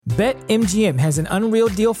BetMGM has an unreal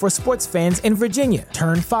deal for sports fans in Virginia.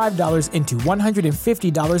 Turn $5 into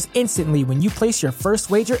 $150 instantly when you place your first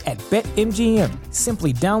wager at BetMGM.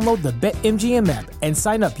 Simply download the BetMGM app and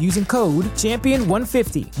sign up using code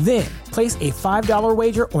Champion150. Then, place a $5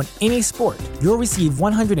 wager on any sport. You'll receive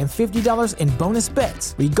 $150 in bonus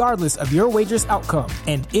bets, regardless of your wager's outcome.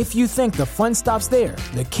 And if you think the fun stops there,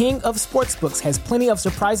 the King of Sportsbooks has plenty of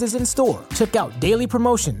surprises in store. Check out daily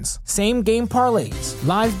promotions, same-game parlays,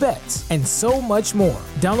 live bets, and so much more.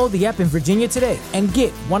 Download the app in Virginia today and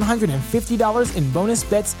get $150 in bonus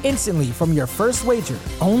bets instantly from your first wager.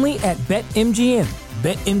 Only at BetMGM.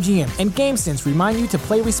 BetMGM and GameSense remind you to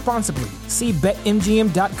play responsibly. See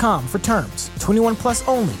BetMGM.com for terms. 21 plus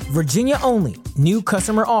only. Virginia only. New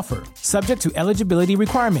customer offer. Subject to eligibility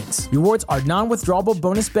requirements. Rewards are non-withdrawable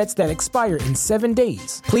bonus bets that expire in 7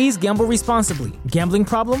 days. Please gamble responsibly. Gambling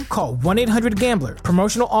problem? Call 1-800-GAMBLER.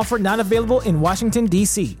 Promotional offer not available in Washington,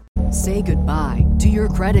 D.C. Say goodbye to your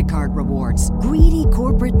credit card rewards. Greedy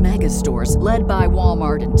corporate mega stores, led by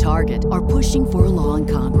Walmart and Target, are pushing for a law in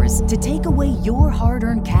Congress to take away your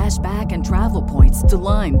hard-earned cash back and travel points to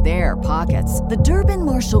line their pockets. The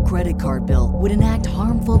Durbin-Marshall credit card bill would enact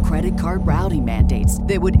harmful credit card routing mandates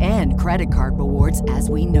that would end credit card rewards as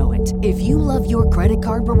we know it. If you love your credit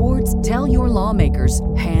card rewards, tell your lawmakers,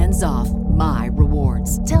 hands off my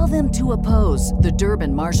rewards. Tell them to oppose the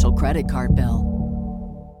Durbin-Marshall credit card bill.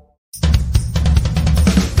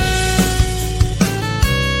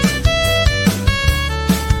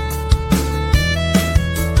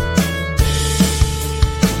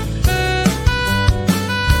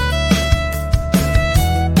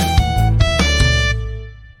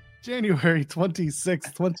 January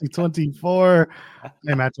 26th, 2024.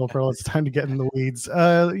 Hey, Matt Pearl, it's time to get in the weeds.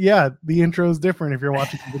 Yeah, the intro is different if you're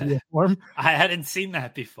watching the video form. I hadn't seen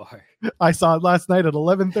that before. I saw it last night at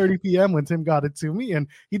 11:30 p.m. when Tim got it to me, and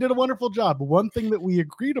he did a wonderful job. One thing that we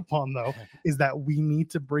agreed upon, though, is that we need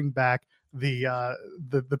to bring back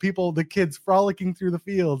the people, the kids frolicking through the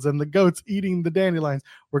fields and the goats eating the dandelions.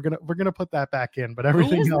 We're gonna put that back in, but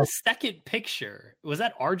everything else. The second picture, was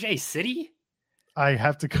that RJ City? I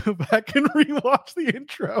have to go back and rewatch the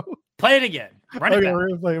intro. Play it again. Run it back.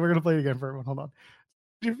 We're gonna play it again for everyone. Hold on.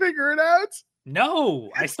 Did you figure it out?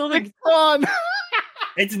 No, I still think Khan.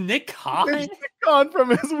 It's Nick Khan. It's Nick Khan from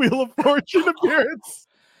his Wheel of Fortune appearance.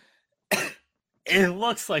 It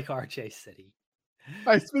looks like RJ City.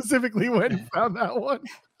 I specifically went and found that one.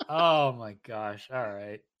 Oh my gosh! All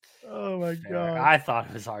right. Oh my god! I thought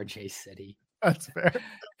it was RJ City. That's fair.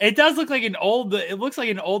 It does look like it looks like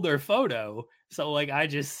an older photo. So like I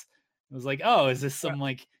just was like, oh, is this some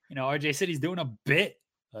like, RJ City's doing a bit?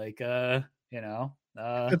 Like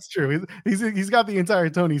That's true. He's got the entire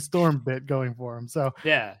Tony Storm bit going for him. So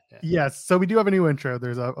yeah. Yes. So we do have a new intro.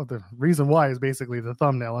 There's the reason why is basically the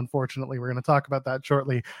thumbnail. Unfortunately, we're going to talk about that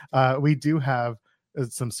shortly. We do have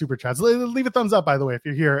some super chats. Leave a thumbs up, by the way, if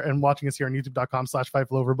you're here and watching us here on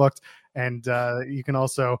youtube.com/5overbooked. And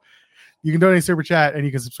you can donate a super chat and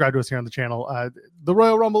you can subscribe to us here on the channel. The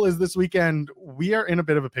Royal Rumble is this weekend. We are in a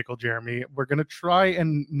bit of a pickle, Jeremy. We're going to try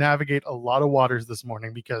and navigate a lot of waters this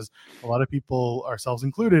morning because a lot of people, ourselves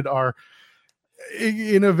included, are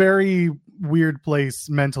in a very weird place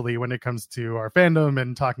mentally when it comes to our fandom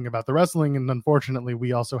and talking about the wrestling. And unfortunately,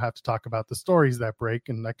 we also have to talk about the stories that break.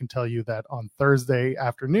 And I can tell you that on Thursday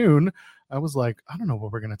afternoon, I was like, I don't know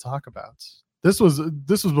what we're going to talk about. This was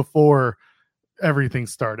before everything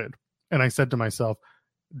started. And I said to myself,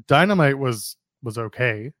 Dynamite was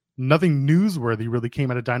okay. Nothing newsworthy really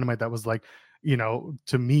came out of Dynamite that was like,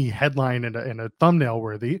 to me, headline and a thumbnail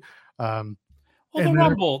worthy. The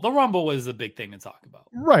Rumble was a big thing to talk about.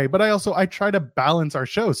 Right. But I try to balance our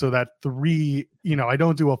show so that I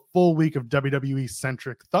don't do a full week of WWE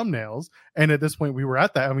centric thumbnails. And at this point we were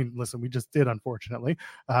at that. I mean, listen, we just did, unfortunately.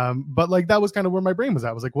 But like, that was kind of where my brain was at.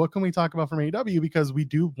 I was like, what can we talk about from AEW? Because we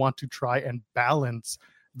do want to try and balance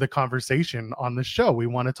the conversation on the show. We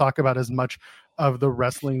want to talk about as much of the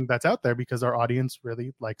wrestling that's out there because our audience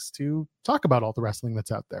really likes to talk about all the wrestling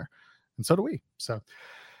that's out there. And so do we. So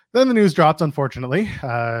then the news dropped, unfortunately.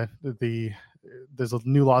 There's a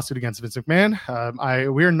new lawsuit against Vince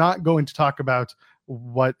McMahon. We're not going to talk about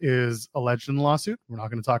what is alleged in the lawsuit. We're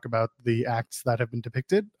not going to talk about the acts that have been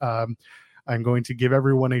depicted. I'm going to give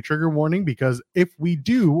everyone a trigger warning because if we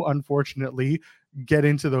do, unfortunately, get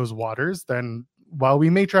into those waters, then while we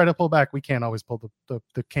may try to pull back, we can't always pull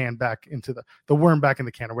the can back into the worm back in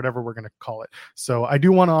the can or whatever we're going to call it. So I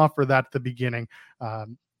do want to offer that at the beginning.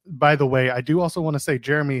 By the way, I do also want to say,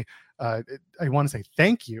 Jeremy, I want to say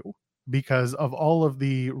thank you because of all of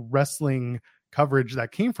the wrestling coverage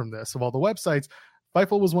that came from this, of all the websites.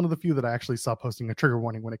 Fightful was one of the few that I actually saw posting a trigger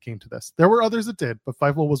warning when it came to this. There were others that did, but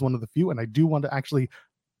Fightful was one of the few, and I do want to actually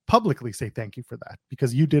publicly say thank you for that,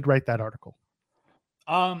 because you did write that article.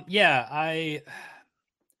 Yeah,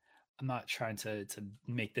 I'm not trying to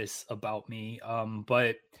make this about me,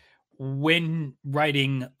 but when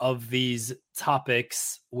writing of these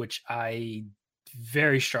topics, which I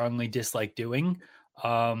very strongly dislike doing,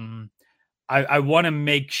 I want to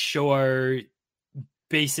make sure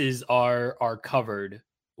bases are covered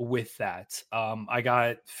with that. I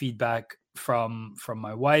got feedback from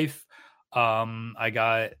my wife. I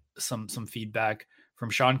got some feedback from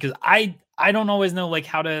Sean, because I don't always know like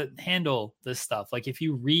how to handle this stuff. Like if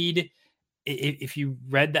you read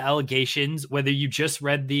the allegations, whether you just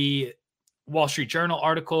read the Wall Street Journal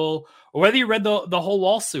article or whether you read the whole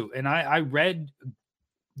lawsuit, and I read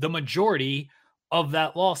the majority of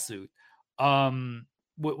that lawsuit.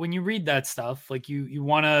 When you read that stuff, like you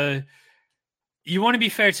want to be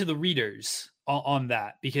fair to the readers on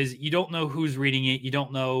that, because you don't know who's reading it. You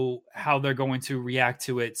don't know how they're going to react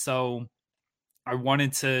to it. So I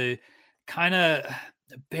wanted to kind of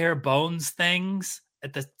bare bones things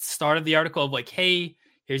at the start of the article of like, hey,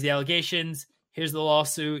 here's the allegations, here's the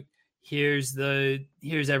lawsuit, here's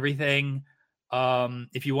everything.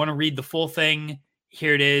 If you want to read the full thing,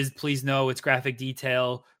 here it is. Please know it's graphic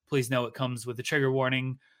detail. Please know it comes with a trigger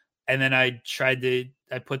warning. And then I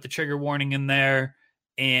put the trigger warning in there,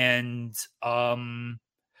 and then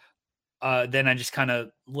I just kind of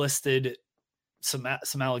listed some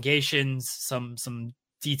allegations, some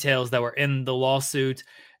details that were in the lawsuit.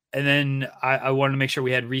 And then I wanted to make sure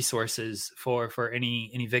we had resources for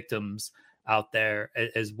any victims out there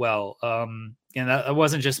as well. And that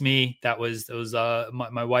wasn't just me. That was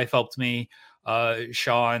my wife helped me,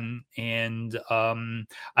 Sean, and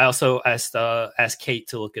I also asked Kate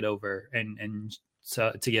to look it over and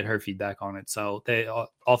so to get her feedback on it. So they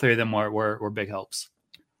all three of them were big helps.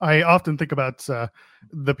 I often think about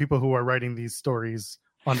the people who are writing these stories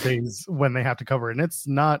on days when they have to cover it, and it's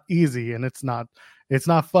not easy, and it's not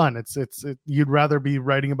fun. It's you'd rather be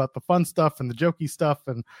writing about the fun stuff and the jokey stuff,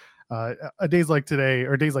 and days like today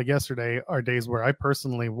or days like yesterday are days where I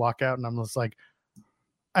personally walk out and I'm just like,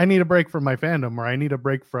 I need a break from my fandom, or I need a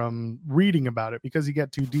break from reading about it, because you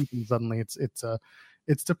get too deep and suddenly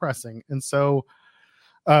it's depressing. And so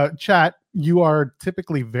chat, you are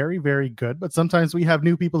typically very, very good, but sometimes we have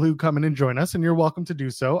new people who come in and join us, and you're welcome to do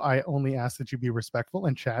so. I only ask that you be respectful,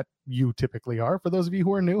 and chat, you typically are. For those of you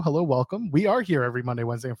who are new, hello, welcome. We are here every Monday,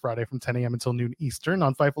 Wednesday, and Friday from 10 a.m. until noon Eastern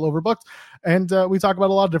on Fightful Overbooked, and we talk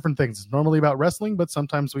about a lot of different things. It's normally about wrestling, but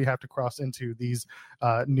sometimes we have to cross into these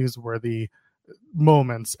newsworthy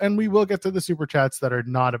moments, and we will get to the super chats that are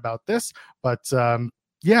not about this, but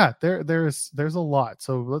yeah, there's a lot.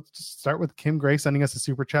 So let's just start with Kim Gray sending us a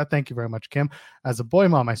super chat. Thank you very much, Kim. As a boy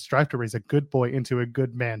mom, I strive to raise a good boy into a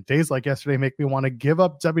good man. Days like yesterday make me want to give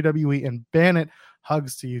up WWE and ban it.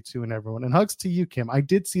 Hugs to you two and everyone, and hugs to you, Kim. I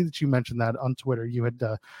did see that you mentioned that on Twitter. You had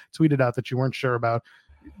tweeted out that you weren't sure about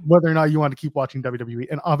whether or not you want to keep watching WWE,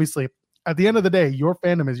 and obviously at the end of the day, your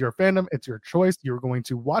fandom is your fandom. It's your choice. You're going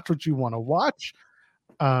to watch what you want to watch.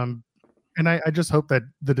 And I just hope that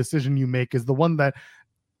the decision you make is the one that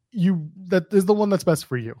is the one that's best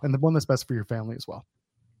for you, and the one that's best for your family as well.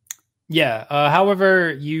 Yeah.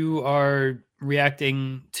 However you are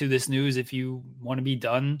reacting to this news, if you want to be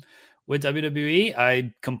done with WWE,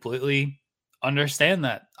 I completely understand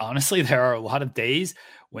that. Honestly, there are a lot of days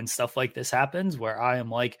when stuff like this happens where I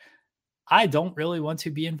am like, I don't really want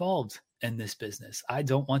to be involved in this business. I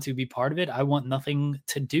don't want to be part of it. I want nothing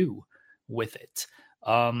to do with it.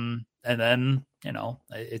 And then,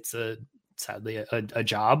 it's sadly a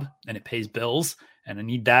job, and it pays bills, and I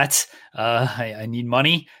need that. I need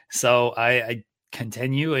money. So I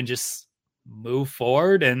continue and just move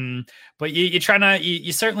forward. But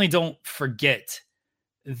you certainly don't forget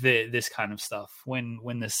this kind of stuff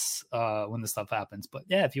when this stuff happens. But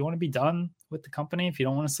yeah, if you want to be done with the company, if you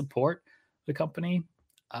don't want to support the company,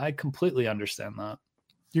 I completely understand that.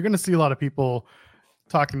 You're going to see a lot of people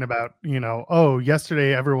talking about, oh,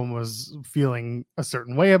 yesterday everyone was feeling a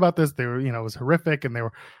certain way about this. They were, it was horrific, and they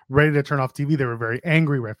were ready to turn off TV. They were very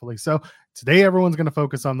angry, rightfully so. Today, everyone's going to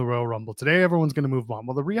focus on the Royal Rumble. Today, everyone's going to move on.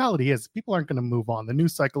 Well, the reality is people aren't going to move on. The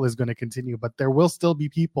news cycle is going to continue, but there will still be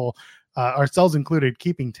people, ourselves included,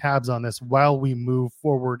 keeping tabs on this while we move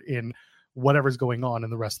forward in whatever's going on in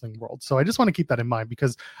the wrestling world. So I just want to keep that in mind,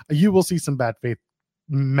 because you will see some bad faith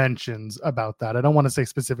mentions about that. I don't want to say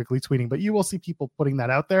specifically tweeting, but you will see people putting that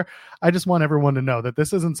out there. I just want everyone to know that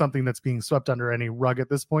this isn't something that's being swept under any rug at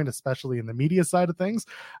this point, especially in the media side of things.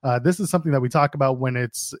 This is something that we talk about when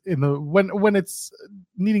it's when it's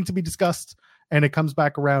needing to be discussed, and it comes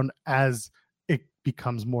back around as it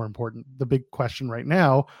becomes more important. The big question right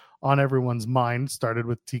now on everyone's mind started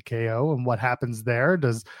with TKO and what happens there.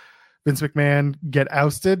 Does Vince McMahon get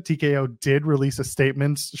ousted? TKO did release a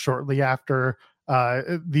statement shortly after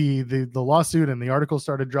the lawsuit and the article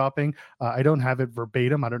started dropping. I don't have it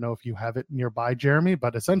verbatim. I don't know if you have it nearby, Jeremy,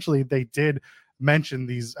 but essentially they did mention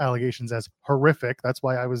these allegations as horrific. That's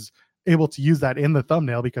why I was able to use that in the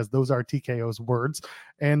thumbnail, because those are TKO's words.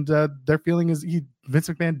 And their feeling is Vince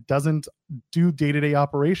McMahon doesn't do day-to-day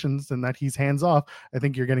operations and that he's hands off. I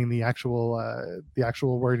think you're getting the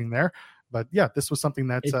actual wording there. But yeah, this was something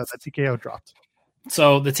that TKO dropped.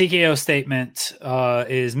 So the TKO statement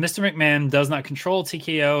is Mr. McMahon does not control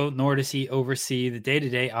TKO, nor does he oversee the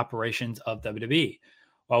day-to-day operations of WWE.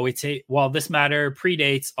 While this matter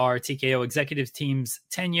predates our TKO executive team's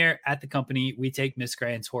tenure at the company, we take Ms.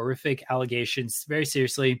 Grant's horrific allegations very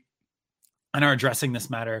seriously and are addressing this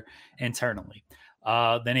matter internally.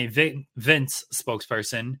 Then a Vince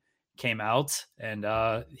spokesperson came out and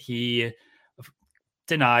he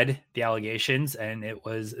denied the allegations, and it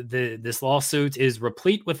was this lawsuit is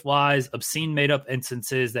replete with lies, obscene made-up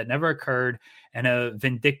instances that never occurred, and a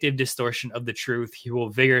vindictive distortion of the truth. He will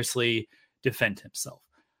vigorously defend himself.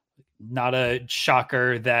 Not a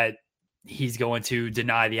shocker that he's going to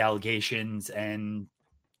deny the allegations and,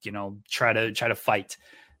 you know, try to fight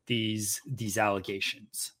these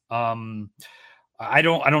allegations. I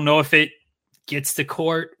don't know if it gets to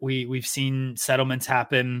court. We've seen settlements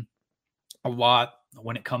happen a lot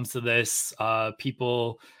when it comes to this.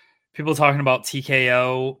 People talking about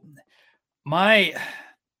TKO. I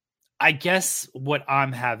guess what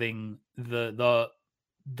I'm having the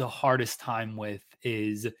hardest time with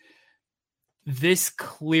is this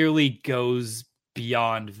clearly goes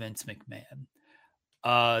beyond Vince McMahon.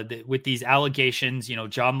 With these allegations, you know,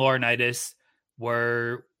 John Laurinaitis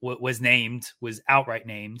was outright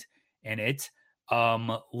named in it.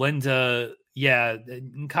 Linda,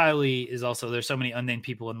 and Kylie is also, there's so many unnamed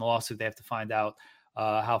people in the lawsuit. They have to find out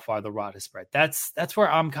how far the rot is spread. That's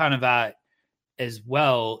where I'm kind of at as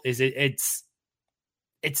well. Is it's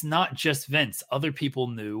not just Vince. Other people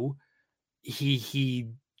knew.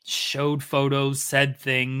 He showed photos, said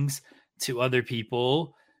things to other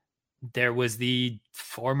people. There was the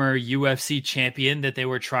former UFC champion that they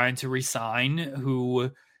were trying to resign, who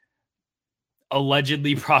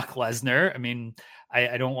allegedly Brock Lesnar. I mean,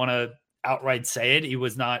 I don't want to outright say it. He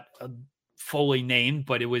was not fully named,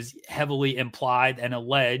 but it was heavily implied and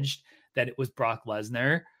alleged that it was Brock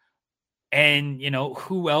Lesnar. And, you know,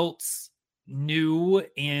 who else knew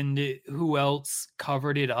and who else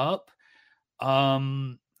covered it up?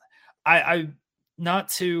 I not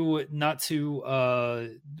to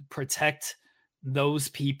protect those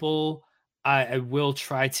people. I will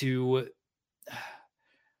try to.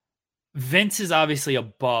 Vince is obviously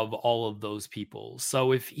above all of those people.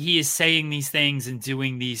 So if he is saying these things and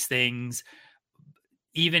doing these things,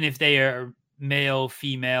 even if they are male,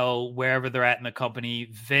 female, wherever they're at in the company,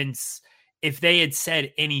 Vince, if they had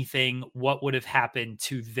said anything, what would have happened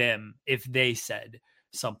to them if they said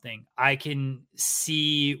something? I can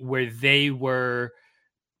see where they were,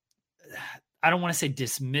 I don't want to say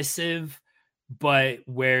dismissive, but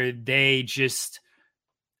where they just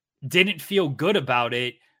didn't feel good about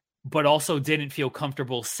it, but also didn't feel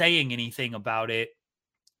comfortable saying anything about it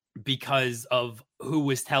because of who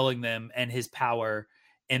was telling them and his power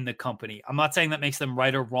in the company. I'm not saying that makes them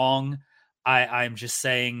right or wrong. I'm just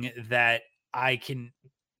saying that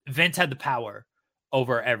Vince had the power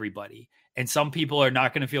over everybody. And some people are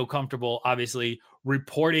not going to feel comfortable, obviously,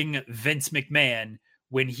 reporting Vince McMahon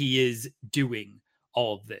when he is doing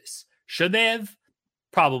all of this. Should they have?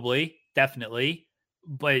 Probably, definitely.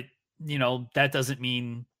 But, you know, that doesn't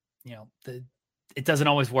mean, you know, it doesn't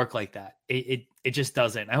always work like that. It just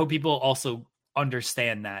doesn't. I hope people also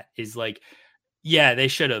understand that is like, yeah, they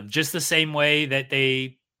should have, just the same way that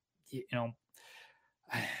they, you know,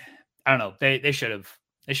 I don't know. They should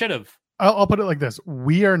have. I'll put it like this.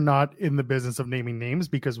 We are not in the business of naming names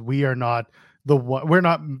because we are not we're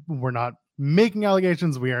not making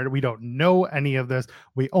allegations. We don't know any of this.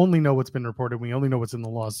 We only know what's been reported. We only know what's in the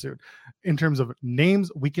lawsuit. In terms of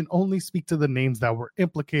names, we can only speak to the names that were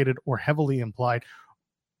implicated or heavily implied.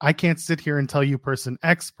 I can't sit here and tell you person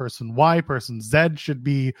X, person Y, person Z should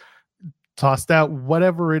be tossed out,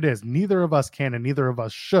 whatever it is. Neither of us can and neither of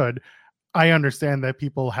us should. I understand that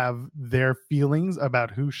people have their feelings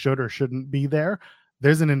about who should or shouldn't be there.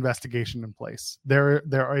 There's an investigation in place. There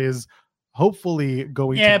is hopefully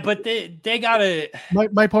going to... but they gotta...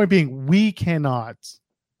 My point being, we cannot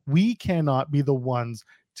be the ones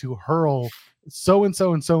to hurl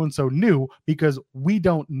so-and-so and so-and-so new, because we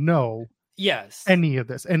don't know Yes. any of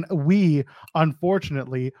this. And we,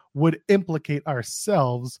 unfortunately, would implicate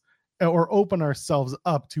ourselves or open ourselves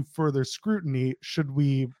up to further scrutiny should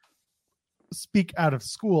we speak out of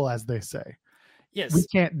school, as they say. Yes. We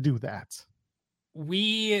can't do that.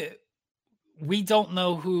 We don't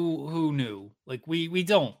know who knew. Like we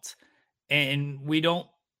don't. And we don't,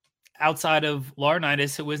 outside of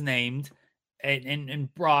Laurinaitis, who was named,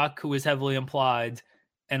 and Brock, who was heavily implied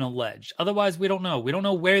and alleged. Otherwise, we don't know. We don't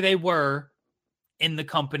know where they were in the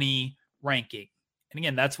company ranking. And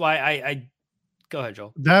again, that's why I go ahead,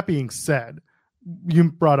 Joel. That being said,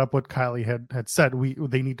 you brought up what Kylie had said.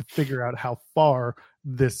 They need to figure out how far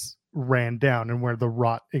this ran down and where the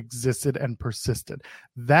rot existed and persisted.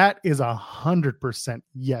 That is 100%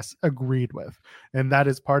 yes, agreed with. And that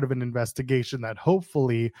is part of an investigation that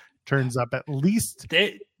hopefully turns up at least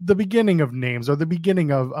the beginning of names or the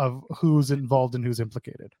beginning of who's involved and who's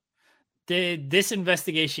implicated. This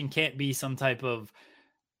investigation can't be some type of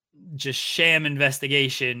just sham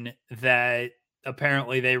investigation that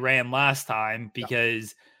apparently they ran last time,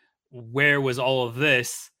 because where was all of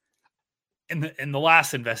this in the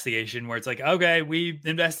last investigation, where it's like, okay, we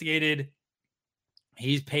investigated,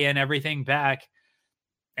 he's paying everything back,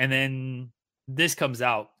 and then this comes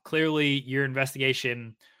out. Clearly your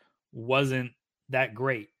investigation wasn't that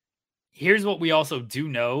great. Here's what we also do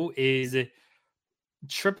know is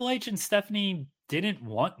Triple H and Stephanie didn't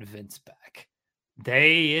want Vince back.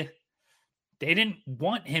 They didn't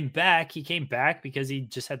want him back. He came back because he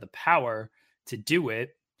just had the power to do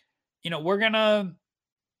it. You know, we're gonna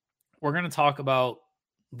talk about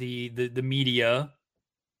the media,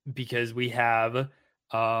 because we have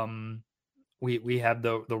we have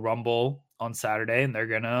the Rumble on Saturday, and they're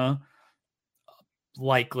gonna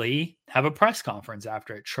likely have a press conference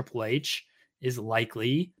after it. Triple H is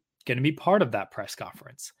likely going to be part of that press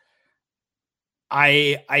conference.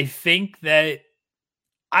 I think that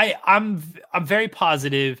I'm very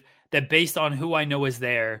positive that based on who I know is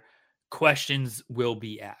there, questions will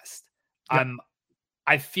be asked. Yep.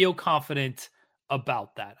 I feel confident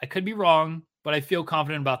about that. I could be wrong, but I feel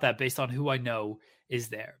confident about that based on who I know is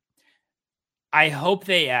there. I hope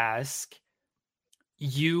they ask,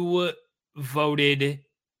 you voted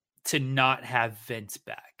to not have Vince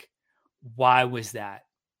back. Why was that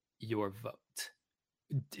your vote?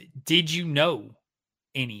 Did you know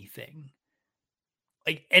anything?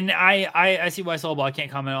 Like, and I see why Soulball, I can't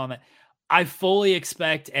comment on that. I fully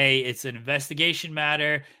expect it's an investigation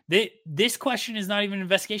matter. This question is not even an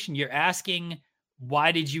investigation. You're asking,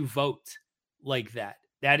 why did you vote like that?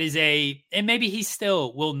 That is and maybe he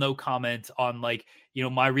still will no comment on, like, you know,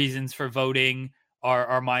 my reasons for voting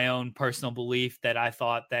are my own personal belief that I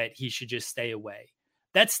thought that he should just stay away.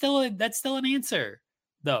 That's still an answer,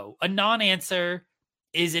 though. A non-answer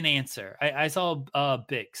is an answer. I saw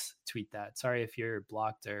Bix tweet that. Sorry if you're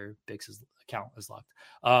blocked or Bix's account is locked.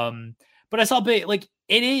 But I saw Bix, like,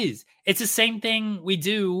 it is. It's the same thing we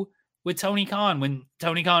do with Tony Khan. When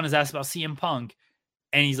Tony Khan is asked about CM Punk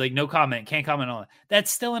and he's like, no comment, can't comment on it.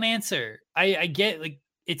 That's still an answer. I get, like,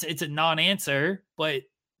 it's a non-answer, but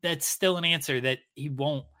that's still an answer that he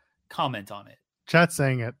won't comment on it. Chat's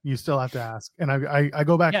saying it. You still have to ask. And I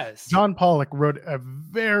go back. Yes. John Pollock wrote a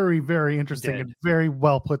very, very interesting and very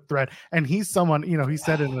well put thread. And he's someone, you know, he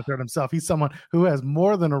said it in the thread himself. He's someone who has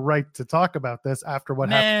more than a right to talk about this after what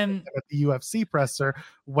happened at the UFC presser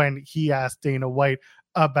when he asked Dana White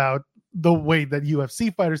about the way that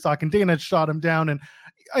UFC fighters talk, and Dana shot him down. And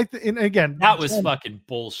and again, that was fucking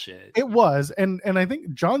bullshit. It was. And I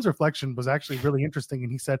think John's reflection was actually really interesting.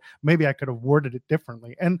 And he said, maybe I could have worded it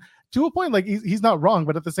differently. And to a point, like, he's not wrong,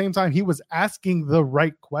 but at the same time, he was asking the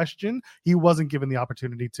right question. He wasn't given the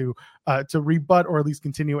opportunity to rebut or at least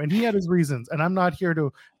continue. And he had his reasons. And I'm not here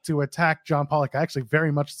to attack John Pollock. I actually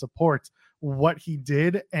very much support what he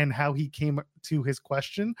did and how he came to his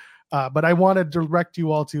question. But I want to direct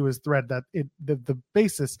you all to his thread that the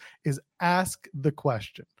basis is ask the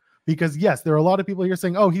question. Because yes, there are a lot of people here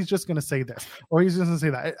saying, oh, he's just going to say this, or he's just going to say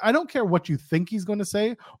that. I don't care what you think he's going to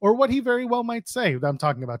say or what he very well might say. I'm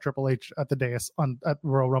talking about Triple H at the dais at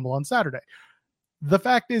Royal Rumble on Saturday. The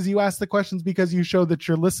fact is, you ask the questions because you show that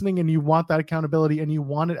you're listening and you want that accountability and you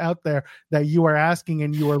want it out there, that you are asking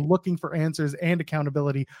and you are looking for answers and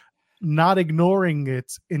accountability, not ignoring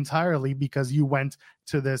it entirely because you went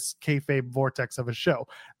to this kayfabe vortex of a show.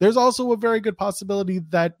 There's also a very good possibility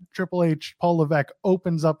that Triple H, Paul Levesque,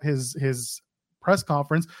 opens up his press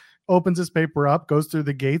conference, opens his paper up, goes through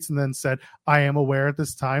the gates, and then said, I am aware at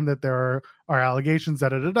this time that there are allegations,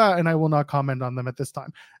 and I will not comment on them at this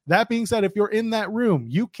time. That being said, if you're in that room,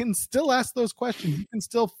 you can still ask those questions. You can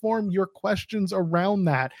still form your questions around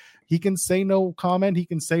that. He can say no comment. He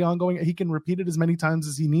can say ongoing. He can repeat it as many times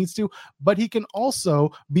as he needs to, but he can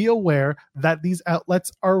also be aware that these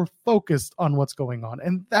outlets are focused on what's going on.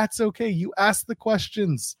 And that's okay. You ask the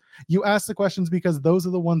questions. You ask the questions because those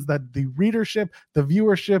are the ones that the readership, the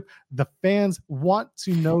viewership, the fans want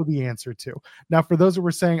to know the answer to. Now, for those who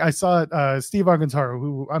were saying, I saw Steve Argentaro,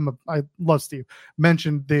 who I love Steve,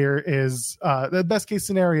 mentioned there is the best case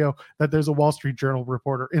scenario that there's a Wall Street Journal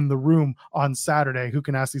reporter in the room on Saturday who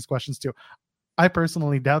can ask these questions to. I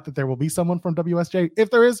personally doubt that there will be someone from WSJ.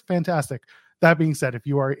 If there is, fantastic. That being said, if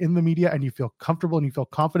you are in the media and you feel comfortable and you feel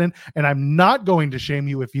confident, and I'm not going to shame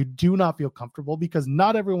you if you do not feel comfortable, because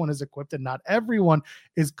not everyone is equipped and not everyone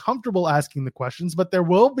is comfortable asking the questions, but there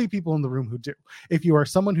will be people in the room who do. If you are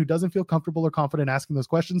someone who doesn't feel comfortable or confident asking those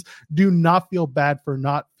questions, do not feel bad for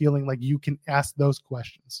not feeling like you can ask those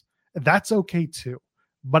questions. That's okay too.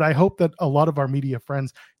 But I hope that a lot of our media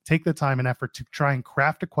friends take the time and effort to try and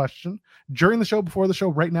craft a question during the show, before the show,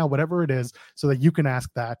 right now, whatever it is, so that you can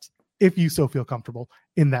ask that if you so feel comfortable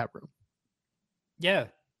in that room. Yeah.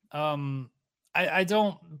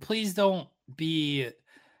 Please don't be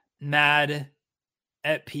mad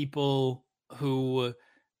at people who,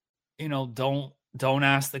 don't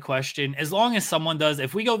ask the question. As long as someone does,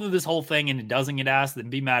 if we go through this whole thing and it doesn't get asked, then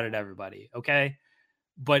be mad at everybody. Okay.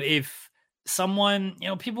 But if someone,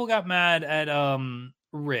 people got mad at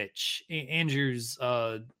Rich, Andrew's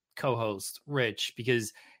co-host, Rich,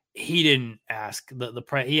 because he didn't ask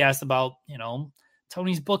he asked about,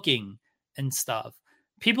 Tony's booking and stuff.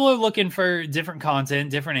 People are looking for different content,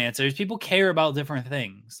 different answers. People care about different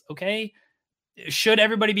things. Okay. Should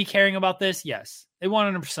everybody be caring about this? Yes, they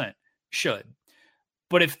 100% should.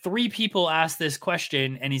 But if 3 people ask this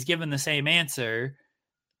question and he's given the same answer,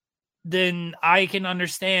 then I can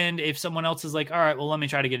understand if someone else is like, all right, well, let me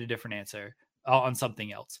try to get a different answer on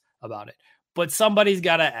something else about it. But somebody's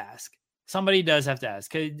got to ask. Somebody does have to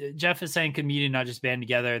ask. Jeff is saying, could media not just band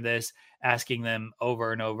together this, asking them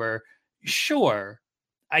over and over? Sure,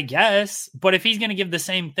 I guess. But if he's going to give the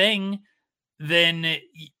same thing, then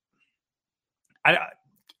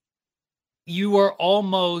you are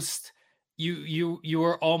almost you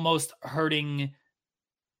are almost hurting.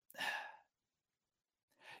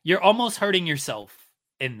 You're almost hurting yourself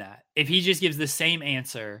in that. If he just gives the same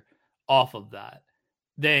answer off of that,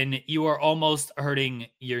 then you are almost hurting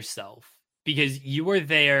yourself, because you were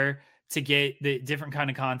there to get the different kind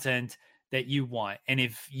of content that you want. And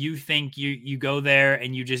if you think you go there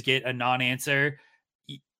and you just get a non-answer,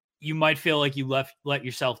 you might feel like you let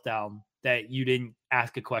yourself down, that you didn't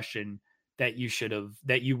ask a question that you should have,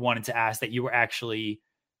 that you wanted to ask, that you were actually,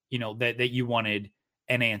 that you wanted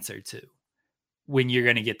an answer to, when you're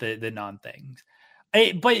going to get the non-things.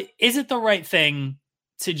 But is it the right thing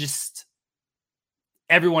to just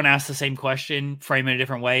everyone asks the same question, frame it a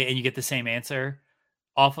different way, and you get the same answer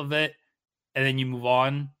off of it, and then you move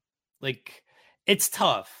on? Like, it's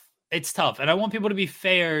tough. It's tough. And I want people to be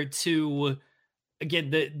fair to, again,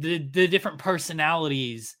 the different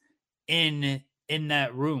personalities in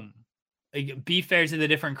that room. Like, be fair to the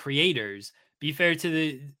different creators. Be fair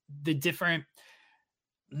to the different,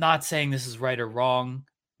 not saying this is right or wrong,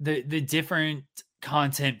 the different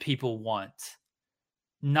content people want.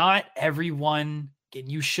 Not everyone,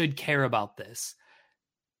 you should care about this.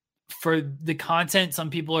 For the content some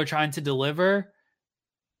people are trying to deliver,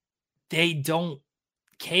 they don't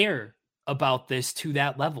care about this to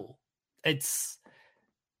that level. It's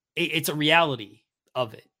a reality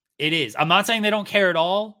of it. It is. I'm not saying they don't care at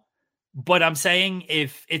all, but I'm saying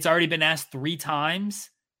if it's already been asked 3 times,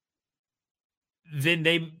 then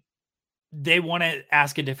they want to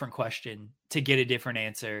ask a different question to get a different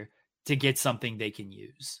answer, to get something they can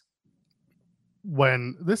use.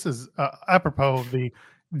 When this is apropos of the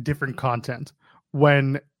different content,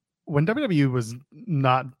 when WWE was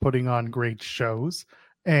not putting on great shows,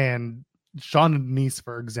 and Sean and Denise,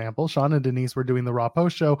 for example, Sean and Denise were doing the Raw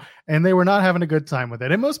post show and they were not having a good time with it.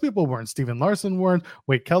 And most people weren't. Steven Larson weren't.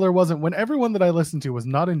 Wade Keller wasn't. When everyone that I listened to was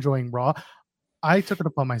not enjoying Raw, I took it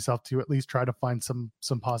upon myself to at least try to find some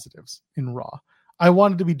positives in Raw. I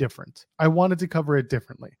wanted to be different. I wanted to cover it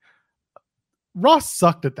differently. Raw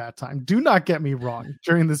sucked at that time. Do not get me wrong,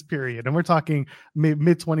 during this period. And we're talking mid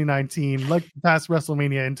 2019, like past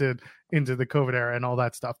WrestleMania into the COVID era and all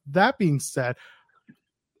that stuff. That being said,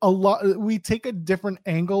 we take a different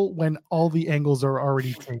angle when all the angles are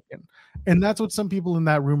already taken. And that's what some people in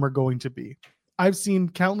that room are going to be. I've seen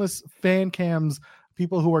countless fan cams,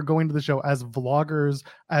 people who are going to the show as vloggers,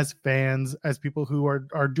 as fans, as people who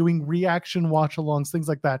are doing reaction watch alongs, things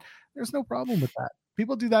like that. There's no problem with that.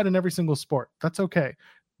 People do that in every single sport. That's okay.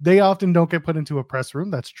 They often don't get put into a press room.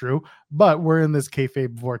 That's true. But we're in this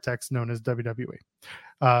kayfabe vortex known as WWE.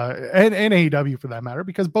 And AEW for that matter,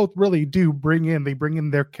 because both really do bring in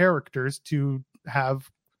their characters to have,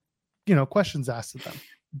 questions asked of them,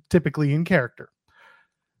 typically in character.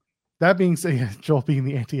 That being said, Joel being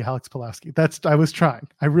the anti-Alex Pulaski, I was trying.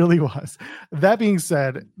 I really was. That being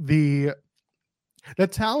said, the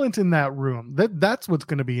talent in that room, that's what's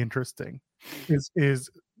going to be interesting is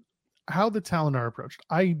how the talent are approached.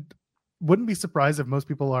 I wouldn't be surprised if most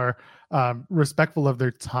people are respectful of their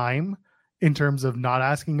time in terms of not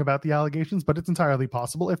asking about the allegations, but it's entirely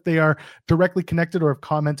possible. If they are directly connected or have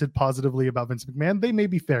commented positively about Vince McMahon, they may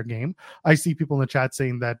be fair game. I see people in the chat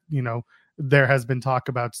saying that, there has been talk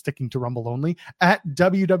about sticking to Rumble only. At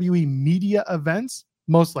WWE media events,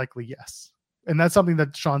 most likely yes. And that's something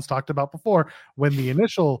that Sean's talked about before when the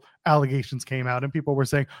initial allegations came out and people were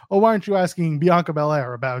saying, oh, why aren't you asking Bianca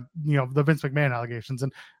Belair about, the Vince McMahon allegations?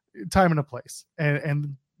 And time and a place.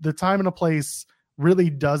 And the time and a place really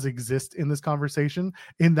does exist in this conversation,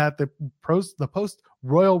 in that the post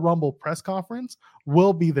Royal Rumble press conference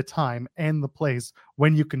will be the time and the place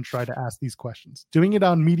when you can try to ask these questions. Doing it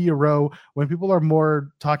on Media Row when people are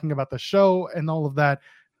more talking about the show and all of that,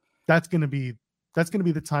 that's going to be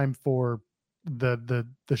the time for the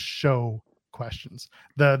show questions,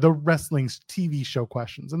 the wrestling's TV show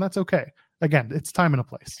questions, and that's okay. Again, it's time and a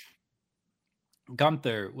place.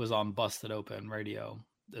 Gunther was on Busted Open Radio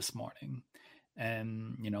this morning,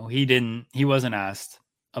 and he wasn't asked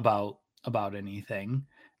about anything.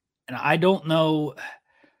 And I don't know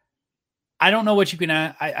what you can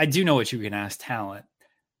ask. I do know what you can ask talent.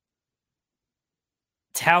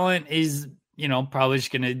 Talent is, probably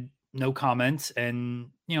just gonna no comments.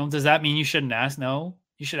 And does that mean you shouldn't ask? No,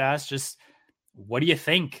 you should ask just, what do you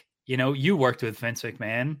think? You worked with Vince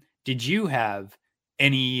McMahon. Did you have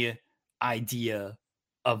any idea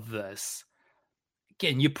of this?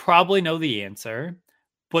 Again, you probably know the answer,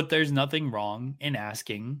 but there's nothing wrong in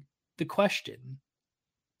asking the question.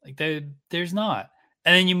 Like there's not.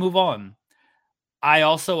 And then you move on. I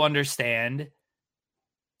also understand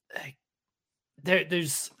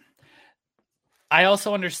I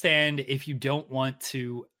also understand if you don't want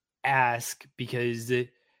to ask because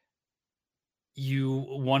you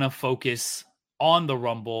want to focus on the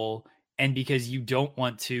Rumble and because you don't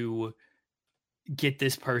want to get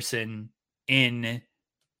this person involved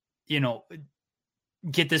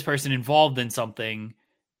in something,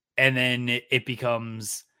 and then it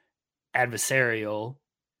becomes adversarial,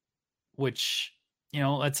 which,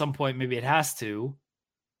 at some point maybe it has to.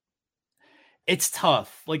 It's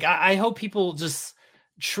tough. Like, I hope people just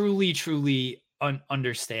truly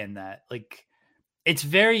understand that. Like, it's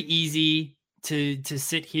very easy to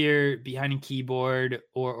sit here behind a keyboard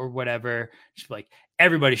or whatever, just like,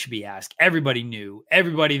 everybody should be asked, everybody knew,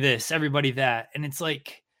 everybody this, everybody that. And it's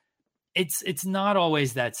like, it's not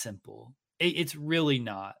always that simple. It's really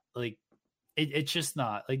not. Like, it's just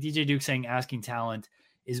not. Like DJ Duke saying asking talent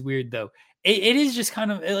is weird, though. It is just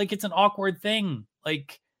kind of like, it's an awkward thing.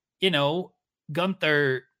 Like,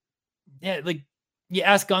 Gunther, yeah, like, you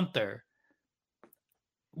ask Gunther.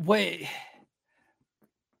 Wait,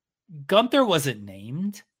 Gunther wasn't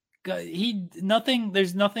named.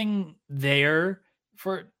 There's nothing there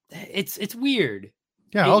for it's weird.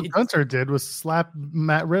 Yeah, all Gunther did was slap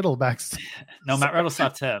Matt Riddle backstage. No, Matt Riddle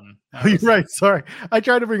slapped him. You're right. Sorry, I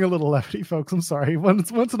try to bring a little levity, folks. I'm sorry. Once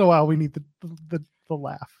in a while, we need the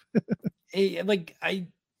laugh.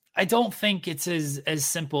 I don't think it's as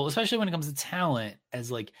simple, especially when it comes to talent,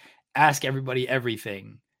 as like ask everybody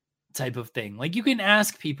everything type of thing. Like, you can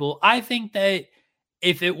ask people. I think that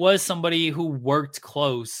if it was somebody who worked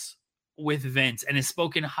close with Vince and has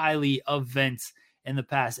spoken highly of Vince in the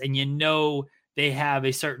past, and they have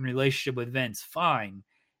a certain relationship with Vince, fine.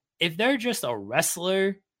 If they're just a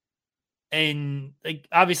wrestler and, like,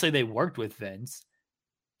 obviously they worked with Vince,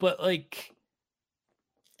 but, like,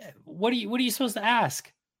 what are you supposed to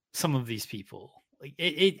ask some of these people? Like,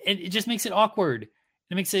 it just makes it awkward.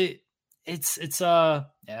 It makes it's tough.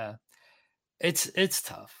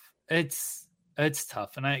 It's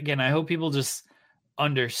tough. And I hope people just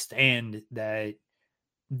understand that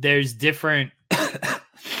there's different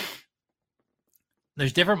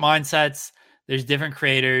there's different mindsets, there's different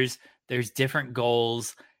creators, there's different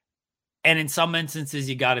goals. And in some instances,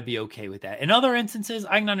 you got to be okay with that. In other instances,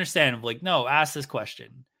 I can understand, like, no, ask this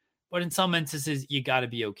question. But in some instances, you got to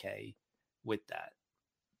be okay with that.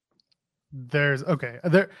 There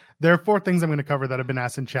are 4 things I'm going to cover that have been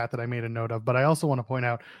asked in chat that I made a note of, but I also want to point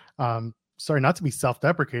out, sorry, not to be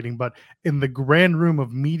self-deprecating, but in the grand room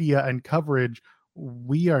of media and coverage,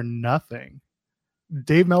 we are nothing.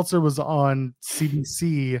 Dave Meltzer was on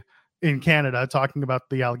CBC in Canada talking about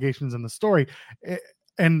the allegations in the story,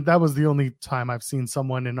 and that was the only time I've seen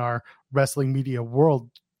someone in our wrestling media world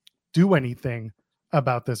do anything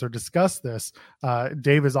about this or discuss this.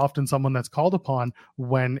 Dave is often someone that's called upon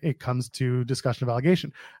when it comes to discussion of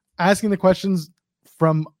allegation. Asking the questions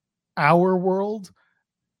from our world,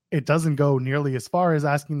 it doesn't go nearly as far as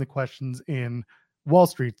asking the questions in Wall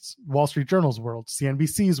Street Journal's world,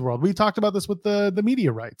 CNBC's world. We talked about this with the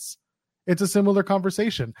media rights. It's a similar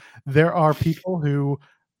conversation. There are people who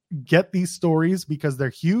get these stories because they're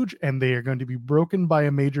huge and they are going to be broken by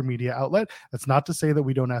a major media outlet. That's not to say that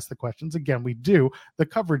we don't ask the questions. Again, we do. The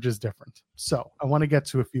coverage is different. So I want to get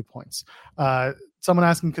to a few points. Someone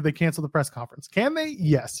asking, could they cancel the press conference? Can they?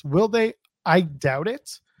 Yes. Will they? I doubt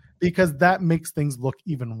it, because that makes things look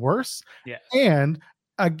even worse. Yeah. And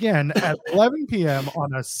again, at 11 p.m.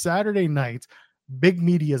 on a Saturday night, big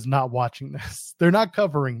media is not watching this. They're not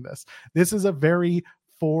covering this. This is a very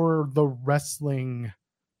for the wrestling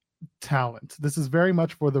talent. This is very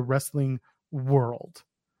much for the wrestling world.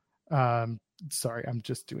 Sorry, I'm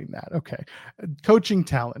just doing that. Okay. Coaching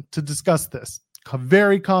talent to discuss this. A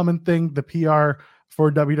very common thing. The PR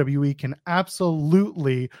for WWE can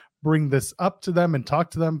absolutely bring this up to them and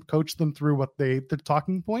talk to them, coach them through what the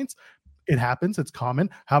talking points. It happens. It's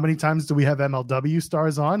common. How many times do we have MLW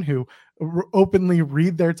stars on who openly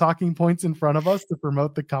read their talking points in front of us to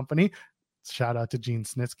promote the company? Shout out to Gene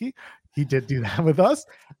Snitsky. He did do that with us,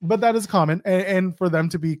 but that is common. And for them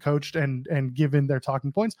to be coached and given their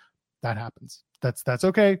talking points, that happens. That's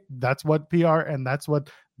okay. That's what PR and that's what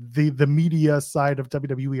the media side of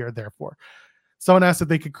WWE are there for. Someone asked if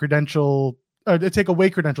they could take away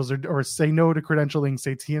credentials or say no to credentialing,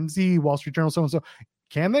 say TMZ, Wall Street Journal, so and so.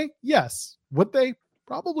 Can they? Yes. Would they?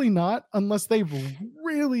 Probably not, unless they've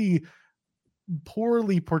really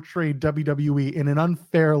poorly portrayed WWE in an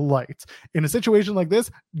unfair light. In a situation like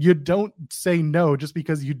this, you don't say no just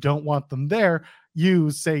because you don't want them there.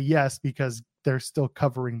 You say yes because they're still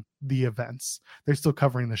covering the events. They're still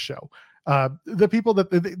covering the show. The people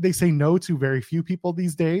that they say no to, very few people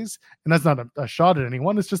these days, and that's not a shot at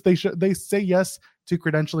anyone. It's just they say yes to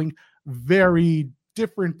credentialing. Very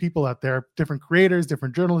different people out there, different creators,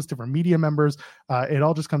 different journalists, different media members. It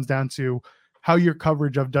all just comes down to how your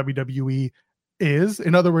coverage of WWE is.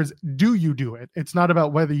 In other words, do you do it? It's not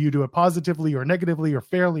about whether you do it positively or negatively or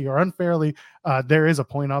fairly or unfairly. There is a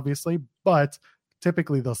point, obviously, but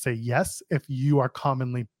typically they'll say yes if you are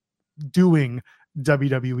commonly doing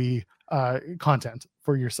WWE content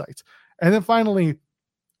for your site. And then finally,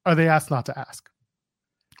 are they asked not to ask?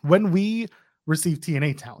 When we receive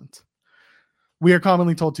TNA talent, we are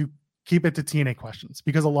commonly told to keep it to TNA questions,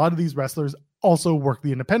 because a lot of these wrestlers also work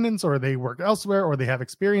the independents or they work elsewhere or they have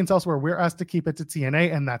experience elsewhere. We're asked to keep it to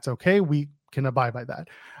TNA, and that's okay. We can abide by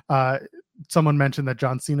that. Someone mentioned that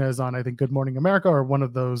John Cena is on, I think, Good Morning America or one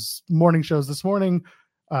of those morning shows this morning.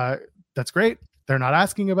 That's great. They're not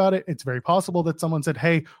asking about it. It's very possible that someone said,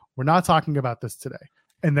 hey, we're not talking about this today.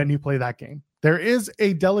 And then you play that game. There is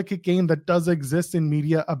a delicate game that does exist in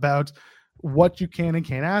media about what you can and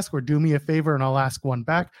can't ask, or do me a favor and I'll ask one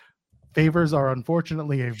back. Favors are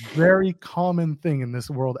unfortunately a very common thing in this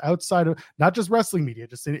world, outside of not just wrestling media,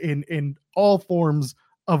 just in all forms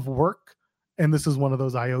of work. And this is one of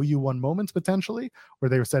those I owe you one moments potentially where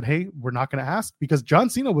they said, hey, we're not going to ask, because John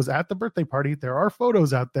Cena was at the birthday party. There are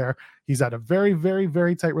photos out there. He's had a very, very,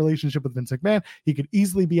 very tight relationship with Vince McMahon. He could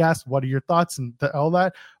easily be asked, what are your thoughts and all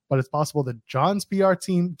that? But it's possible that John's PR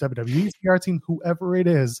team, WWE's PR team, whoever it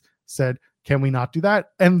is, said, can we not do that?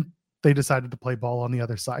 And they decided to play ball on the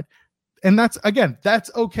other side. And that's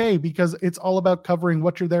okay, because it's all about covering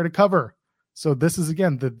what you're there to cover. So this is,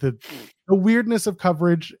 again, the weirdness of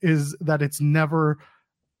coverage is that it's never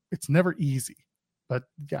easy. But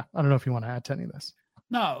yeah, I don't know if you want to add to any of this.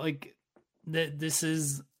 No, like this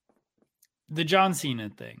is the John Cena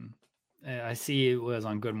thing. I see it was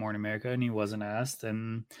on Good Morning America and he wasn't asked,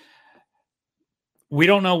 and we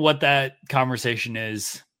don't know what that conversation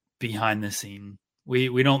is behind the scene.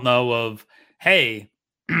 We don't know of, hey,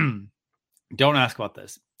 don't ask about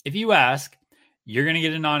this. If you ask, you're going to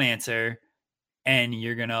get a non-answer and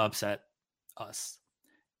you're going to upset us.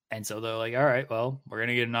 And so they're like, all right, well, we're going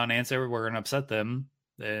to get a non-answer. We're going to upset them.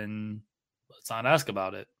 Then let's not ask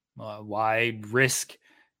about it. Why risk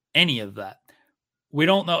any of that? We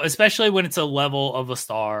don't know, especially when it's a level of a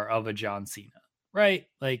star of a John Cena, right?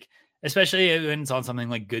 Like, especially when it's on something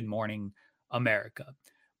like Good Morning America.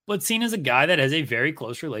 but seen as a guy that has a very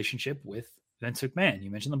close relationship with Vince McMahon.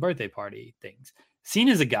 You mentioned the birthday party things. Seen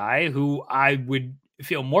as a guy who I would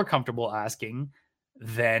feel more comfortable asking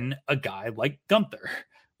than a guy like Gunther.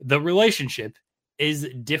 The relationship is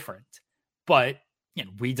different, but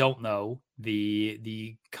we don't know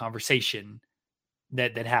the conversation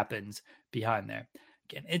that happens behind there.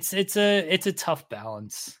 Again, it's a tough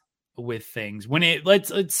balance with things. When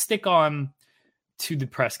let's stick on to the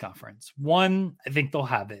press conference. One, I think they'll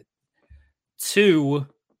have it. Two,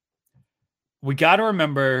 we got to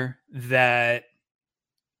remember that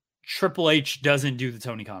Triple H doesn't do the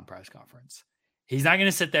Tony Khan press conference. He's not going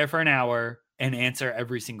to sit there for an hour and answer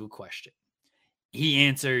every single question. He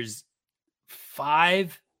answers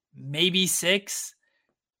 5, maybe 6,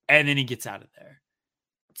 and then he gets out of there.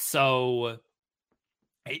 So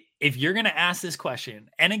if you're going to ask this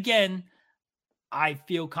question, and again, I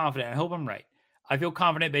feel confident. I hope I'm right. I feel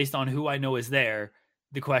confident based on who I know is there.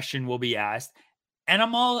 The question will be asked. And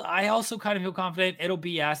I also kind of feel confident it'll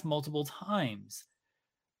be asked multiple times.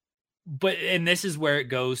 And this is where it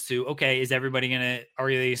goes to, okay, are they going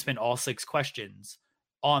to spend all 6 questions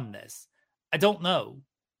on this? I don't know.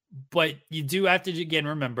 But you do have to, again,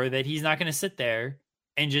 remember that he's not going to sit there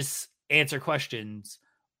and just answer questions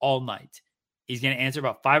all night. He's going to answer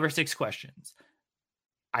about 5 or 6 questions.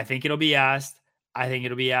 I think it'll be asked. I think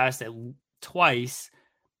it'll be asked twice.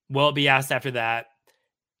 Will it be asked after that?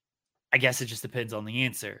 I guess it just depends on the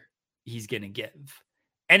answer he's going to give.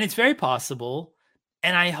 And it's very possible.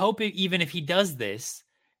 And I hope even if he does this,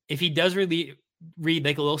 if he does really read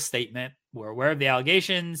like a little statement, we're aware of the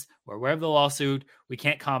allegations, we're aware of the lawsuit, we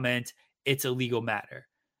can't comment, it's a legal matter.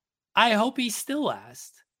 I hope he's still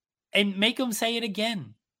asked and make him say it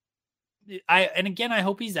again. I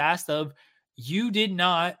hope he's asked of, you did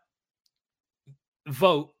not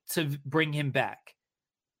vote to bring him back.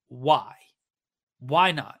 Why?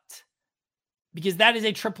 Why not? Because that is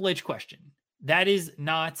a Triple H question. That is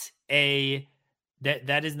not a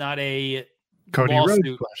Cody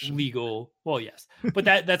lawsuit question. Legal. Well, yes, but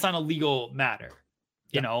that's not a legal matter.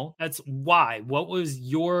 You know, that's why. What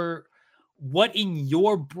in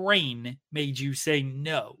your brain made you say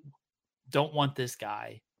no? Don't want this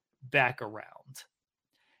guy back around.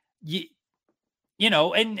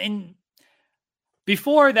 And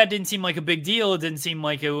before that didn't seem like a big deal. It didn't seem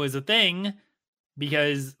like it was a thing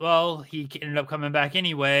because, well, he ended up coming back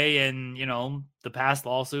anyway. And, the past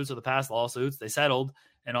lawsuits, they settled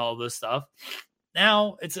and all this stuff.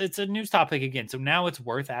 Now it's a news topic again. So now it's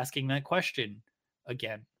worth asking that question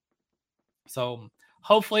again. So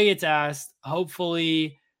hopefully it's asked.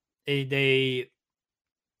 Hopefully hopefully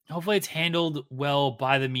it's handled well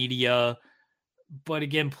by the media. But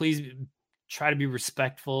again, please try to be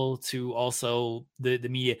respectful to also the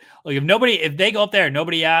media. Like if they go up there and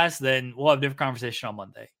nobody asks, then we'll have a different conversation on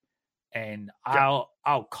Monday. And I'll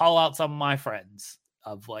call out some of my friends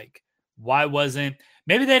of like, why wasn't,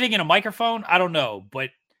 maybe they didn't get a microphone. I don't know, but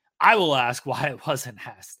I will ask why it wasn't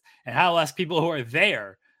asked, and I'll ask people who are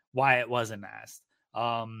there why it wasn't asked. But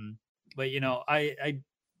I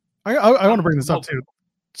want to bring this up too.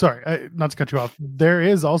 Sorry, not to cut you off. There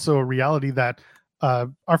is also a reality that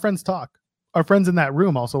our friends talk. Our friends in that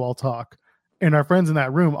room also all talk, and our friends in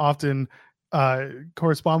that room often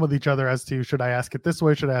correspond with each other as to, should I ask it this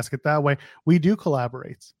way? Should I ask it that way? We do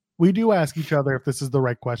collaborate. We do ask each other if this is the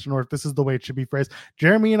right question or if this is the way it should be phrased.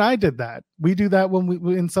 Jeremy and I did that. We do that when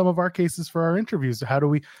we in some of our cases for our interviews. How do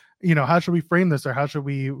we, how should we frame this, or how should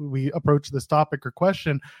we approach this topic or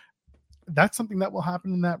question? That's something that will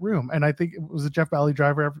happen in that room. And I think it was a Jeff Valley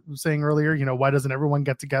Driver saying earlier, why doesn't everyone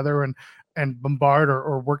get together and bombard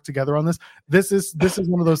or work together on this? This is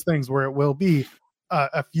one of those things where it will be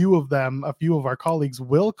a few of our colleagues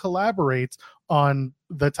will collaborate on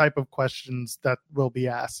the type of questions that will be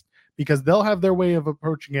asked, because they'll have their way of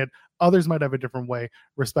approaching it. Others might have a different way.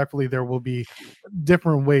 Respectfully, there will be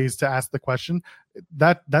different ways to ask the question.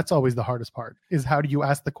 That's always the hardest part, is how do you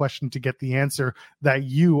ask the question to get the answer that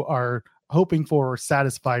you are hoping for or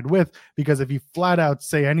satisfied with? Because if you flat out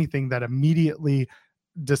say anything that immediately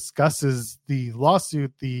discusses the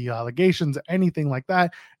lawsuit, the allegations, anything like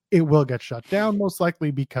that, it will get shut down, most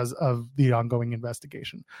likely because of the ongoing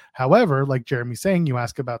investigation. However, like Jeremy's saying, you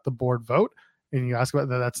ask about the board vote, and you ask about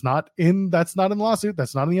that, that's not in the lawsuit,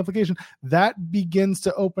 that's not in the implication. That begins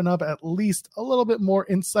to open up at least a little bit more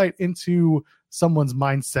insight into someone's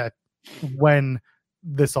mindset when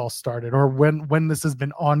this all started, or when this has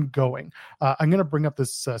been ongoing. I'm going to bring up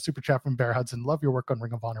this super chat from Bear Hudson. Love your work on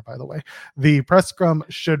Ring of Honor, by the way. The press scrum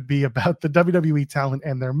should be about the WWE talent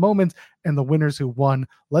and their moment and the winners who won.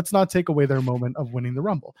 Let's not take away their moment of winning the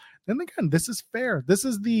Rumble. And again, this is fair. This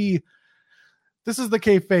is the this is the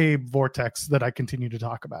kayfabe vortex that I continue to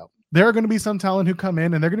talk about. There are going to be some talent who come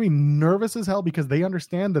in and they're going to be nervous as hell because they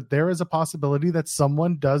understand that there is a possibility that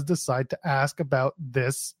someone does decide to ask about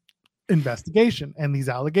this investigation and these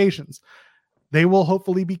allegations. They will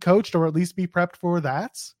hopefully be coached or at least be prepped for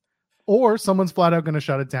that. Or someone's flat out going to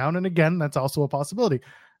shut it down. And again, that's also a possibility.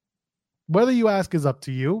 Whether you ask is up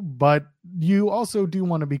to you, but you also do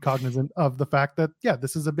want to be cognizant of the fact that, yeah,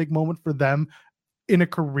 this is a big moment for them in a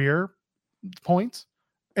career point,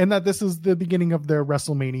 and that this is the beginning of their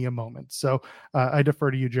WrestleMania moment. So I defer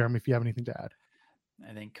to you, Jeremy, if you have anything to add.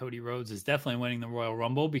 I think Cody Rhodes is definitely winning the Royal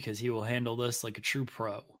Rumble because he will handle this like a true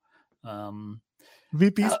pro.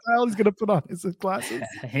 VP style, he's going to put on his glasses.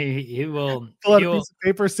 He will pull out a piece of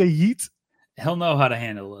paper, say yeet. He'll know how to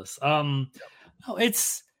handle this.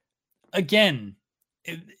 It's again,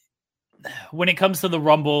 when it comes to the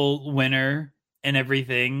Rumble winner and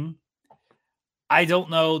everything, I don't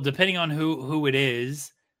know, depending on who it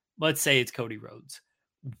is, let's say it's Cody Rhodes.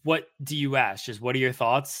 What do you ask? Just what are your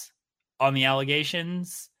thoughts on the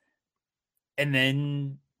allegations? And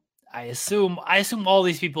then I assume all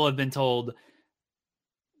these people have been told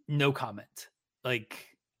no comment. Like,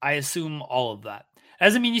 I assume all of that.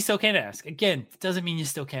 Doesn't mean you still can't ask. Again, it doesn't mean you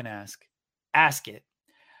still can't ask. Ask it.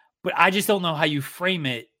 But I just don't know how you frame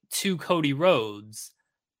it to Cody Rhodes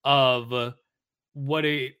of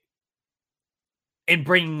and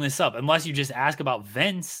bringing this up, unless you just ask about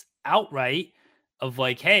Vince outright of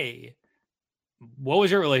like, hey, what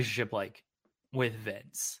was your relationship like with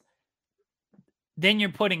Vince? Then you're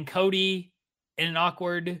putting Cody in an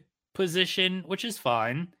awkward position, which is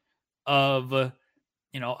fine, of,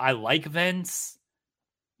 I like Vince,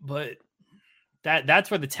 but that's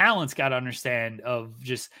where the talent's got to understand of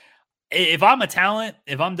just, if I'm a talent,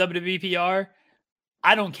 if I'm WWPR,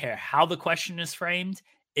 I don't care how the question is framed.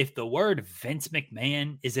 If the word Vince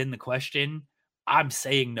McMahon is in the question, I'm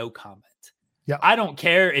saying no comment. Yeah. I don't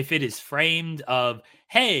care if it is framed of,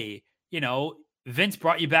 hey, Vince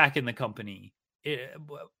brought you back in the company.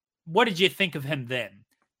 What did you think of him then?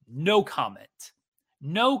 No comment.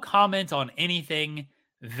 No comment on anything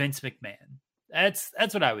Vince McMahon. That's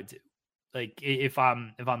what I would do. Like if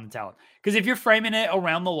I'm the talent. Because if you're framing it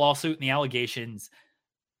around the lawsuit and the allegations,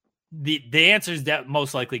 the answer is that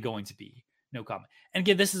most likely going to be no comment. And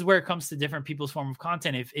again, this is where it comes to different people's form of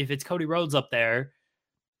content. If it's Cody Rhodes up there,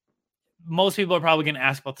 most people are probably going to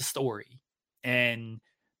ask about the story. And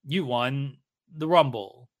you won the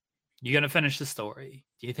Rumble. You're going to finish the story.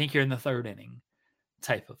 Do you think you're in the third inning?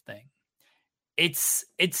 Type of thing. It's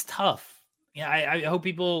tough. Yeah, I hope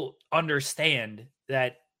people understand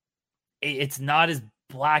that it's not as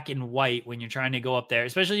black and white when you're trying to go up there,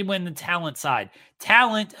 especially when the talent side.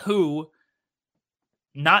 Talent who,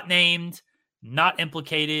 not named, not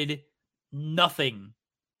implicated, nothing,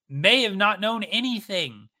 may have not known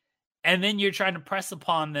anything. And then you're trying to press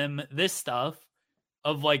upon them this stuff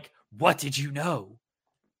of like, what did you know?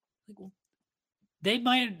 Like, well, they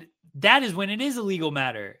might, that is when it is a legal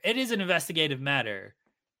matter. It is an investigative matter.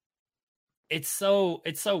 It's so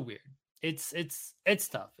weird. It's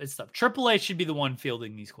tough. It's tough. Triple H should be the one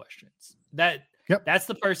fielding these questions. That's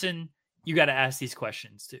the person you got to ask these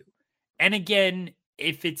questions to. And again,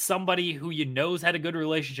 if it's somebody who has had a good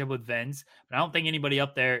relationship with Vince, but I don't think anybody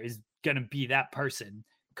up there is going to be that person.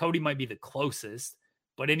 Cody might be the closest,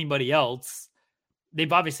 but anybody else,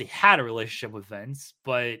 they've obviously had a relationship with Vince,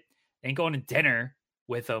 but ain't going to dinner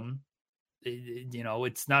with him.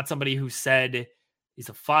 It's not somebody who said he's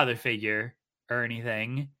a father figure or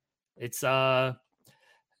anything. It's I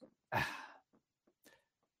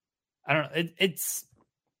don't know. It's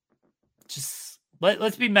just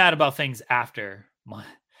let's be mad about things after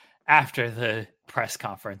the press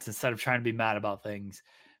conference instead of trying to be mad about things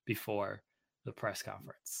before the press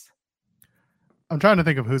conference. I'm trying to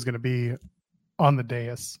think of who's going to be on the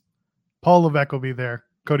dais. Paul Levesque will be there.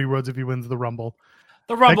 Cody Rhodes if he wins the Rumble.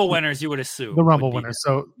 The Rumble winners, you would assume. The Rumble winners.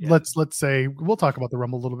 So let's say, we'll talk about the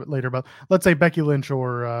Rumble a little bit later, but let's say Becky Lynch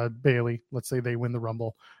or Bayley, let's say they win the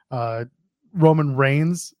Rumble. Roman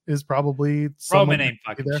Reigns is probably Roman ain't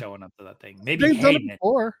fucking showing up to that thing. Maybe Heyman.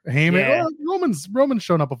 Heyman. Yeah. Roman's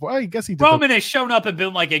shown up before. I guess he did. Roman has shown up and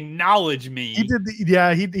been like, acknowledge me. He did.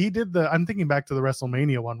 He did the. I'm thinking back to the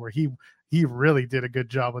WrestleMania one where he really did a good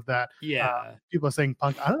job with that. Yeah. People are saying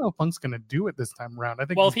Punk. I don't know if Punk's going to do it this time around. I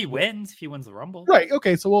think. Well, if he wins the Rumble. Right.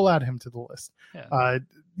 Okay. So we'll add him to the list. Yeah.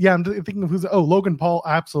 I'm thinking of who's. Oh, Logan Paul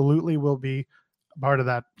absolutely will be part of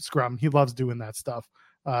that scrum. He loves doing that stuff.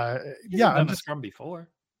 He's done a scrum before.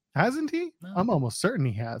 Hasn't he? No. I'm almost certain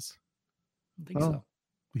he has. I think so.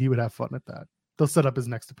 He would have fun at that. they'll set up his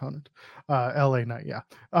next opponent. LA Knight, yeah.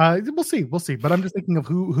 We'll see. But I'm just thinking of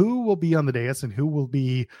who will be on the dais and who will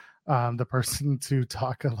be the person to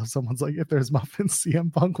talk. Someone's like, if there's muffins,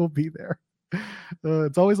 CM Punk will be there.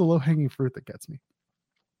 It's always a low-hanging fruit that gets me.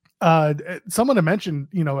 Someone had mentioned,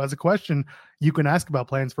 as a question, you can ask about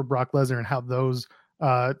plans for Brock Lesnar and how those,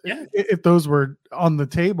 if those were on the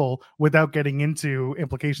table without getting into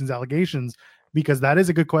implications, allegations, because that is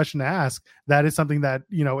a good question to ask. That is something that,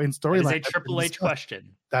 in storyline. It's a Triple H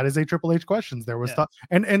question. That is a Triple H question. There was thought,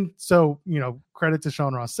 and so, credit to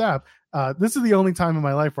Sean Ross Sapp. This is the only time in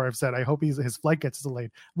my life where I've said, I hope his flight gets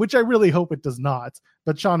delayed, which I really hope it does not.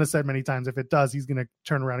 But Sean has said many times, if it does, he's going to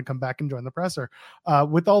turn around and come back and join the presser.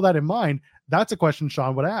 With all that in mind, that's a question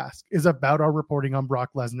Sean would ask, is about our reporting on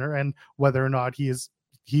Brock Lesnar and whether or not he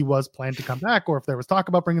was planned to come back, or if there was talk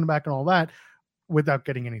about bringing him back and all that, without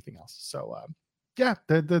getting anything else. So,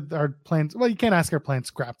 our plans. Well, you can't ask our plans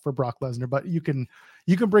scrapped for Brock Lesnar, but you can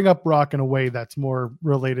bring up Brock in a way that's more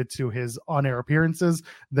related to his on-air appearances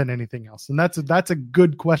than anything else. And that's a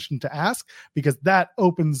good question to ask, because that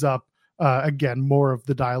opens up again more of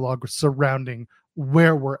the dialogue surrounding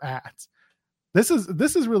where we're at. This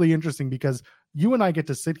is really interesting, because you and I get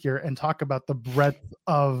to sit here and talk about the breadth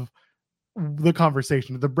of the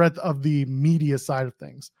conversation, the breadth of the media side of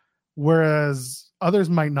things, whereas others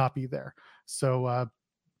might not be there. So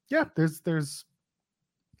there's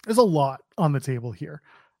a lot on the table here.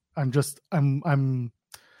 I'm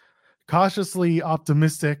cautiously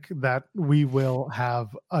optimistic that we will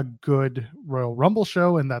have a good Royal Rumble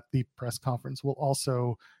show, and that the press conference will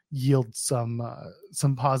also yield some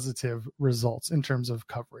positive results in terms of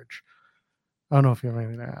coverage. I don't know if you have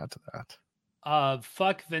anything to add to that.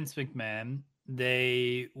 Fuck Vince McMahon.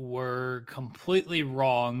 They were completely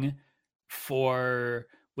wrong for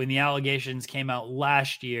when the allegations came out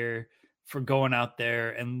last year for going out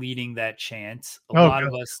there and leading that chant. A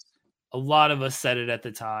lot of us said it at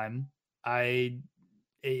the time. It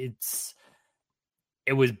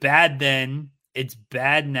was bad then. It's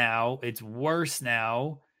bad now. It's worse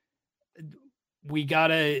now.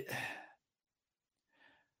 I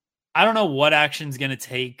don't know what action's going to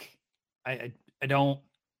take. I don't.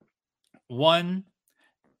 One,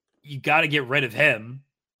 you got to get rid of him.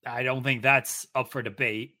 I don't think that's up for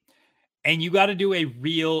debate. And you got to do a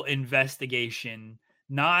real investigation.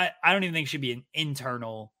 I don't even think it should be an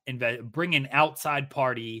internal bring an outside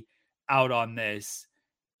party out on this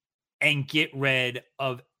and get rid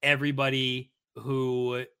of everybody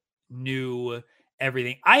who knew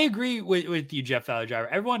everything. I agree with you, Jeff Valley Driver.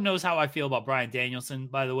 Everyone knows how I feel about Bryan Danielson,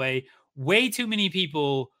 by the way. Way too many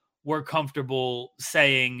people were comfortable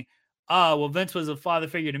saying, well, Vince was a father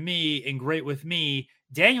figure to me and great with me.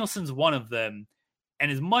 Danielson's one of them.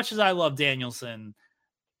 And as much as I love Danielson,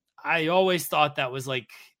 I always thought that was like,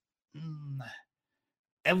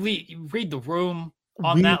 and read the room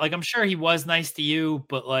on that. Like, I'm sure he was nice to you,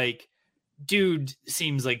 but like, dude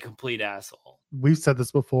seems like a complete asshole. We've said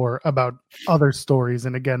this before about other stories.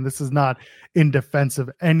 And again, this is not in defense of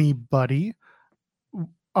anybody.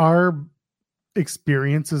 Our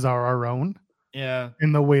experiences are our own. Yeah.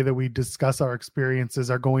 And the way that we discuss our experiences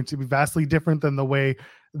are going to be vastly different than the way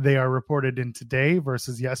they are reported in today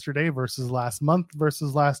versus yesterday versus last month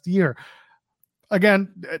versus last year.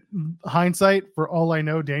 Again, hindsight, for all I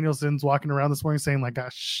know, Danielson's walking around this morning saying like,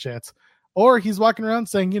 gosh, shit. Or he's walking around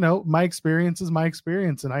saying, my experience is my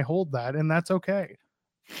experience and I hold that, and that's okay.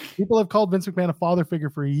 People have called Vince McMahon a father figure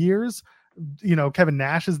for years. Kevin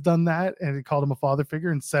Nash has done that, and he called him a father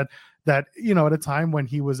figure and said that, at a time when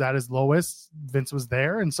he was at his lowest, Vince was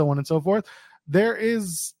there, and so on and so forth. There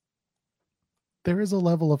is a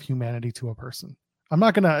level of humanity to a person. I'm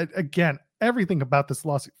not going to, again, everything about this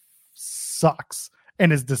lawsuit sucks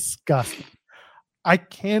and is disgusting.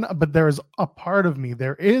 But there is a part of me,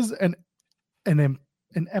 there is an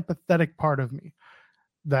empathetic part of me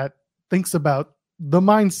that thinks about the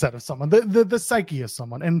mindset of someone, the psyche of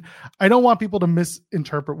someone. And I don't want people to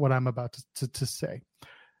misinterpret what I'm about to say.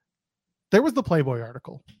 There was the Playboy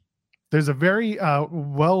article. There's a very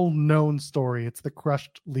well-known story. It's the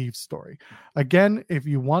crushed leaves story. Again, if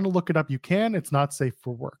you want to look it up, you can. It's not safe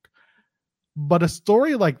for work. But a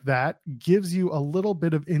story like that gives you a little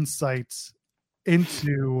bit of insight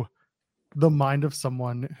into the mind of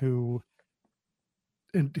someone who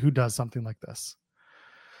does something like this.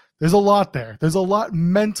 There's a lot there. There's a lot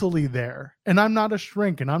mentally there. And I'm not a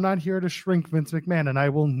shrink, and I'm not here to shrink Vince McMahon, and I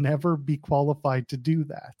will never be qualified to do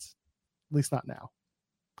that. At least not now.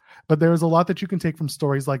 But there's a lot that you can take from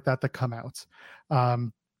stories like that come out.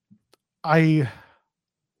 I'm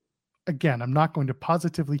not going to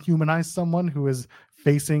positively humanize someone who is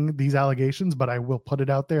facing these allegations, but I will put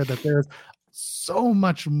it out there that there's so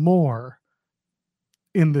much more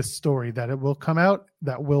in this story that it will come out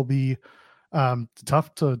that will be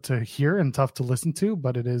tough to hear and tough to listen to,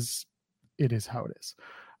 but it is how it is.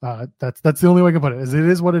 That's the only way I can put it. It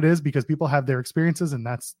is what it is, because people have their experiences, and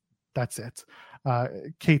that's it.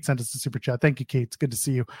 Kate sent us a super chat. Thank you, Kate. It's good to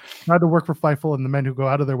see you. Proud to work for Fightful and the men who go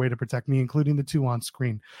out of their way to protect me, including the two on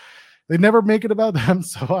screen. They never make it about them,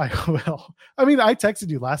 so I will. I mean, I texted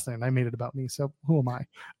you last night and I made it about me, so who am I?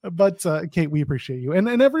 But Kate, we appreciate you.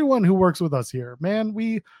 And everyone who works with us here, man,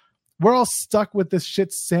 we're all stuck with this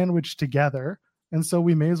shit sandwich together. And so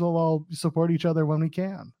we may as well all support each other when we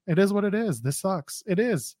can. It is what it is. This sucks. It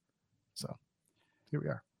is. So here we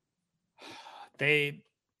are.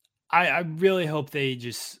 I really hope they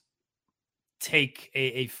just take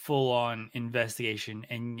a full-on investigation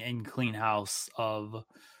and clean house of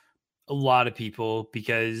a lot of people,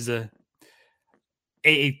 because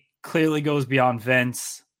it clearly goes beyond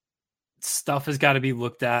Vince. Stuff has got to be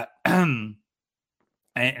looked at, and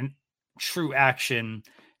true action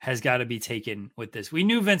has got to be taken with this. We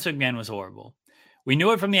knew Vince McMahon was horrible. We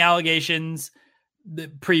knew it from the allegations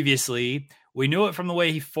previously. We knew it from the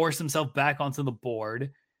way he forced himself back onto the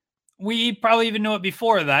board. We probably even knew it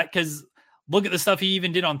before that, because look at the stuff he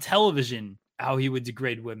even did on television, how he would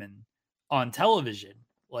degrade women on television.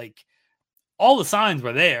 Like, all the signs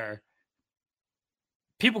were there.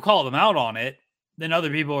 People call them out on it. Then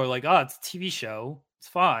other people are like, oh, it's a TV show. It's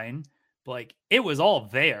fine. But like, it was all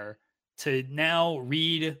there. To now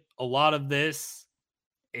read a lot of this,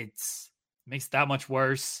 makes it that much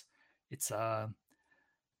worse. It's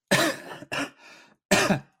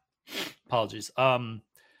apologies.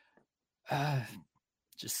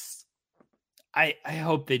 Just I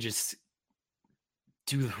hope they just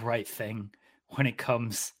do the right thing when it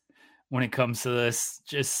comes to this.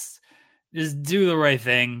 Just do the right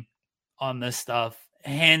thing on this stuff.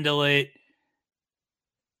 Handle it,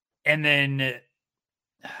 and then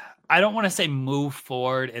I don't want to say move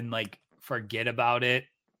forward and like forget about it.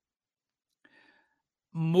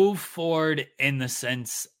 Move forward in the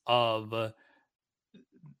sense of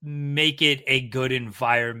make it a good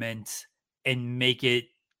environment and make it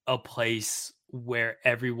a place where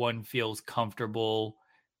everyone feels comfortable,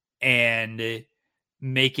 and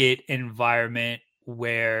make it an environment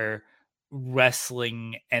where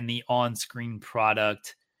wrestling and the on-screen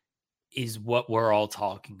product is what we're all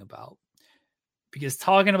talking about. Because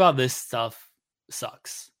talking about this stuff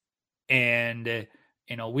sucks. And,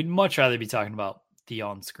 we'd much rather be talking about the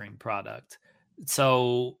on-screen product.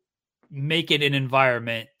 So make it an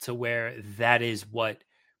environment to where that is what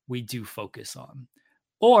we do focus on.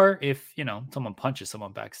 Or if, someone punches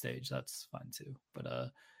someone backstage, that's fine too.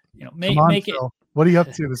 But, make it. Phil. What are you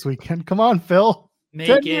up to this weekend? Come on, Phil.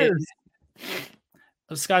 Make it.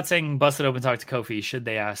 Scott saying busted open talk to Kofi. Should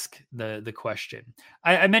they ask the question?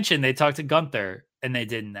 I mentioned they talked to Gunther and they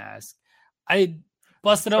didn't ask. I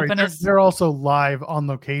busted open. They're also live on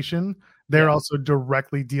location. They're also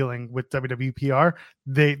directly dealing with WWPR.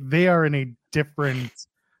 They are in a different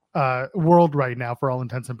world right now for all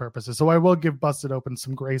intents and purposes. So I will give Busted Open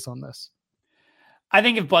some grace on this. I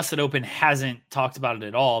think if Busted Open hasn't talked about it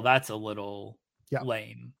at all, that's a little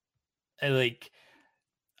lame. Like,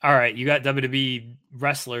 all right, you got WWE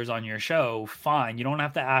wrestlers on your show, fine. You don't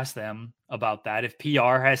have to ask them about that. If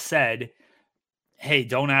PR has said, hey,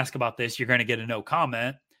 don't ask about this, you're going to get a no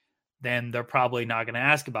comment, then they're probably not going to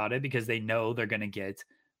ask about it because they know they're going to get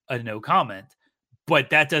a no comment. But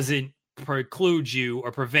that doesn't preclude you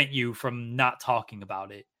or prevent you from not talking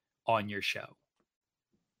about it on your show.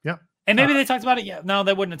 Yeah. And maybe they talked about it. Yeah. No,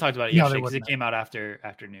 they wouldn't have talked about it yesterday because it came out after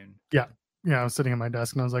afternoon. Yeah. Yeah. I was sitting at my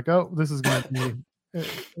desk and I was like, oh, this is going to be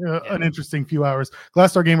an interesting few hours.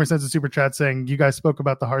 Glassdoor Gamer sends a super chat saying, you guys spoke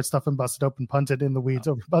about the hard stuff and Busted Open punted in the weeds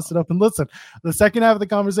over Busted Open. Listen, the second half of the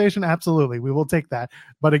conversation, absolutely, we will take that.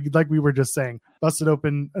 But like we were just saying, Busted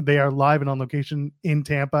Open, they are live and on location in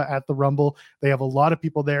Tampa at the Rumble. They have a lot of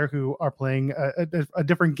people there who are playing a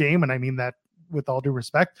different game, and I mean that with all due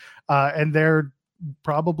respect. And they're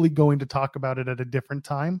probably going to talk about it at a different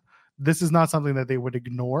time. This is not something that they would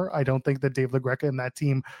ignore. I don't think that Dave LaGreca and that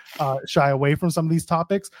team shy away from some of these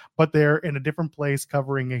topics, but they're in a different place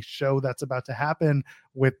covering a show that's about to happen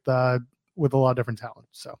with a lot of different talent.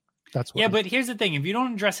 So that's what. Yeah, but here's the thing: if you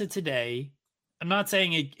don't address it today, I'm not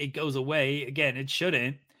saying it goes away. Again, it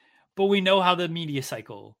shouldn't. But we know how the media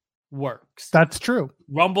cycle works. That's true.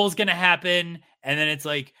 Rumble's going to happen, and then it's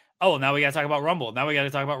like, oh, now we got to talk about Rumble. Now we got to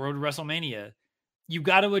talk about Road to WrestleMania. You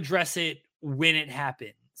got to address it when it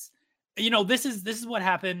happens. This is what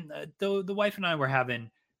happened. The wife and I were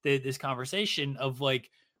having this conversation of like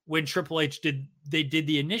when Triple H did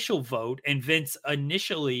the initial vote and Vince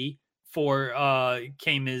initially for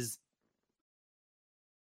came is.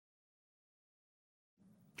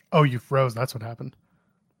 Oh, you froze. That's what happened.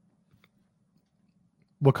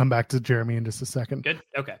 We'll come back to Jeremy in just a second. Good.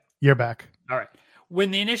 Okay. You're back. All right.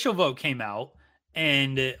 When the initial vote came out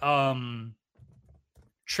and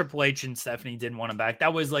Triple H and Stephanie didn't want him back,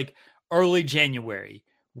 that was like early January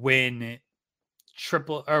when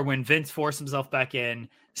when Vince forced himself back in,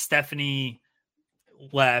 Stephanie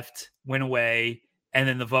left, went away, and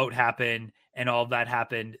then the vote happened and all of that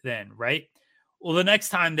happened then, right? Well, the next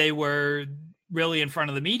time they were really in front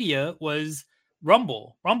of the media was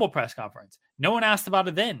Rumble press conference. No one asked about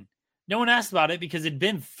it then. No one asked about it because it'd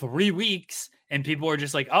been 3 weeks and people were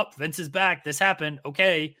just like, oh, Vince is back. This happened.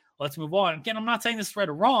 Okay, let's move on. Again, I'm not saying this is right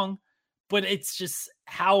or wrong, but it's just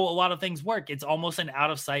how a lot of things work. It's almost an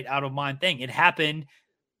out of sight, out of mind thing. It happened.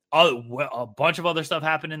 A bunch of other stuff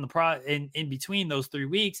happened in between those 3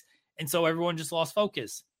 weeks. And so everyone just lost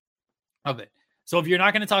focus of it. So if you're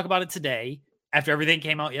not going to talk about it today, after everything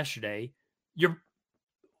came out yesterday, you're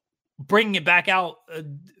bringing it back out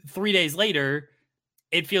 3 days later,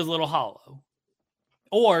 it feels a little hollow.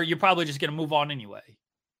 Or you're probably just going to move on anyway.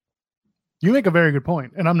 You make a very good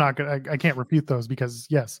point, and I can't refute those because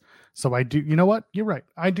yes. So I do, you know what? You're right.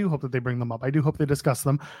 I do hope that they bring them up. I do hope they discuss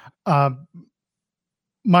them.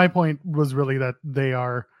 My point was really that they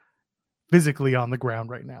are physically on the ground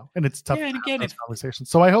right now, and it's tough to have those conversations.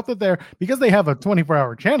 So I hope that because they have a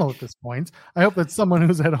 24-hour channel at this point, I hope that someone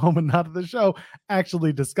who's at home and not at the show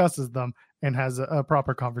actually discusses them and has a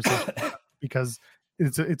proper conversation because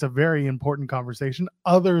it's a very important conversation.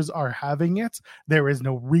 Others are having it. There is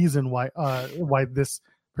no reason why this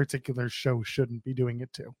particular show shouldn't be doing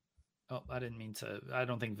it too. Oh, I didn't mean to. I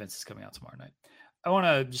don't think Vince is coming out tomorrow night. I want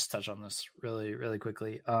to just touch on this really, really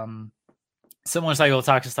quickly. Similar cycle of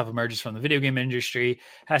toxic stuff emerges from the video game industry,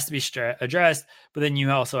 has to be addressed, but then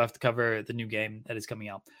you also have to cover the new game that is coming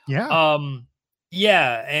out. Yeah.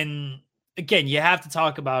 Yeah. And again, you have to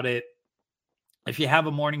talk about it. If you have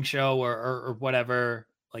a morning show or whatever,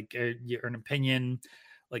 like you're an opinion,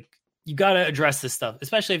 like you got to address this stuff,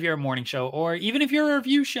 especially if you're a morning show or even if you're a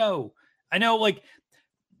review show. I know, like,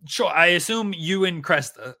 sure, I assume you and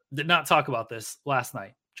Cresta did not talk about this last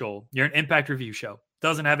night, Joel. You're an Impact review show.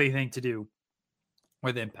 Doesn't have anything to do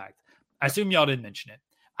with Impact. I assume y'all didn't mention it.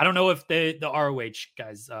 I don't know if the ROH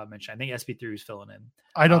guys mentioned. I think SP3 was filling in.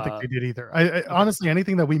 I don't think they did either. I honestly,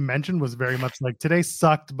 anything that we mentioned was very much like today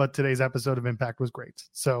sucked, but today's episode of Impact was great.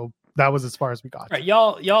 So that was as far as we got. Right,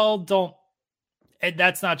 y'all don't.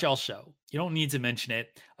 That's not y'all's show. You don't need to mention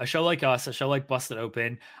it. A show like us, a show like Busted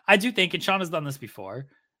Open. I do think, and Sean has done this before.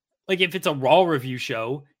 Like if it's a Raw review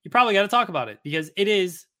show, you probably got to talk about it because it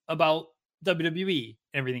is about WWE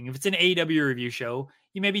and everything. If it's an AEW review show,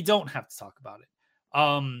 you maybe don't have to talk about it.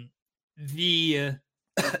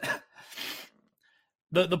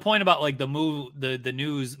 The point about like the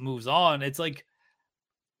news moves on, it's like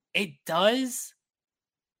it does,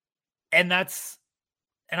 and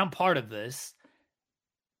I'm part of this.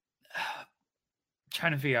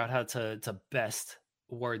 Trying to figure out how to best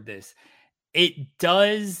word this. It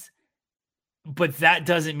does, but that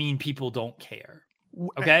doesn't mean people don't care.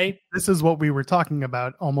 Okay, this is what we were talking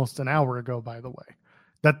about almost an hour ago, by the way.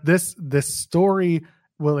 That this story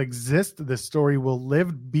will exist. This story will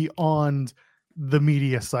live beyond the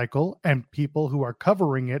media cycle, and people who are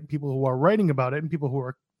covering it, people who are writing about it, and people who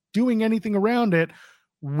are doing anything around it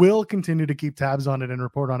will continue to keep tabs on it and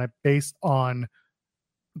report on it based on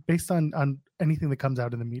anything that comes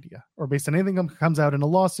out in the media or based on anything that comes out in a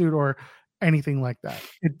lawsuit or anything like that.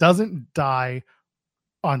 It doesn't die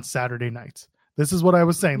on Saturday nights. This is what I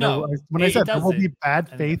was saying. No, when I said there will be bad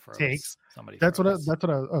faith takes, that's what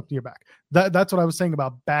you're back. That's what I was saying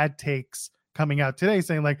about bad takes coming out today,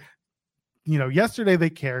 saying like, you know, yesterday they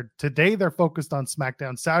cared. Today they're focused on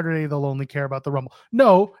SmackDown. Saturday they'll only care about the Rumble.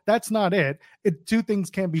 No, that's not it. Two things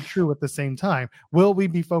can't be true at the same time. Will we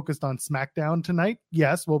be focused on SmackDown tonight?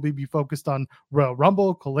 Yes. Will we be focused on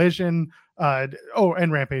Rumble, Collision,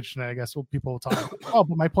 and Rampage tonight? I guess people will talk about it.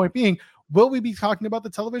 But my point being, will we be talking about the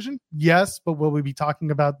television? Yes. But will we be talking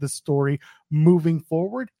about the story moving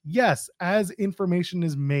forward? Yes. As information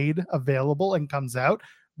is made available and comes out,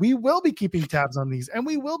 we will be keeping tabs on these and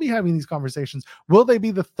we will be having these conversations. Will they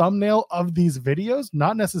be the thumbnail of these videos?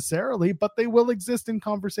 Not necessarily, but they will exist in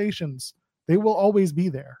conversations. They will always be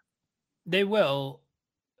there. They will.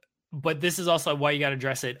 But this is also why you got to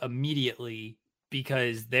address it immediately,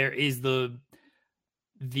 because there is the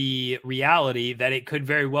reality that it could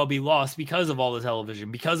very well be lost because of all the television,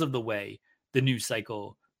 because of the way the news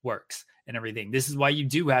cycle works and everything. This is why you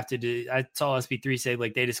do have to do. I saw SP3 say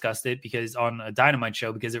like they discussed it because on a Dynamite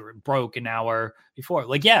show because it broke an hour before.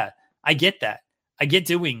 Like, yeah, I get that. I get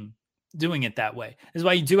doing it that way. This is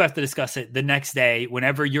why you do have to discuss it the next day,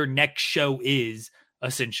 whenever your next show is,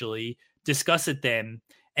 essentially. Discuss it then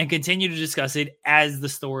and continue to discuss it as the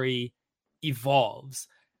story evolves.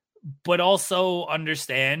 But also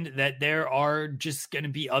understand that there are just going to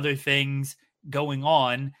be other things going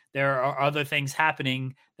on. There are other things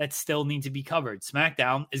happening that still need to be covered.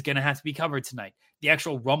 SmackDown is going to have to be covered tonight. The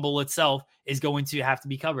actual Rumble itself is going to have to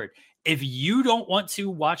be covered. If you don't want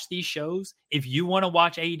to watch these shows, if you want to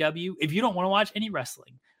watch AEW, if you don't want to watch any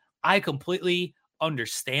wrestling, I completely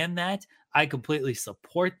understand that. I completely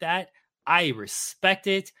support that. I respect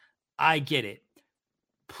it. I get it.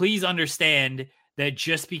 Please understand that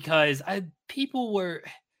just because people were,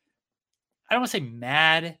 I don't want to say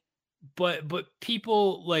mad, but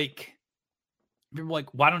people why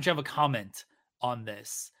don't you have a comment on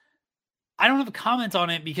this? I don't have a comment on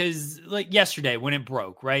it because, like, yesterday when it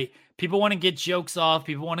broke, right? People want to get jokes off.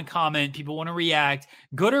 People want to comment. People want to react,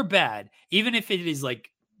 good or bad. Even if it is like,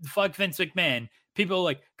 fuck Vince McMahon, people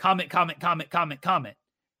like comment.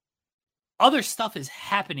 Other stuff is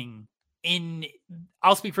happening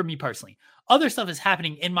I'll speak for me personally. Other stuff is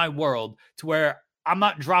happening in my world to where I'm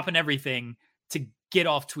not dropping everything to get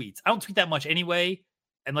off tweets. I don't tweet that much anyway,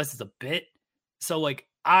 unless it's a bit. So like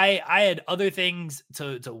I had other things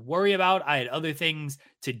to worry about. I had other things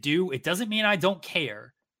to do. It doesn't mean I don't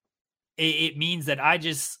care. It means that I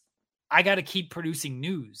got to keep producing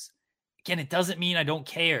news. Again, it doesn't mean I don't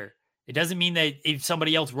care. It doesn't mean that if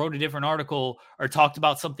somebody else wrote a different article or talked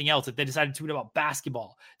about something else, if they decided to tweet about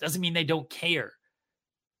basketball, doesn't mean they don't care.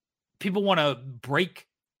 People want to break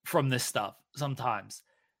from this stuff sometimes.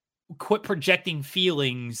 Quit projecting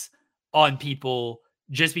feelings on people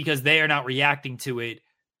just because they are not reacting to it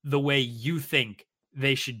the way you think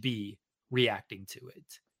they should be reacting to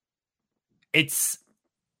it.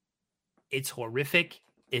 It's horrific.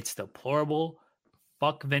 It's deplorable.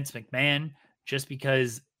 Fuck Vince McMahon. Just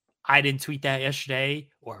because I didn't tweet that yesterday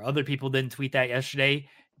or other people didn't tweet that yesterday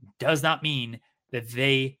does not mean that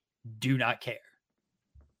they do not care.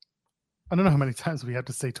 I don't know how many times we have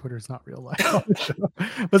to say Twitter is not real life,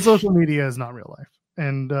 but social media is not real life.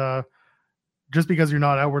 And just because you're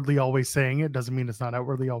not outwardly always saying it doesn't mean it's not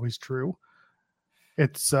outwardly always true.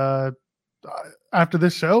 It's after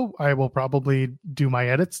this show, I will probably do my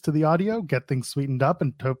edits to the audio, get things sweetened up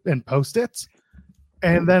and post it.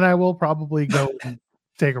 And then I will probably go and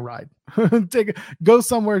take a ride, go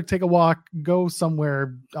somewhere, take a walk, go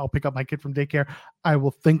somewhere. I'll pick up my kid from daycare. I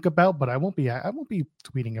will think about, but I won't be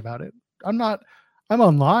tweeting about it. I'm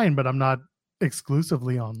online, but I'm not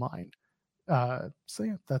exclusively online. So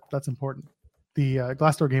yeah, that's important. The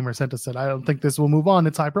Glassdoor Gamer sent us said, I don't think this will move on.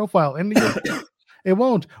 It's high profile. And it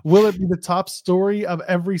won't. Will it be the top story of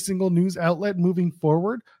every single news outlet moving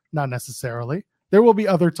forward? Not necessarily. There will be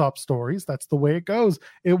other top stories. That's the way it goes.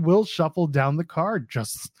 It will shuffle down the card.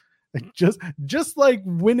 Just like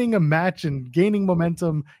winning a match and gaining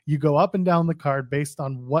momentum, you go up and down the card based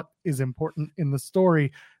on what is important in the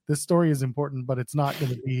story. This story is important, but it's not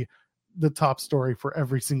going to be the top story for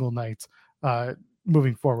every single night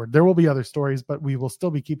moving forward. There will be other stories, but we will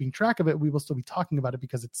still be keeping track of it. We will still be talking about it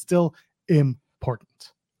because it's still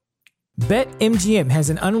important. BetMGM has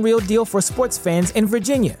an unreal deal for sports fans in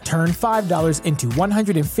Virginia. Turn $5 into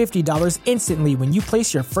 $150 instantly when you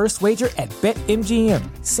place your first wager at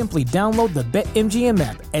BetMGM. Simply download the BetMGM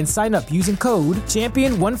app and sign up using code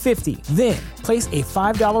Champion150. Then, place a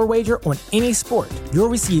 $5 wager on any sport. You'll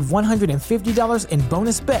receive $150 in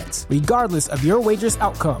bonus bets, regardless of your wager's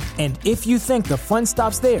outcome. And if you think the fun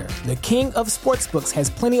stops there, the king of sportsbooks has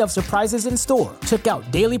plenty of surprises in store. Check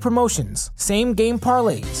out daily promotions, same-game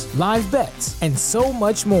parlays, live bets, and so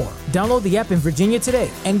much more. Download the app in Virginia today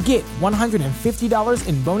and get $150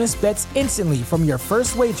 in bonus bets instantly from your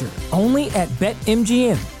first wager. Only at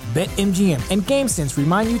BetMGM. BetMGM and GameSense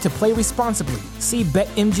remind you to play responsibly. See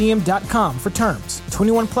BetMGM.com for terms.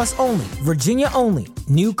 21 plus only. Virginia only.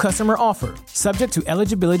 New customer offer. Subject to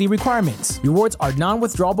eligibility requirements. Rewards are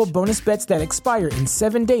non-withdrawable bonus bets that expire in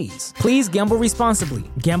 7 days. Please gamble responsibly.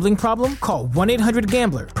 Gambling problem? Call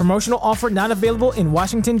 1-800-GAMBLER. Promotional offer not available in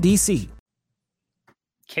Washington, D.C.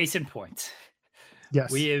 Case in point.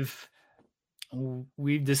 Yes.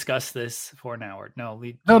 We've discussed this for an hour.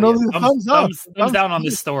 Thumbs down on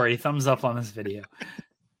this story. Thumbs up on this video.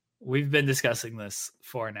 We've been discussing this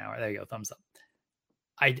for an hour. There you go. Thumbs up.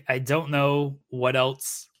 I don't know what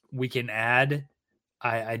else we can add.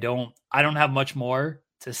 I don't have much more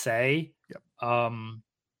to say.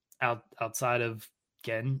 Yep. Outside of,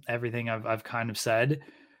 again, everything I've kind of said.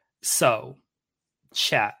 So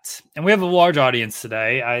chat. And we have a large audience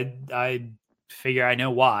today. I figure I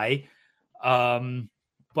know why.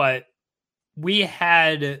 But we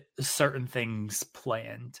had certain things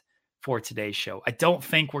planned for today's show. I don't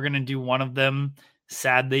think we're going to do one of them,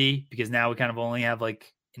 sadly, because now we kind of only have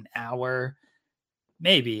like an hour.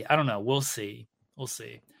 Maybe. I don't know. We'll see.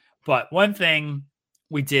 But one thing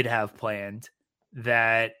we did have planned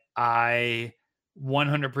that I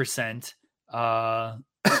 100%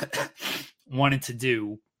 wanted to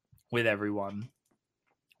do with everyone.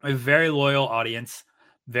 A very loyal audience,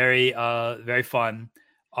 very fun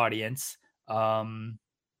audience. One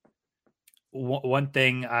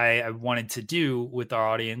thing I wanted to do with our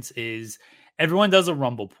audience is everyone does a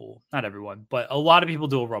Rumble pool. Not everyone, but a lot of people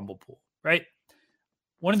do a Rumble pool, right?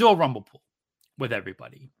 Want to do a Rumble pool with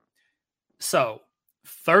everybody. So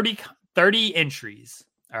 30 entries.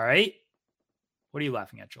 All right. What are you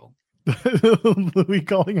laughing at, Joel? Louis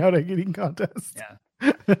calling out a eating contest. Yeah.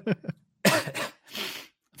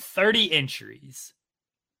 30 entries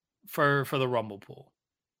for the Rumble pool.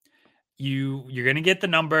 You're going to get the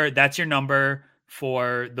number. That's your number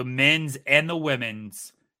for the men's and the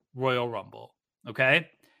women's Royal Rumble. Okay.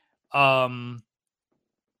 And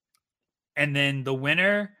then the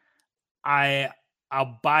winner,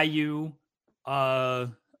 I'll buy you a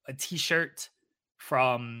t-shirt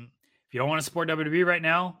from, if you don't want to support WWE right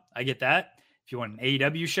now, I get that. If you want an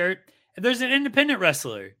AEW shirt, if there's an independent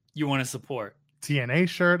wrestler you want to support, TNA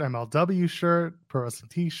shirt, MLW shirt, Pro Wrestling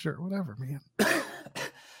t-shirt, whatever, man.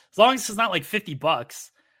 As long as it's not like $50,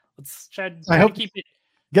 let's try to keep it.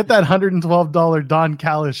 Get that $112 Don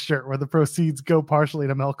Callis shirt where the proceeds go partially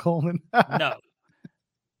to Mel Coleman. No.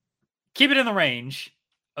 Keep it in the range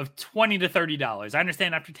of $20 to $30. I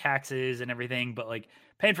understand after taxes and everything, but like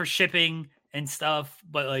paying for shipping and stuff,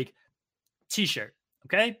 but like t-shirt.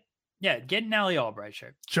 Okay. Yeah. Get an Allie Albright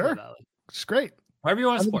shirt. Sure. It's great. Whatever you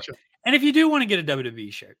want to support. And if you do want to get a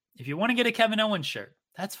WWE shirt, if you want to get a Kevin Owens shirt,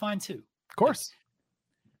 that's fine too. Of course.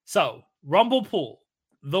 So Rumble pool,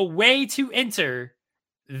 the way to enter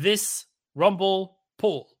this Rumble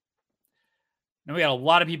pool. Now we got a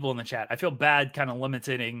lot of people in the chat. I feel bad kind of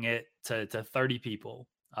limiting it to 30 people.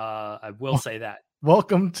 I will say that.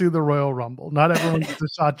 Welcome to the Royal Rumble. Not everyone gets a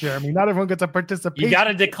shot, Jeremy. Not everyone gets a participation. You got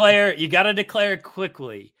to declare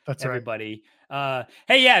quickly. That's everybody. Right.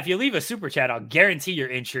 Hey, yeah, if you leave a super chat, I'll guarantee your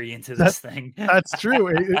entry into this thing. That's true.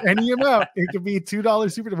 Any amount. It could be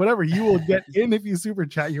 $2 super, whatever. You will get in if you super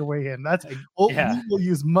chat your way in. We will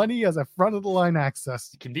use money as a front of the line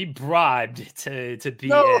access. You can be bribed to be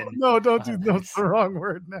in. No, don't do that's the wrong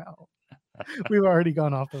word now. We've already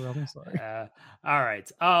gone off the realm. I'm sorry. All right.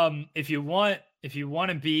 If you want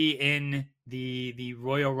to be in the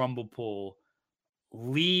Royal Rumble pool,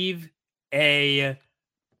 leave a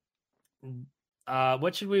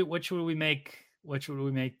what should we make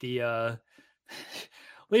the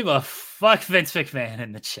leave a fuck Vince McMahon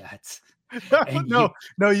in the chat.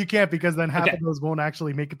 No, you can't, because then half of those won't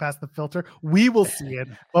actually make it past the filter. We will see it,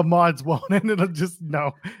 but mods won't, and it'll just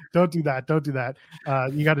don't do that.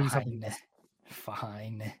 You got to do something else.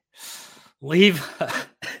 Fine. Leave.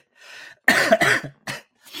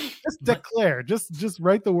 Just declare. Just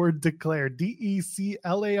write the word declare.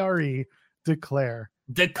 DECLARE. Declare.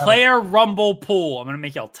 Declare Rumble pool. I'm gonna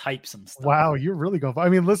make y'all type some stuff. Wow, you're really going. I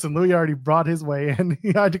mean, listen, Louis already brought his way in.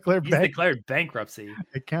 I declared. He's declared bankruptcy.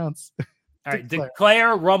 It counts. All right,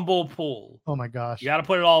 declare Rumble pool. Oh my gosh, you got to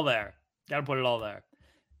put it all there.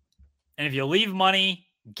 And if you leave money,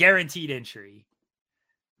 guaranteed entry.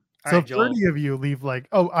 All right, 30 of you leave like,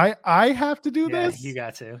 I have to do this? You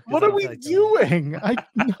got to. What are we doing? I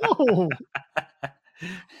know.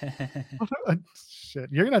 Shit.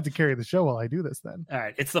 You're going to have to carry the show while I do this then. All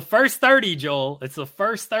right. It's the first 30, Joel. It's the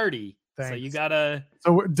first 30. Thanks. So you got to.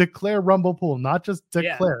 So declare Rumble pool, not just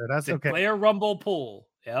declare. That's declare okay. Declare Rumble pool.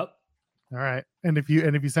 Yep. All right. And if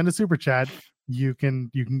you send a super chat, you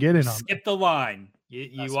can get in on skip the line.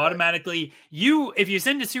 You automatically, right. If you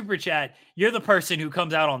send a super chat, you're the person who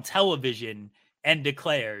comes out on television and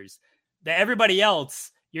declares. That everybody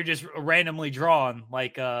else, you're just randomly drawn,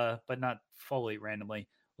 like but not fully randomly,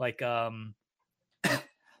 like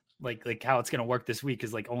like how it's gonna work this week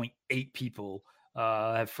is like only 8 people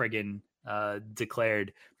have friggin'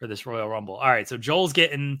 declared for this Royal Rumble. All right, so Joel's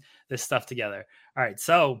getting this stuff together. All right,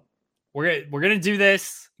 so we're gonna do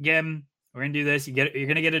this again. We're gonna do this. You're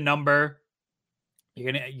gonna get a number.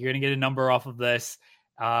 You're gonna get a number off of this.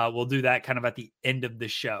 We'll do that kind of at the end of the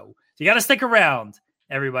show. So you got to stick around,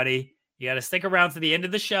 everybody. You got to stick around to the end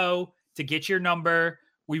of the show to get your number.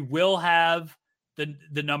 We will have the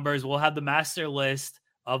numbers. We'll have the master list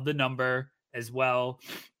of the number as well.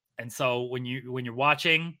 And so when you're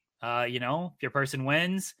watching, if your person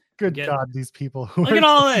wins, God, these people. Look at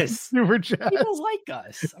all this. Super chat. People like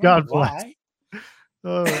us. God bless. Why.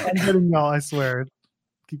 I'm getting y'all, I swear.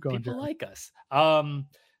 Keep going, People Jack. like us.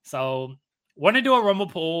 So wanted to do a Rumble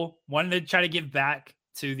poll. Wanted to try to give back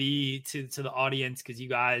to the audience because you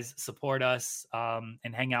guys support us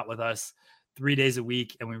and hang out with us 3 days a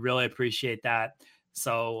week, and we really appreciate that.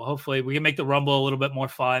 So hopefully we can make the Rumble a little bit more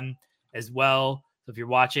fun as well. So if you're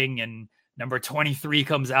watching and number 23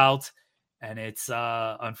 comes out and it's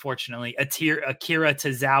unfortunately Akira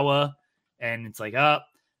Tozawa, and it's like, I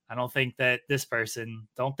don't think that this person,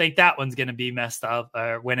 don't think that one's going to be messed up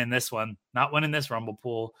or winning this one, not winning this Rumble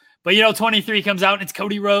pool. But 23 comes out and it's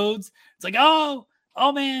Cody Rhodes. It's like, oh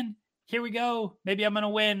man, here we go. Maybe I'm going to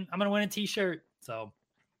win. I'm going to win a t-shirt. So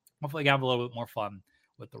hopefully I can have a little bit more fun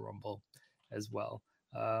with the Rumble as well.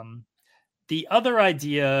 The other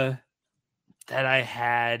idea that I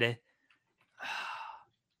had,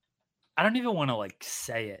 I don't even want to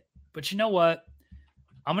say it, but you know what?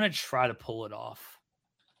 I'm going to try to pull it off.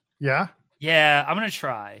 Yeah? Yeah, I'm going to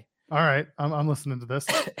try. All right. I'm listening to this.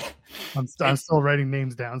 I'm still writing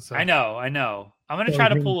names down. So I know. I'm going to try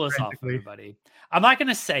to pull this off, everybody. I'm not going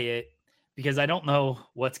to say it because I don't know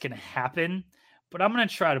what's going to happen, but I'm going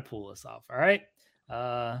to try to pull this off. All right.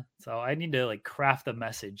 So I need to craft a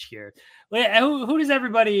message here. Who does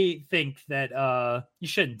everybody think that you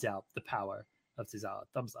shouldn't doubt the power of Tozawa?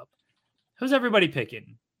 Thumbs up. Who's everybody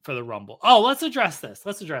picking for the Rumble? Oh, let's address this.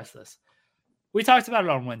 We talked about it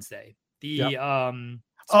on Wednesday. The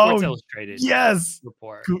Sports Illustrated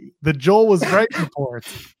report. The Joel was right report.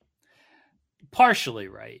 Partially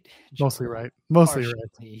right. Mostly right.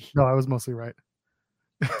 Right. No, I was mostly right.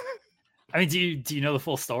 I mean, do you know the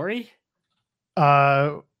full story?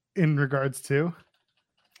 In regards to?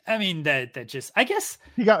 I mean that just, I guess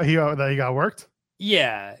he got worked.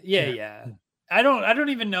 Yeah. I don't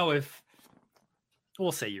even know if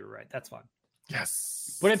we'll say you're right. That's fine.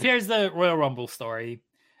 Yes. But it appears the Royal Rumble story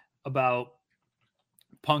about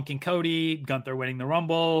Punk and Cody, Gunther winning the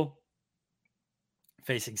Rumble,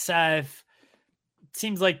 facing Seth.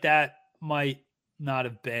 Seems like that might not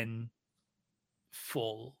have been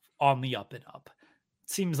full on the up and up.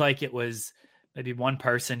 Seems like it was maybe one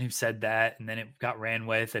person who said that, and then it got ran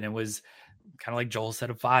with, and it was kind of like Joel said,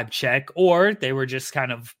 a vibe check, or they were just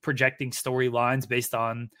kind of projecting storylines based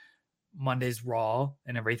on Monday's Raw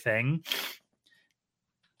and everything.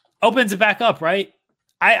 Opens it back up, right?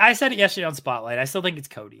 I said it yesterday on Spotlight. I still think it's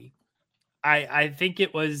Cody. I think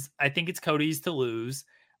it's Cody's to lose.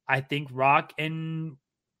 I think Rock and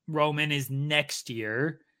Roman is next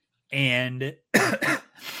year, and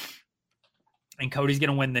and Cody's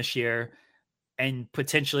going to win this year and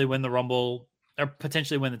potentially win the Rumble, or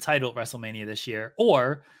potentially win the title at WrestleMania this year,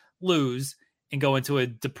 or lose and go into a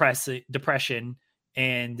depression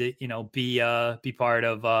and be part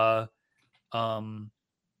of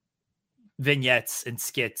vignettes and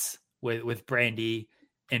skits with Brandy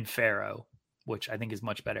and Pharaoh, which I think is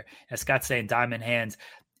much better. As Scott's saying, Diamond Hands.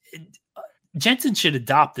 Jensen should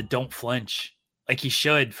adopt the don't flinch. Like he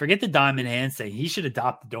should. Forget the Diamond Hands thing. He should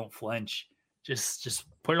adopt the don't flinch. Just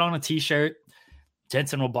put it on a t-shirt.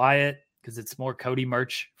 Jensen will buy it because it's more Cody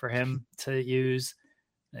merch for him to use.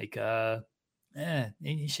 You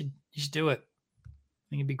should do it. I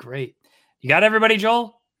think it'd be great. You got everybody,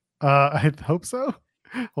 Joel? I hope so.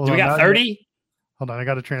 Do we got 30? Hold on, I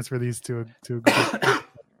got to transfer these to a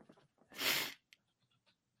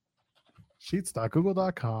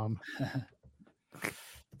sheets.google.com.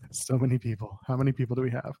 So many people. How many people do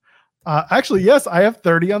we have? Actually, yes, I have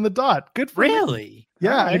 30 on the dot. Good for really? Me.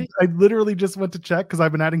 Yeah, right. I literally just went to check because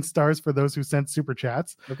I've been adding stars for those who sent super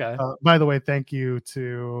chats. Okay. By the way, thank you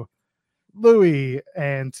to Louis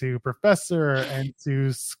and to Professor and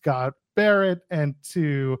to Scott Barrett and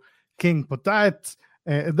to King Potat.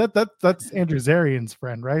 And that's Andrew Zarian's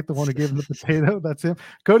friend, right? The one who gave him the potato. That's him.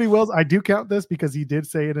 Cody Wills, I do count this because he did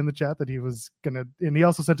say it in the chat that he was gonna, and he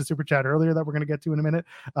also sent a super chat earlier that we're gonna get to in a minute.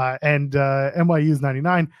 And MYU's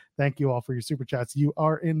 99. Thank you all for your super chats. You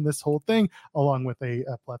are in this whole thing, along with a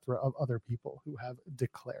plethora of other people who have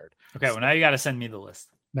declared. Okay, well now you got to send me the list.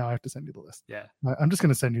 Now I have to send you the list. Yeah, I'm just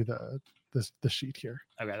gonna send you the sheet here.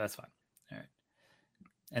 Okay, that's fine. All right,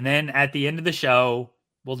 and then at the end of the show,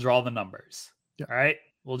 we'll draw the numbers. Yeah. All right.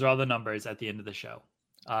 We'll draw the numbers at the end of the show.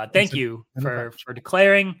 Thank you for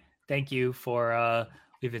declaring. Thank you for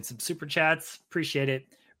leaving some super chats. Appreciate it.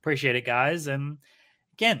 Appreciate it, guys. And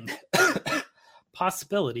again,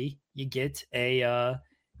 possibility you get a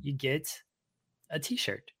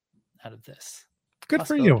t-shirt out of this. Good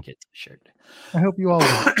for you. Get a t-shirt. I hope you all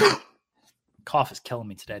Cough is killing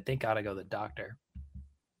me today. Thank God I go to the doctor.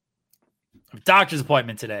 Doctor's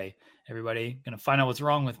appointment today. Everybody gonna find out what's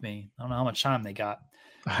wrong with me. I don't know how much time they got.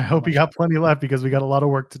 I hope you got plenty left because we got a lot of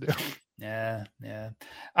work to do. Yeah.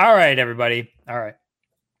 All right, everybody. All right.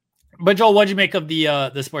 But Joel, what'd you make of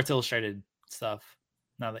the Sports Illustrated stuff?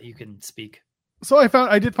 Now that you can speak. So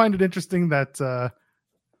I did find it interesting that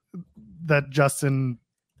that Justin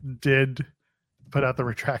did put out the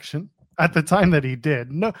retraction at the time that he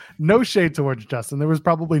did. No shade towards Justin. There was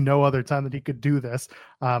probably no other time that he could do this,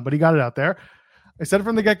 but he got it out there. I said it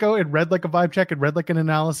from the get-go. It read like a vibe check. It read like an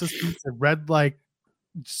analysis piece. It read like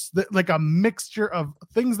a mixture of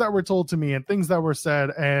things that were told to me and things that were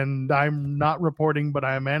said. And I'm not reporting, but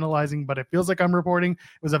I'm analyzing, but it feels like I'm reporting.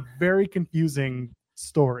 It was a very confusing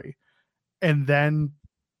story. And then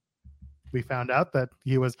we found out that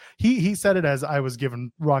he said it as I was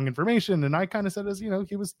given wrong information, and I kind of said as, he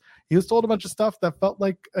was told a bunch of stuff that felt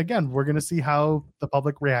like, again, we're going to see how the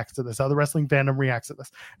public reacts to this, how the wrestling fandom reacts to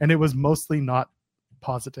this, and it was mostly not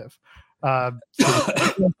positive. So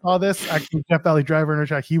saw this, actually, Jeff Valley Driver in our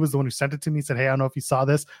chat, he was the one who sent it to me, said, hey, I don't know if you saw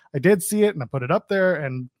this. I did see it, and I put it up there,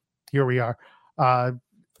 and here we are.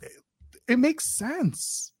 It makes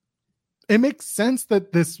sense. It makes sense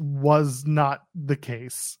that this was not the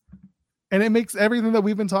case. And it makes everything that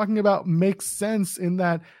we've been talking about make sense in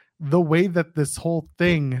that the way that this whole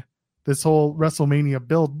WrestleMania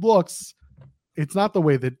build looks, it's not the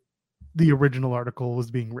way that the original article was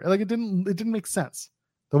being written. Like it didn't make sense.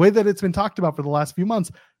 The way that it's been talked about for the last few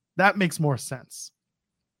months, that makes more sense.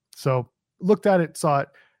 So looked at it, saw it,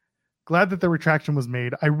 glad that the retraction was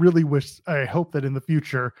made. I hope that in the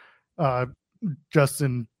future,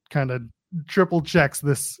 Justin kind of triple checks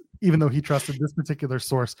this, even though he trusted this particular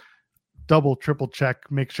source, double, triple check,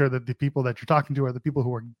 make sure that the people that you're talking to are the people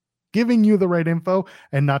who are giving you the right info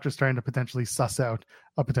and not just trying to potentially suss out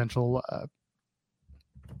a potential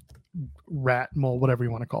rat, mole, whatever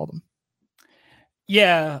you want to call them.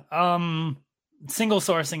 Yeah. Single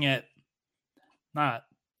sourcing it, not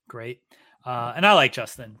great. And I like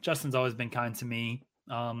Justin. Justin's always been kind to me.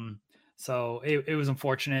 So it was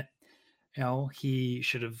unfortunate. He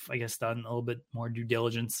should have, I guess, done a little bit more due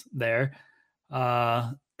diligence there.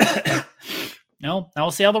 Now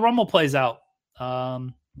we'll see how the Rumble plays out.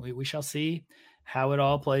 We shall see how it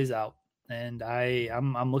all plays out, and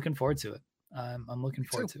I'm looking forward to it. I'm looking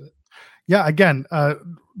forward to it. Yeah, again,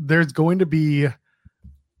 there's going to be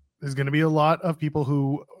a lot of people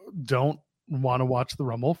who don't want to watch the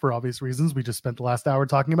Rumble for obvious reasons. We just spent the last hour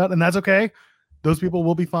talking about, and that's okay. Those people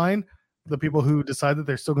will be fine. The people who decide that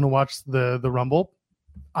they're still going to watch the Rumble,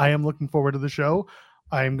 I am looking forward to the show.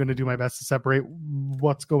 I am going to do my best to separate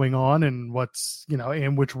what's going on and what's,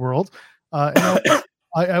 in which world. And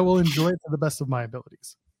I will enjoy it to the best of my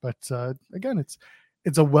abilities. But again, it's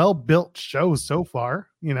a well-built show so far.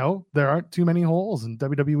 There aren't too many holes, and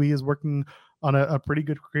WWE is working on a pretty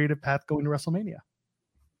good creative path going to WrestleMania.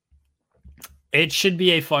 It should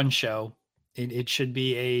be a fun show. It should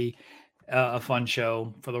be a fun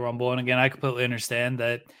show for the Rumble. And again, I completely understand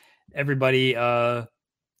that everybody, if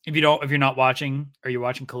you're not watching or you're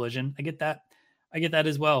watching Collision, I get that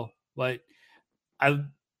as well. But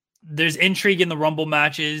there's intrigue in the Rumble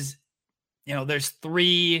matches. There's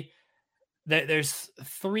three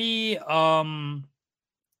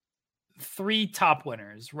top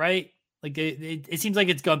winners, right? Like it seems like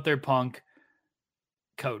it's Gunther, Punk,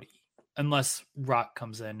 Cody, unless Rock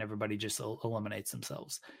comes in, everybody just eliminates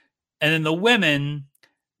themselves. And then the women,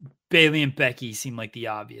 Bayley and Becky seem like the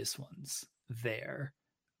obvious ones there.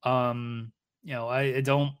 I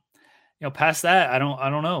don't, past that, I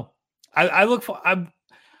don't know.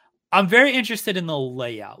 I'm very interested in the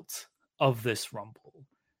layout of this Rumble.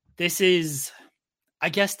 This is, I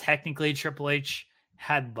guess, technically Triple H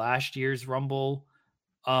had last year's Rumble.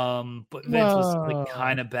 But Vince was like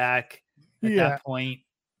kind of back at that point.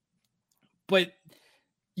 But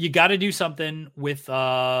you got to do something with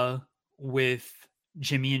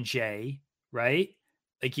Jimmy and Jay, right?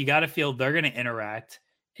 Like you got to feel they're going to interact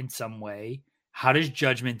in some way. How does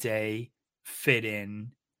Judgment Day fit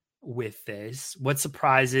in with this? What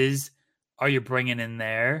surprises are you bringing in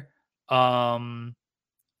there? What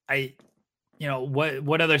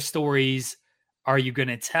other stories are you going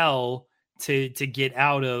to tell to get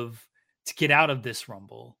out of this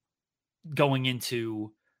Rumble going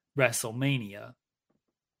into WrestleMania?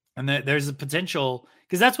 And there's a potential,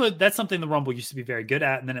 because that's something the Rumble used to be very good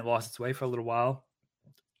at, and then it lost its way for a little while,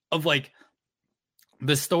 of like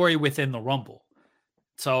the story within the Rumble.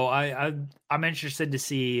 So I'm interested to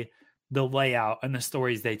see the layout and the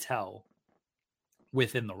stories they tell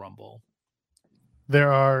within the Rumble.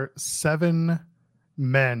 There are 7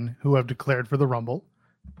 men who have declared for the Rumble,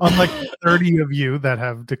 unlike 30 of you that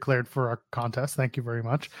have declared for our contest. Thank you very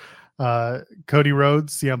much. Cody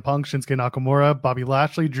Rhodes, CM Punk, Shinsuke Nakamura, Bobby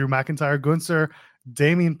Lashley, Drew McIntyre, Gunther,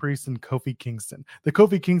 Damian Priest and Kofi Kingston. The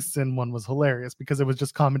Kofi Kingston one was hilarious because it was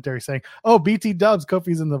just commentary saying, oh, BT dubs,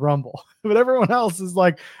 Kofi's in the Rumble. But everyone else is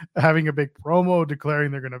like having a big promo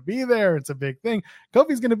declaring they're going to be there. It's a big thing.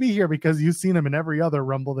 Kofi's going to be here because you've seen him in every other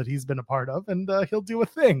Rumble that he's been a part of, and he'll do a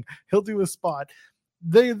thing. He'll do a spot.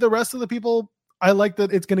 The rest of the people, I like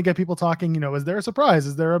that it's going to get people talking. Is there a surprise?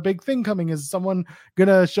 Is there a big thing coming? Is someone going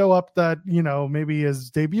to show up that, maybe is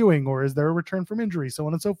debuting, or is there a return from injury, so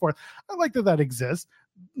on and so forth? I like that exists.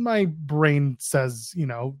 My brain says,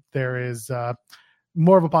 there is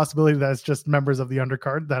more of a possibility that it's just members of the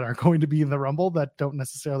undercard that are going to be in the Rumble that don't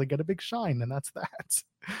necessarily get a big shine, and that's that.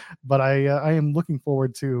 But I am looking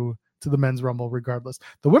forward to the men's Rumble regardless.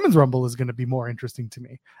 The women's Rumble is going to be more interesting to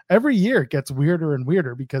me. Every year it gets weirder and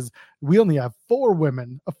weirder because we only have 4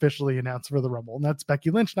 women officially announced for the Rumble, and that's Becky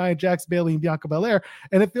Lynch, Nia Jax, Bayley, and Bianca Belair.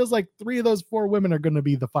 And it feels like 3 of those 4 women are going to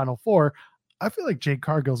be the final 4. I feel like Jade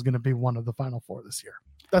Cargill is going to be one of the final 4 this year.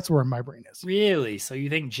 That's where my brain is. Really? So you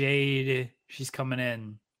think Jade, she's coming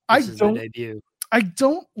in? This is her debut. I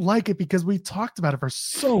don't like it because we talked about it for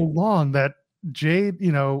so long that Jade,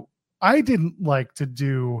 I didn't like to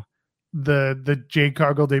do the Jade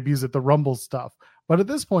Cargill debuts at the Rumble stuff, but at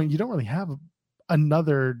this point you don't really have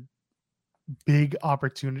another big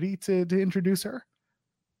opportunity to introduce her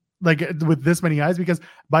like with this many eyes, because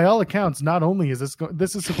by all accounts, not only is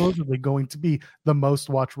this is supposedly going to be the most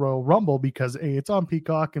watched Royal Rumble because A, it's on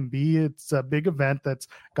Peacock, and B, it's a big event that's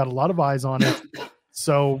got a lot of eyes on it.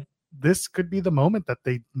 So this could be the moment that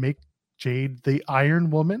they make Jade the Iron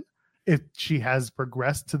Woman. If she has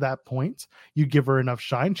progressed to that point, you give her enough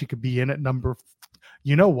shine, she could be in at number,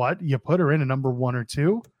 you put her in at number 1 or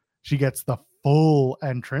 2, she gets the full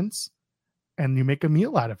entrance, and you make a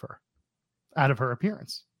meal out of her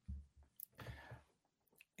appearance.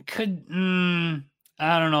 I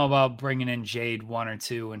don't know about bringing in Jade 1 or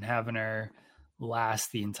 2 and having her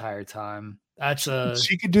last the entire time.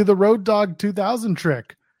 She could do the Road Dogg 2000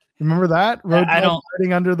 trick. Remember that? Road Dogg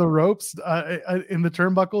riding under the ropes in the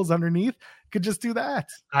turnbuckles underneath. Could just do that.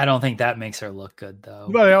 I don't think that makes her look good, though.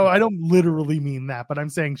 But I don't literally mean that, but I'm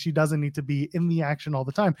saying she doesn't need to be in the action all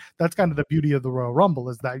the time. That's kind of the beauty of the Royal Rumble,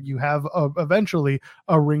 is that you have eventually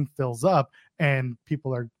a ring fills up and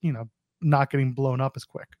people are, not getting blown up as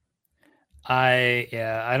quick. I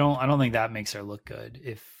don't think that makes her look good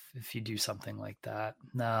if you do something like that.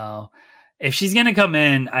 No. If she's going to come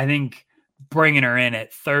in, I think bringing her in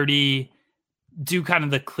at 30, do kind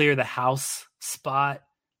of the clear the house spot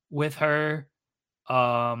with her,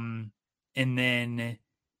 and then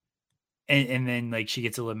like she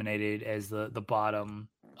gets eliminated as the bottom,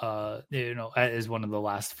 as one of the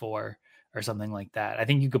last 4 or something like that. I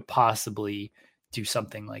think you could possibly do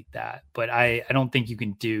something like that, but I don't think you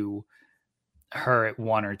can do her at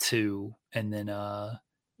 1 or 2 and then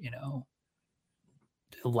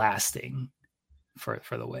lasting for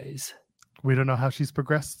the ways. We don't know how she's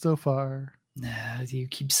progressed so far. Nah, you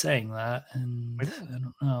keep saying that, and I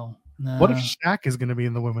don't know. Nah. What if Shaq is going to be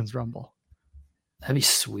in the Women's Rumble? That'd be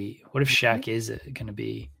sweet. What if Shaq is going to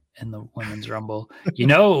be in the Women's Rumble? You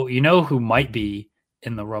know who might be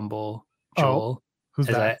in the Rumble, Joel? Who's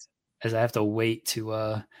that? As I have to wait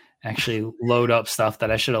to actually load up stuff that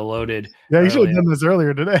I should have loaded. Yeah, you should have done this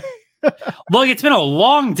earlier today. Look, it's been a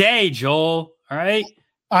long day, Joel. All right.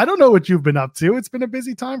 I don't know what you've been up to. It's been a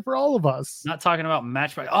busy time for all of us. Not talking about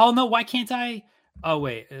match. Oh, no. Why can't I? Oh,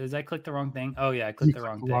 wait. Did I click the wrong thing? Oh, yeah. I clicked the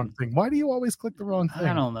wrong thing. Why do you always click the wrong thing?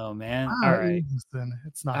 I don't know, man. All right.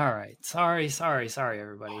 It's not. All right. Sorry,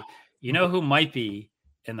 everybody. You know who might be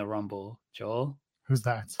in the Rumble, Joel? Who's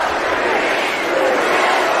that?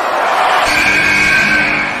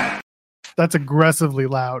 That's aggressively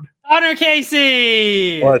loud. Hunter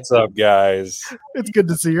Casey! What's up, guys? It's good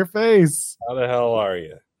to see your face. How the hell are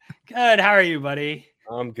you? Good. How are you, buddy?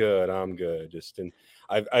 I'm good.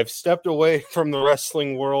 I've stepped away from the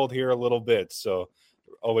wrestling world here a little bit, so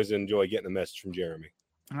always enjoy getting a message from Jeremy.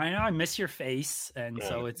 I know I miss your face, and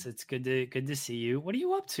so it's good to see you. What are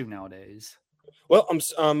you up to nowadays? Well,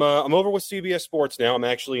 I'm over with CBS Sports now. I'm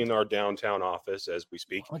actually in our downtown office as we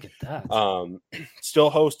speak. Look at that. Still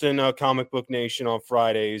hosting Comic Book Nation on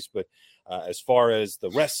Fridays, but as far as the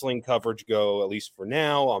wrestling coverage go, at least for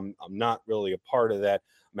now, I'm not really a part of that.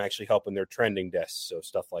 I'm actually helping their trending desks, so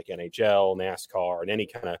stuff like NHL, NASCAR, and any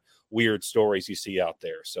kind of weird stories you see out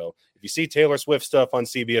there. So if you see Taylor Swift stuff on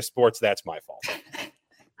CBS Sports, that's my fault.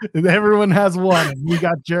 Everyone has one. We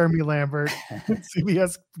got Jeremy Lambert.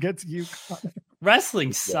 CBS gets you.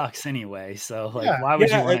 Wrestling sucks anyway, so why would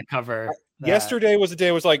you want to cover that? Yesterday was a day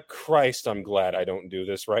I was like, Christ, I'm glad I don't do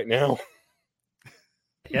this right now.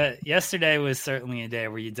 Yeah, yesterday was certainly a day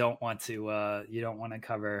where you don't want to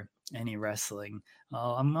cover any wrestling.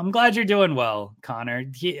 I'm glad you're doing well, Connor.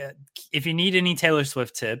 If you need any Taylor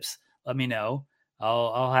Swift tips, let me know.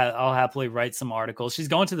 I'll happily write some articles. She's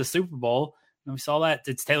going to the Super Bowl. And we saw that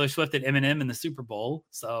it's Taylor Swift and Eminem in the Super Bowl.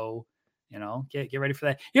 So, get ready for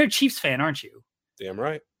that. You're a Chiefs fan, aren't you? Damn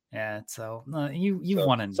right. Yeah. So you've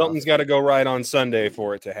won enough. Something's got to go right on Sunday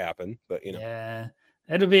for it to happen. But yeah,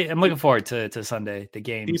 I'm looking forward to Sunday, the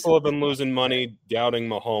games. People have been losing money doubting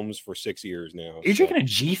Mahomes for 6 years now. Are you drinking a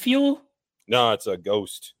G Fuel? No, it's a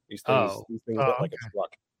Ghost. These things look like a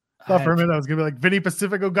truck. I thought for a minute I was gonna be like, Vinny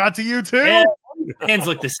Pacifico got to you too. Yeah, cans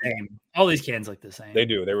look the same. All these cans look the same. They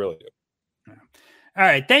do. They really do. All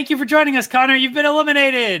right. Thank you for joining us, Connor. You've been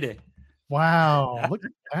eliminated. Wow. Look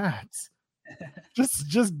at that.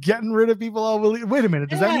 Just getting rid of people all willy. Wait a minute.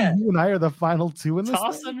 Does that mean you and I are the final two in this?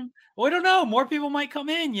 Awesome. Well, I don't know. More people might come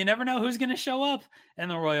in. You never know who's going to show up in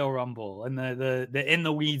the Royal Rumble and the in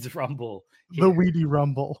the weeds Rumble. Here. The weedy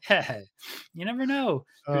Rumble. You never know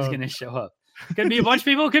who's going to show up. Could be a bunch of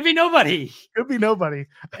people. Could be nobody. Could be nobody.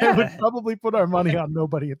 I would probably put our money on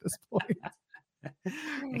nobody at this point.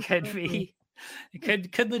 It could be.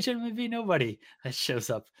 It could legitimately be nobody that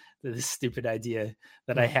shows up to this stupid idea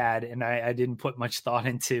that I had and I didn't put much thought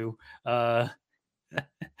into. Didn't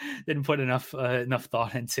put enough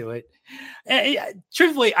thought into it.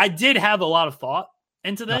 Truthfully, I did have a lot of thought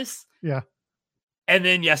into this. Yeah. And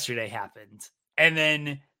then yesterday happened. And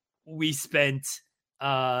then we spent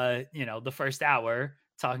the first hour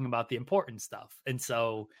talking about the important stuff. And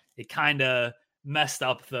so it kind of messed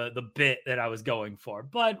up the bit that I was going for,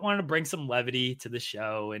 but wanted to bring some levity to the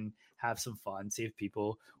show and have some fun, see if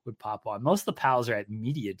people would pop on. Most of the pals are at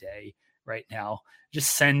media day right now.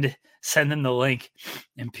 Just send them the link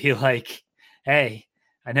and be like, hey,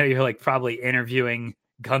 I know you're like probably interviewing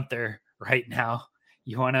Gunther right now.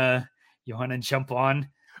 You wanna jump on?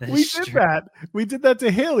 We did that to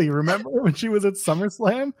Haley. Remember when she was at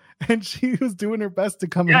SummerSlam and she was doing her best to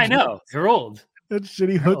come in? I know. You're old. That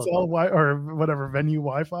shitty hotel or whatever venue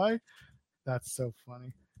Wi-Fi. That's so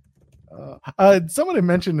funny. Someone had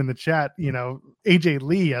mentioned in the chat, AJ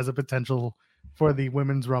Lee as a potential for the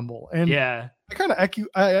Women's Rumble, and yeah, I kind of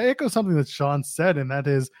echo something that Sean said, and that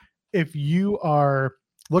is, if you are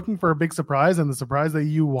looking for a big surprise and the surprise that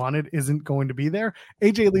you wanted isn't going to be there,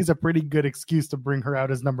 AJ Lee's a pretty good excuse to bring her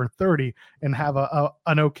out as number 30 and have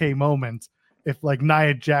an okay moment if like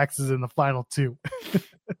Nia Jax is in the final two.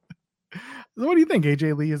 So what do you think?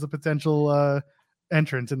 AJ Lee is a potential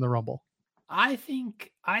entrant in the Rumble. I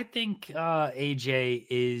think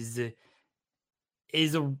AJ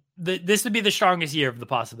this would be the strongest year of the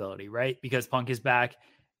possibility, right? Because Punk is back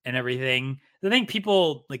and everything. I think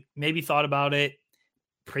people like maybe thought about it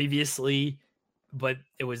previously, but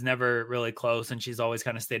it was never really close, and she's always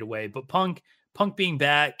kind of stayed away. But Punk being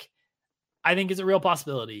back, I think is a real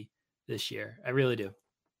possibility this year. I really do.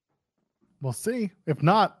 We'll see. If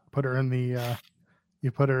not, put her in the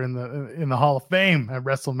Hall of Fame at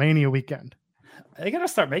WrestleMania weekend. They got to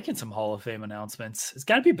start making some Hall of Fame announcements. It's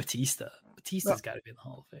got to be Batista. Batista's got to be in the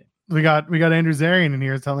Hall of Fame. We got Andrew Zarian in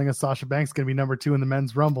here telling us Sasha Banks going to be number 2 in the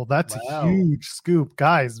Men's Rumble. That's a huge scoop,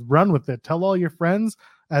 guys. Run with it. Tell all your friends,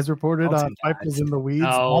 as reported on Pipers in the Weeds.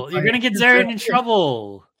 Oh, you're going to get Zarian in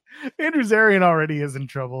trouble. Andrew Zarian already is in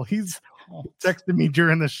trouble. He's texted me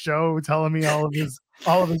during the show, telling me all of his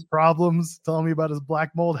problems, telling me about his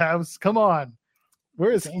black mold house. Come on.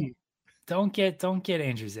 Where is he? Don't get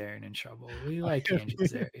Andrew Zarian in trouble. We like Andrew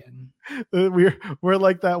Zarian. We're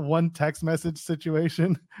like that one text message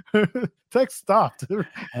situation. Text stopped. To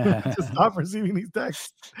stop receiving these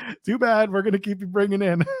texts. Too bad. We're gonna keep you bringing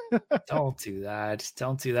in. Don't do that.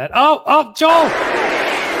 Don't do that. Oh, Joel.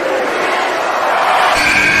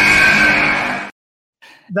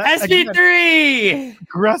 SP3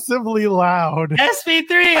 aggressively loud.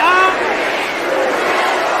 SP3.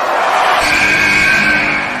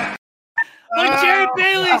 Look, Jared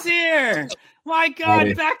Bailey's here. My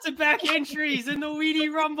God, back-to-back entries in the Weedy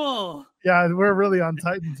Rumble. Yeah, we're really on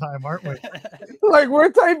Titan time, aren't we? Like,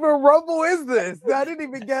 what type of Rumble is this? I didn't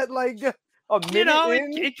even get like a minute.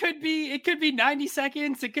 It could be 90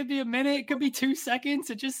 seconds. It could be a minute. It could be 2 seconds.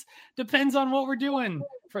 It just depends on what we're doing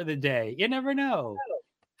for the day. You never know.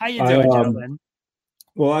 How you doing, gentlemen?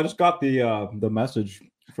 Well, I just got the message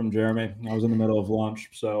from Jeremy. I was in the middle of lunch,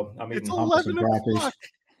 so I'm eating hummus and crackers.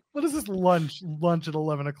 What is this lunch at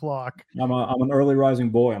 11 o'clock? I'm an early rising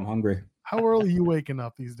boy. I'm hungry. How early are you waking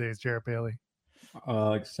up these days, Jared Bailey?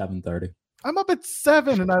 Like 7:30. I'm up at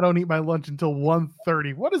 7 and I don't eat my lunch until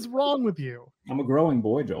 1:30. What is wrong with you? I'm a growing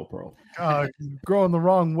boy, Joe Pearl. Growing the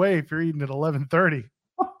wrong way if you're eating at 11:30.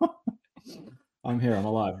 I'm here. I'm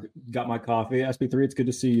alive. Got my coffee. SP3, it's good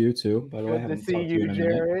to see you too. By the way, good to see you,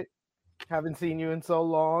 Jared. Haven't seen you in so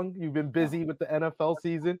long. You've been busy with the NFL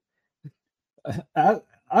season.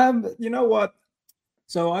 You know what?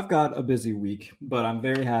 So I've got a busy week, but I'm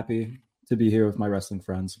very happy to be here with my wrestling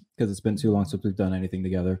friends because it's been too long since we've done anything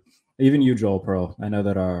together. Even you, Joel Pearl. I know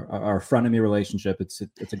that our frenemy relationship, it's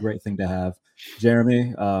a great thing to have.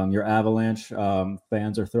 Jeremy, your Avalanche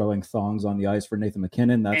fans are throwing thongs on the ice for Nathan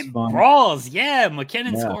McKinnon. That's fun. Brawls, yeah.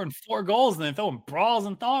 McKinnon scoring 4 goals and then throwing brawls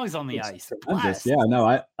and thongs on the ice. Yeah,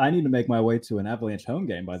 no, I need to make my way to an Avalanche home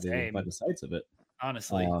game by the sights of it.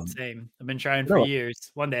 Honestly, same. I've been trying for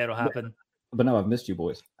years. One day it'll happen. But no, I've missed you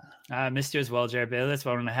boys. I missed you as well, Jared Bailey. That's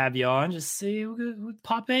why I'm going to have you on. Just see who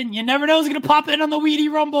pop in. You never know who's going to pop in on the Weedy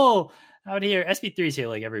Rumble out here. SP3's here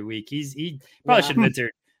like every week. He probably should have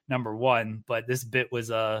entered number 1, but this bit was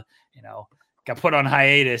got put on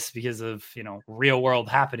hiatus because of real world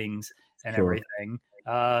happenings and everything.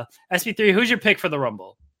 SP3, who's your pick for the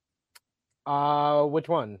Rumble? Which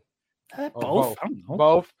one? Both. I don't know.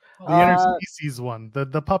 Both. The interspecies one,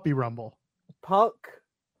 the puppy Rumble. Punk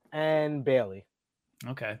and Bailey.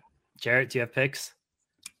 Okay. Jarrett, do you have picks?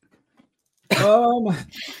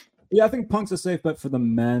 Yeah, I think Punk's a safe bet for the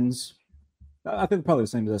men's. I think probably the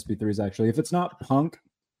same as SP3's actually. If it's not Punk,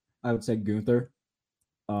 I would say Gunther.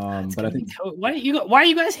 But I think why are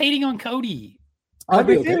you guys hating on Cody? I've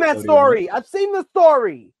seen that story. I've seen the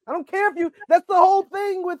story. I don't care if you. That's the whole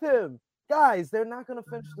thing with him, guys. They're not going to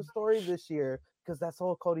finish the story this year because that's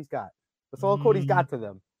all Cody's got. That's all Cody's got to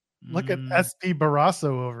them. Look at SP Barrasso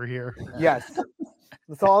over here. Yes,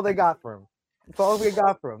 that's all they got for him. That's all they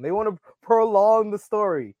got for him. They want to prolong the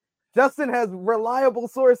story. Justin has reliable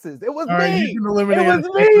sources. It was me. It was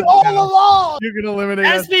me all along. You can eliminate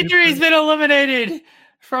SP3's been eliminated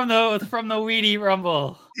from the Weedy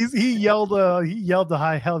Rumble. He yelled a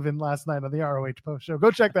high heaven last night on the ROH post show.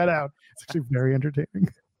 Go check that out. It's actually very entertaining.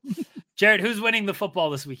 Jared, who's winning the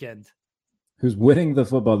football this weekend? Who's winning the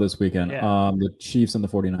football this weekend? Yeah. The Chiefs and the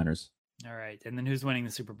 49ers. All right. And then who's winning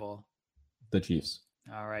the Super Bowl? The Chiefs.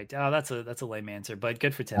 All right. Oh, that's a lame answer, but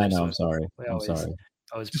good for Ted. I know. I'm sorry.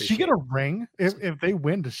 Does she get a ring? If they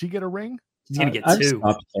win, does she get a ring? She's going to get 2. I've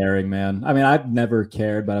stopped caring, man. I mean, I've never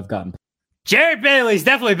cared, but I've gotten. Jared Bailey's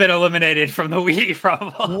definitely been eliminated from the Weedy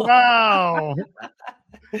Rumble. Wow.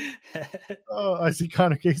 Oh, I see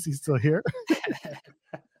Connor Casey's still here.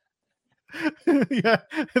 Yeah,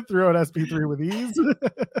 throw out SP3 with ease.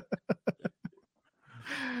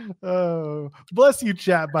 Oh, bless you,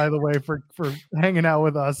 chat, by the way, for hanging out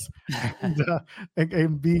with us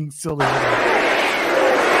and being silly.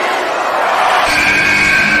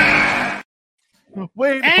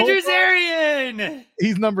 Wait, Andrew Zarian!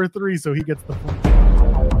 He's number 3, so he gets the point.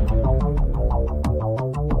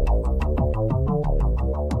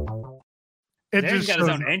 Zaren's got his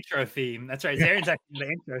own intro theme. That's right. Zaren's actually the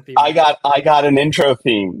intro theme. I got an intro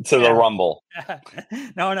theme to the Rumble.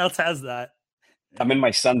 No one else has that. I'm in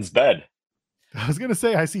my son's bed. I was gonna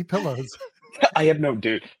say I see pillows. I have no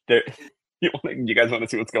dude. You guys want to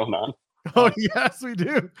see what's going on? Oh yes, we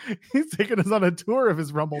do. He's taking us on a tour of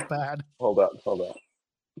his Rumble pad. Hold on.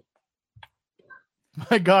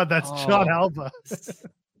 My God, that's John Alba.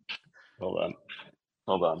 Hold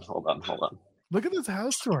on. Look at this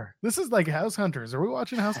house tour. This is like House Hunters. Are we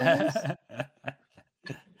watching House Hunters?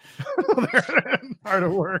 They're hard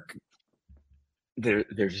at work.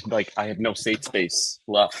 There's like I have no state space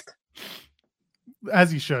left.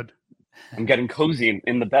 As you should. I'm getting cozy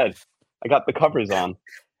in the bed. I got the covers on.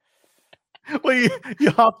 Well,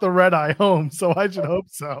 you hopped the red eye home, so I should hope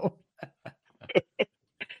so.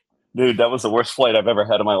 Dude, that was the worst flight I've ever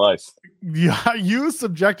had in my life. Yeah, you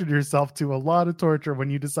subjected yourself to a lot of torture when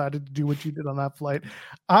you decided to do what you did on that flight.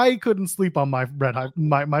 I couldn't sleep on my red eye,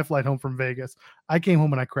 my flight home from Vegas. I came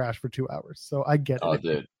home and I crashed for 2 hours, so I get it. Oh,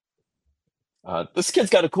 dude. This kid's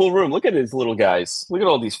got a cool room. Look at his little guys. Look at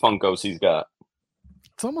all these Funkos he's got.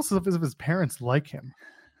 It's almost as if his parents like him.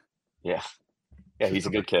 Yeah, he's a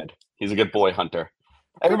good kid. He's a good boy, Hunter.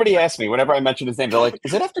 Everybody asks me whenever I mention his name, they're like,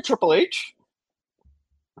 is it after Triple H?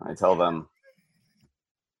 I tell them,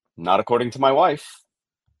 not according to my wife.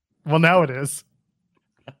 Well, now it is.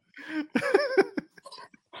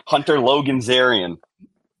 Hunter Logan Zarian.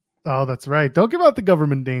 Oh, that's right. Don't give out the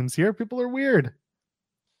government names here. People are weird.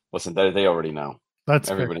 Listen, they already know. That's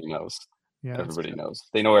everybody fair. knows. Yeah, everybody knows.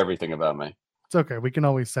 They know everything about me. It's okay. We can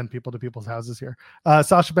always send people to people's houses here.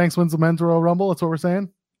 Sasha Banks wins the men's Royal Rumble. That's what we're saying.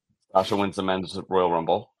 Sasha wins the men's Royal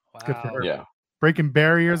Rumble. Wow. Good for her. Yeah. Breaking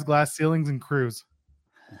barriers, glass ceilings, and crews.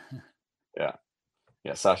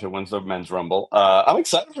 Yeah, Sasha wins the men's Rumble. I'm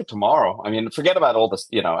excited for tomorrow. I mean, forget about all this,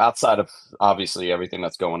 outside of obviously everything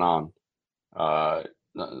that's going on.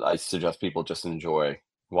 I suggest people just enjoy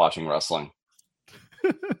watching wrestling.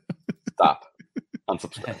 Stop.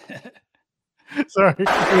 Unsubscribe. Sorry.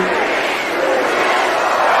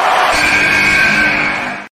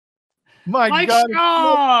 My Mike God,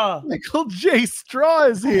 Straw! Michael J. Straw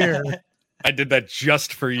is here. I did that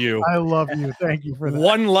just for you. I love you. Thank you for that.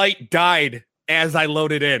 One light died as I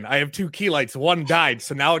loaded in. I have 2 key lights. One died.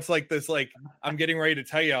 So now it's like this, like I'm getting ready to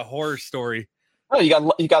tell you a horror story. Oh, you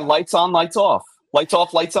got lights on, lights off. Lights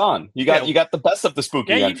off, lights on. You got the best of the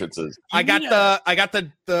spooky entrances. I got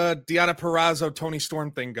the Deanna Purrazzo Tony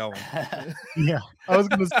Storm thing going. Yeah. I was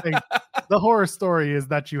gonna say the horror story is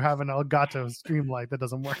that you have an Elgato Streamlight that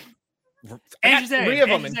doesn't work. I got 3 of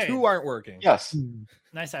them and 2 aren't working. Yes.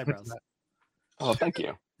 Nice eyebrows. Oh, thank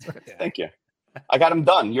you. Thank you. I got them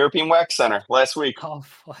done. European Wax Center last week. Oh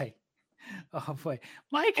boy.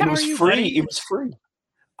 Mike, how It was are you? free. buddy? It was free.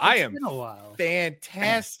 I am been a while.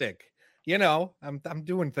 fantastic. You know, I'm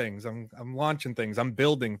doing things. I'm launching things. I'm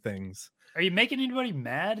building things. Are you making anybody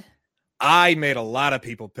mad? I made a lot of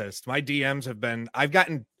people pissed. My DMs have been. I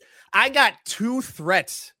got 2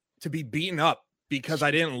 threats to be beaten up because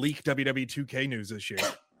I didn't leak WWE 2K news this year.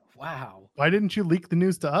 Wow. Why didn't you leak the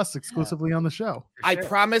news to us exclusively on the show? I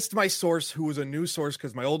promised my source, who was a news source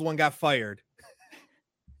because my old one got fired.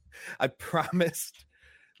 I promised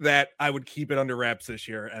that I would keep it under wraps this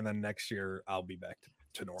year, and then next year I'll be back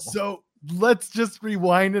to normal. So let's just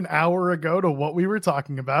rewind an hour ago to what we were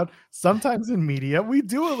talking about. Sometimes in media, we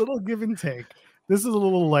do a little give and take. This is a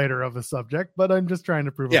little lighter of a subject, but I'm just trying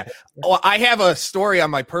to prove it. Well, I have a story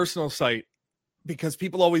on my personal site because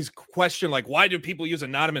people always question, like, why do people use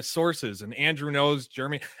anonymous sources? And Andrew knows,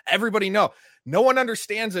 Jeremy, everybody know. No one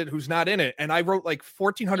understands it who's not in it. And I wrote like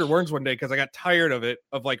 1,400 words one day because I got tired of it,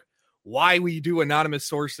 of like why we do anonymous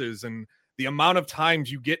sources and the amount of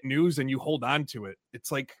times you get news and you hold on to it.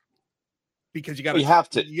 It's like, because you got to,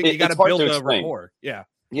 you got to build a rapport. Yeah.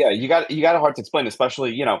 Yeah. You got hard to explain,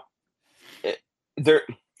 especially, you know,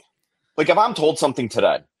 like if I'm told something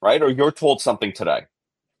today, right? Or you're told something today,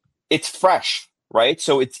 it's fresh, right?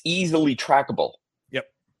 So it's easily trackable. Yep.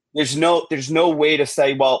 There's no way to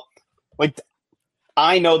say, well, like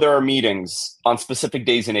I know there are meetings on specific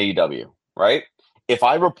days in AEW, right? If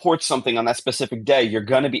I report something on that specific day, you're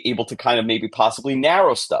going to be able to kind of maybe possibly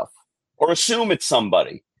narrow stuff or assume it's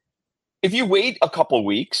somebody. If you wait a couple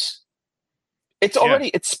weeks, it's already,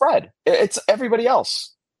 it's spread. It's everybody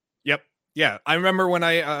else. Yep. Yeah. I remember when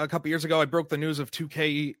a couple years ago, I broke the news of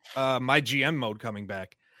 2K, my GM mode coming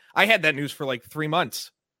back. I had that news for like 3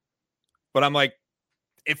 months, but I'm like,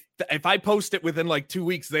 if I post it within like 2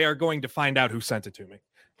 weeks, they are going to find out who sent it to me.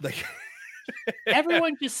 Like,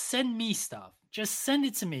 everyone just send me stuff. Just send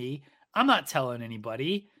it to me. I'm not telling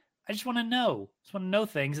anybody. I just want to know. Just want to know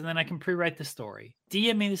things, and then I can pre-write the story.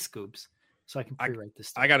 DM me the scoops so I can pre-write the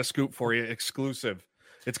story. I got a scoop for you, exclusive.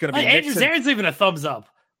 It's going to be Andrew Zarin's leaving a thumbs up.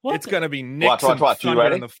 It's going to be Knicks and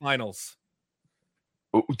Thunder in the finals.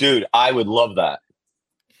 Dude, I would love that.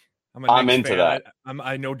 I'm into that.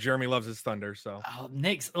 I know Jeremy loves his Thunder, so. Oh,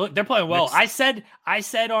 Knicks! Look, they're playing well. I said on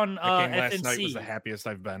FMC last night was the happiest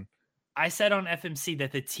I've been. I said on FMC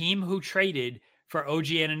that the team who traded for OG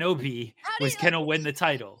Anunoby was going to win the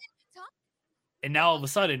title. And now all of a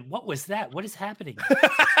sudden, what was that? What is happening?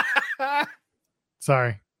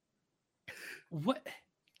 Sorry. What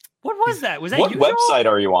was that? Was that what website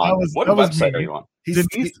are you on? What website are you on?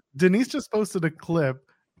 Denise just posted a clip,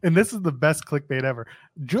 and this is the best clickbait ever.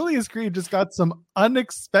 Julius Creed just got some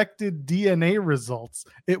unexpected DNA results.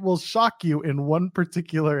 It will shock you in one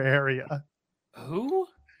particular area. Who?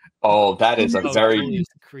 Oh, that is a very Julius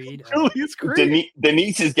Creed. Julius Creed.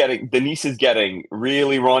 Denise is getting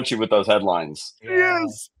really raunchy with those headlines.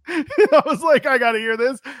 Yes. I was like, I gotta hear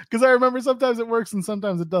this because I remember sometimes it works and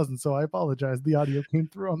sometimes it doesn't. So I apologize. The audio came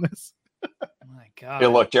through on this. Oh my God. Hey,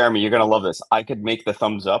 look, Jeremy, you're gonna love this. I could make the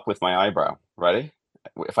thumbs up with my eyebrow. Ready?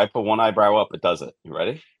 If I put one eyebrow up, it does it. You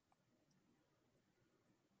ready?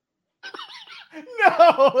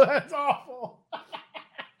 No, that's awful.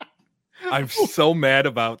 I'm so mad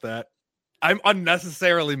about that. I'm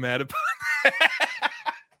unnecessarily mad about that.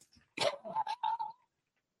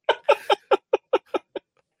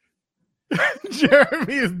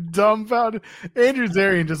 Jeremy is dumbfounded. Andrew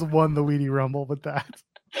Zarian just won the Weedy Rumble with that.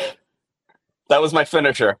 That was my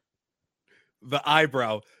finisher. The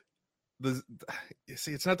eyebrow. You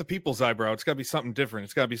see, it's not the people's eyebrow. It's got to be something different.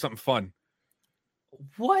 It's got to be something fun.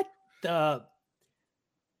 What the?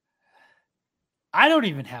 I don't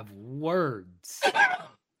even have words.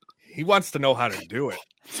 He wants to know how to do it.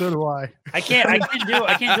 So do I. I can't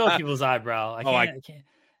do people's eyebrow. I can't.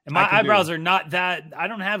 And my eyebrows are not that. I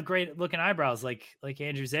don't have great looking eyebrows like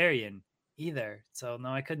Andrew Zarian either. So no,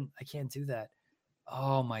 I can't do that.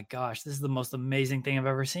 Oh my gosh, this is the most amazing thing I've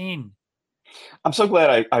ever seen. I'm so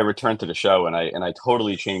glad I returned to the show and I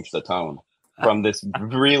totally changed the tone from this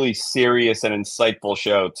really serious and insightful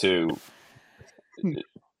show to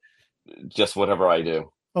just whatever I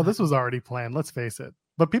do. Oh, this was already planned. Let's face it.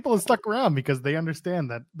 But people have stuck around because they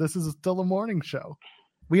understand that this is still a morning show.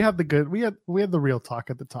 We have the good. We had the real talk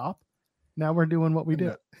at the top. Now we're doing what we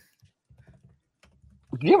do.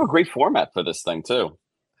 You have a great format for this thing too.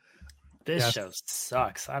 This show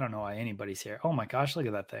sucks. I don't know why anybody's here. Oh my gosh, look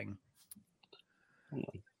at that thing.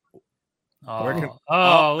 Look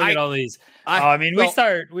at all these.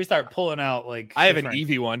 We start pulling out like. I have an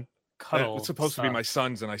Eevee one. It's supposed to be my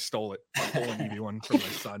son's, and I stole it. I stole an Eevee one from my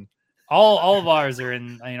son. All of ours are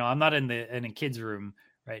in. I'm not in a kid's room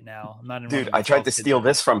right now. I'm not in. Dude, I tried to steal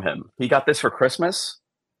this from him. He got this for Christmas,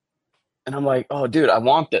 and I'm like, "Oh, dude, I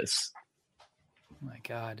want this." Oh my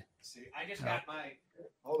God! See, I just got my.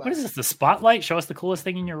 What is this? The spotlight? Show us the coolest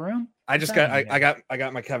thing in your room. I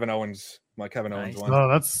got my Kevin Owens. My Kevin Owens one. Oh,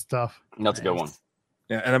 that's stuff. That's a good one.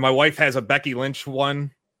 Yeah, and then my wife has a Becky Lynch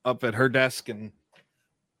one up at her desk, and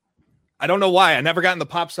I don't know why I never got in the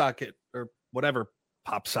pop socket or whatever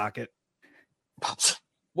pop socket,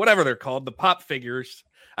 whatever they're called, the pop figures.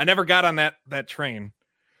 I never got on that train,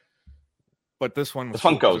 but this one was the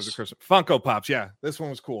Funkos. Cool. Funko Pops. Yeah, this one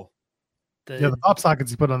was cool. The pop sockets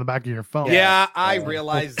you put on the back of your phone. Yeah, I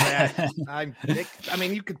realized that. I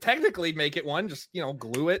mean, you could technically make it one, just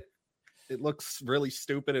glue it. It looks really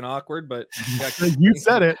stupid and awkward, but you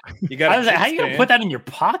said it. You got. How are you gonna put that in your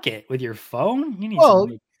pocket with your phone? You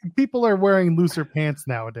need. People are wearing looser pants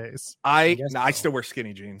nowadays. I still wear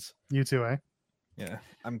skinny jeans. You too, eh? Yeah,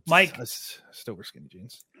 Mike. I still wear skinny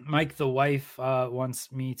jeans. Mike, the wife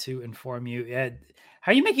wants me to inform you. Ed,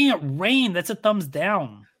 how are you making it rain? That's a thumbs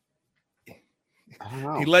down. I don't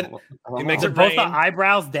know. He makes it both rain. the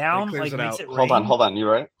eyebrows down. Like makes it rain. Hold on. You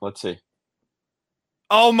right? Let's see.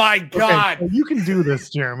 Oh my God! Okay, you can do this,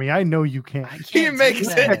 Jeremy. I know you can. He makes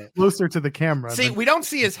it closer to the camera. See, we don't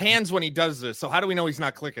see his hands when he does this, so how do we know he's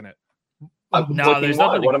not clicking it? There's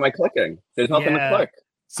nothing. What am I clicking? There's nothing to click.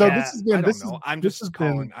 So this has been. I'm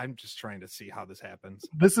just trying to see how this happens.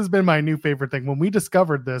 This has been my new favorite thing. When we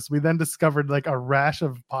discovered this, we then discovered like a rash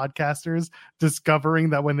of podcasters discovering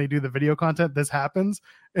that when they do the video content, this happens.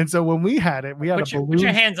 And so when we had it, we had a balloon. Put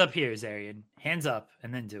your hands up here, Zarian. Hands up,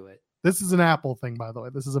 and then do it. This is an Apple thing, by the way.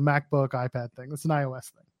 This is a MacBook, iPad thing. It's an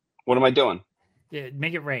iOS thing. What am I doing? Yeah,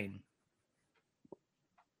 make it rain.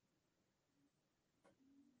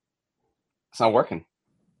 It's not working.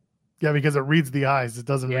 Yeah, because it reads the eyes. It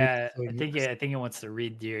doesn't. Yeah, I think it wants to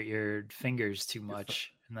read your fingers too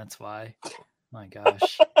much, and that's why. My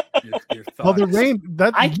gosh. Well, the rain.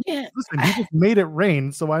 I can't. Listen, he just made it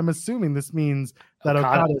rain, so I'm assuming this means that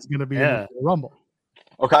Okada is going to be in the Rumble.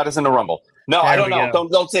 Okada's in the Rumble. No, I don't know.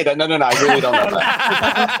 Don't say that. No. I really don't know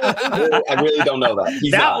that. I really don't know that.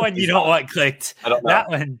 He's that not. One you don't want clicked. I don't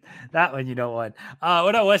know. That one you don't want.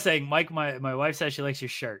 What I was saying, Mike, my wife says she likes your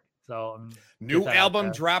shirt. So new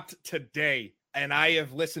album dropped today, and I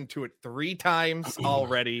have listened to it 3 times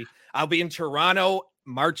already. I'll be in Toronto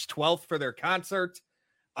March 12th for their concert.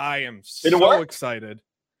 I am so excited.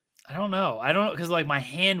 I don't know because like my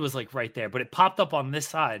hand was like right there, but it popped up on this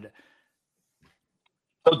side.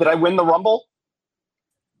 So did I win the Rumble?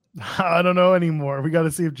 I don't know anymore. We got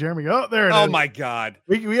to see if Jeremy. Oh, there it is. Oh my God.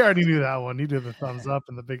 We already knew that one. You did the thumbs up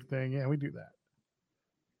and the big thing. Yeah, we do that.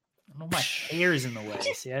 I don't know. My hair's in the way.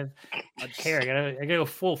 See, I have hair. I gotta go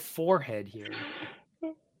full forehead here.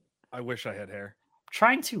 I wish I had hair. I'm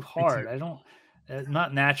trying too hard. I don't.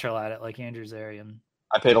 Not natural at it like Andrew Zarian.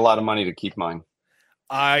 I paid a lot of money to keep mine.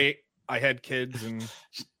 I had kids, and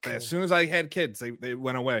as soon as I had kids, they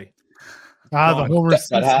went away. The Homer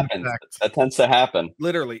that happens. That tends to happen.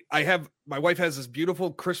 Literally, my wife has this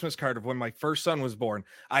beautiful Christmas card of when my first son was born.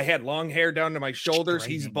 I had long hair down to my shoulders.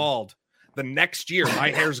 He's bald. The next year, my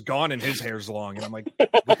hair's gone and his hair's long, and I'm like,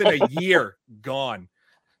 within a year, gone.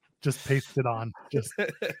 Just paste it on. Just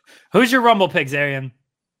who's your Rumble pick, Zarian?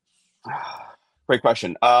 Great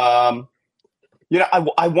question. I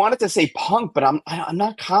wanted to say Punk, but I'm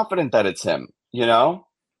not confident that it's him.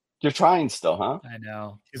 You're trying still, huh? I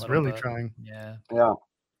know. He's really trying. Yeah.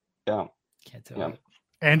 Can't tell you.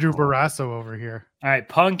 Andrew Barrasso over here. All right,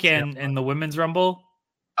 Punk and the women's Rumble.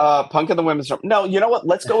 Punk and the women's Rumble. No, you know what?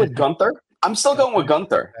 Let's go with Gunther. I'm still going with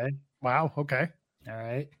Gunther. Okay. Wow. Okay. All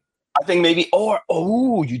right. I think maybe,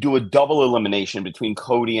 you do a double elimination between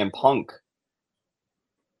Cody and Punk.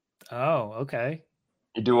 Oh, okay.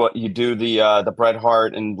 You do the Bret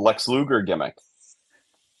Hart and Lex Luger gimmick.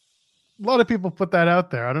 A lot of people put that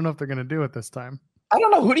out there. I don't know if they're going to do it this time. I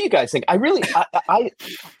don't know. Who do you guys think? I really,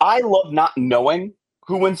 I love not knowing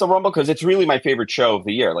who wins the Rumble, because it's really my favorite show of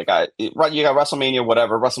the year. Like you got WrestleMania,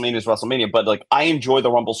 whatever. WrestleMania is WrestleMania, but like I enjoy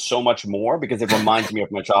the Rumble so much more because it reminds me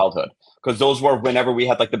of my childhood. Because those were whenever we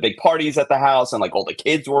had like the big parties at the house and like all the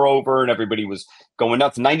kids were over and everybody was going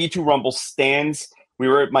nuts. 92 Rumble stands. We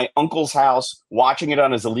were at my uncle's house watching it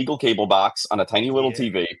on his illegal cable box on a tiny little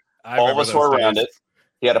TV. All of us were around it.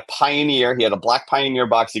 He had a Pioneer. He had a black Pioneer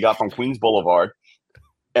box he got from Queens Boulevard,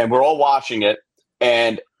 and we're all watching it.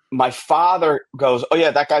 And my father goes, "Oh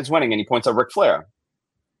yeah, that guy's winning," and he points at Ric Flair.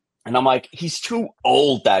 And I'm like, "He's too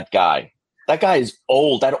old, that guy. That guy is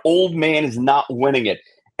old. That old man is not winning it."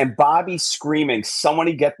 And Bobby's screaming,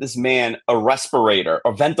 "Somebody get this man a respirator,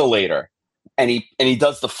 a ventilator." And he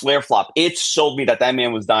does the Flair flop. It sold me that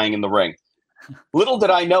man was dying in the ring. Little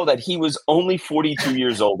did I know that he was only 42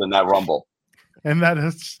 years old in that Rumble. And that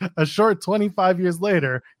is a short 25 years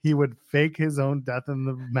later, he would fake his own death in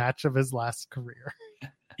the match of his last career.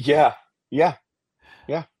 Yeah.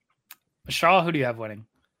 Shaw, who do you have winning?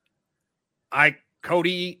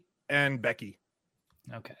 Cody and Becky.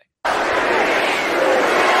 Okay.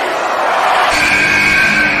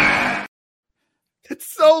 It's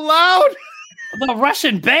so loud. The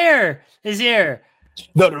Russian Bear is here.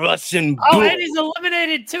 The Russian Oh, bull. and he's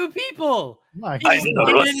eliminated 2 people. My I'm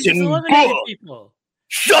the Russian bull. People.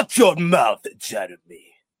 Shut your mouth,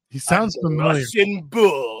 Jeremy. He sounds I'm the familiar. Russian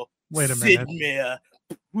bull. Wait a minute. Sidmir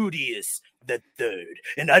Prudius the Third,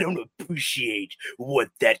 and I don't appreciate what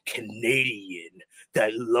that Canadian,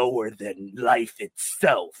 that lower than life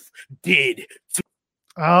itself, did to.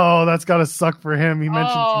 Oh, that's got to suck for him. He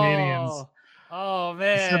mentioned Canadians. Oh, He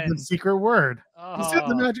man. said the secret word. He said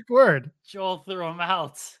the Oh, magic word. Joel threw him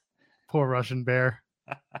out. Poor Russian Bear.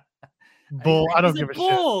 Bull. I don't give a shit.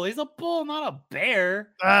 Bull. He's a bull, not a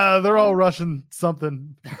bear. They're all Russian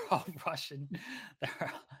something. They're all Russian.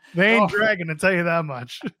 They ain't dragging, to tell you that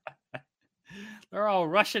much. They're all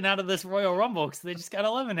rushing out of this Royal Rumble because they just got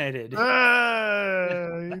eliminated.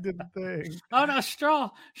 You did the thing. Oh no, Straw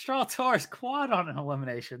tore his quad on an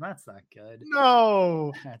elimination. That's not good.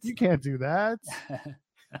 No, you can't do that.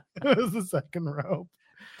 It was the second rope.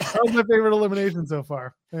 That was my favorite elimination so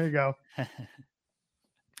far. There you go.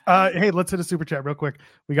 Hey, let's hit a super chat real quick.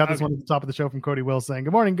 We got this one at the top of the show from Cody Will saying,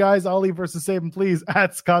 "Good morning, guys. Ali versus Saban, please."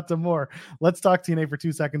 At Scott Demore. Let's talk TNA for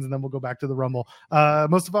 2 seconds and then we'll go back to the Rumble.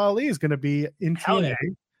 Mustafa Ali is going to be in TNA. Yeah.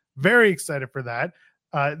 Very excited for that.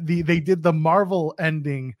 They did the Marvel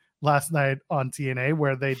ending last night on TNA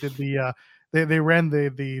where they did the they ran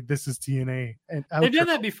the This Is TNA and they've done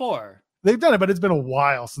that before. They've done it, but it's been a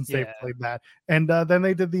while since they've played that. And then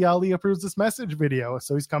they did the Ali Approves This Message video.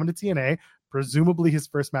 So he's coming to TNA. Presumably his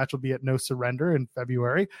first match will be at No Surrender in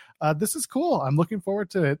February. This is cool. I'm looking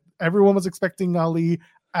forward to it. Everyone was expecting Ali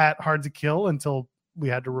at Hard to Kill until we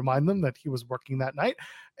had to remind them that he was working that night.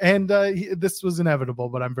 And this was inevitable,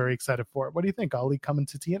 but I'm very excited for it. What do you think, Ali coming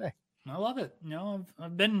to TNA? I love it. You know,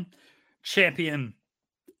 I've been championing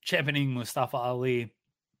Mustafa Ali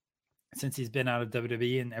since he's been out of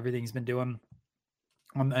WWE and everything he's been doing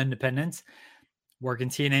on the independents. Working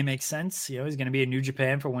TNA makes sense. You know, he's going to be in New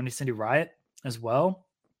Japan for Windy City Riot as well.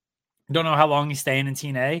 Don't know how long he's staying in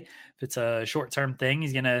TNA. If it's a short-term thing,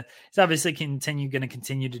 he's obviously going to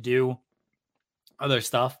continue to do other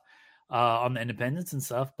stuff on the independents and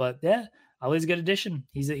stuff. But yeah, Ali's a good addition.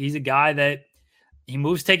 He's a guy that he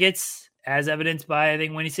moves tickets, as evidenced by I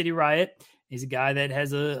think Windy City Riot. He's a guy that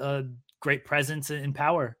has a great presence and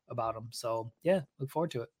power about him. So yeah, look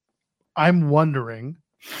forward to it. I'm wondering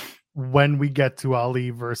when we get to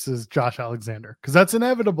Ali versus Josh Alexander, because that's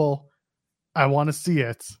inevitable. I want to see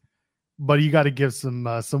it, but you got to give some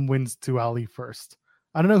wins to Ali first.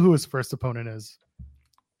 I don't know who his first opponent is.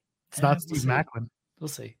 It's not Steve Macklin. We'll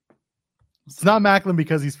see. It's not Macklin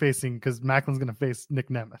because Macklin's going to face Nick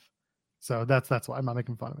Nemeth. So that's why I'm not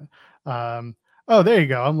making fun of it. Oh, there you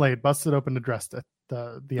go. I'm late. Busted open, addressed it.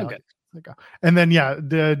 The okay. There you go. And then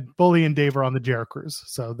the Bully and Dave are on the Jericho Cruise.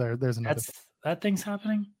 So there's another. That thing's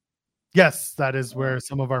happening. Yes, that is where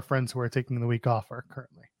some of our friends who are taking the week off are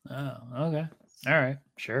currently. Oh, okay. All right.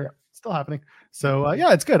 Sure. Yeah, still happening. So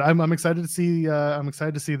it's good. I'm excited to see this. I'm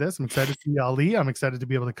excited to see Ali. I'm excited to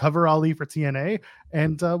be able to cover Ali for TNA,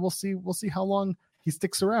 and we'll see how long he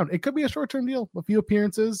sticks around. It could be a short-term deal, a few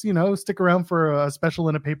appearances, stick around for a special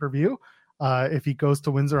in a pay-per-view. If he goes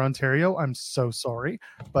to Windsor, Ontario, I'm so sorry,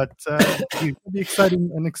 but it'll be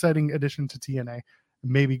an exciting addition to TNA.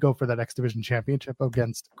 Maybe go for that X Division Championship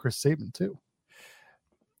against Chris Sabin too.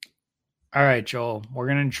 All right, Joel. We're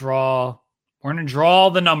gonna draw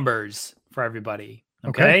the numbers for everybody.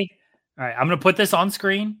 Okay. All right. I'm gonna put this on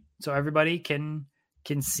screen so everybody can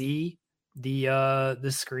see the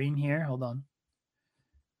screen here. Hold on.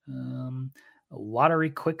 A lottery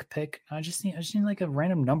quick pick. I just need like a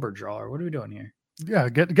random number drawer. What are we doing here? Yeah,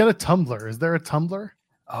 get a tumbler. Is there a tumbler?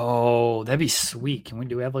 Oh, that'd be sweet.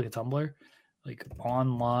 Do we have like a Tumblr? Like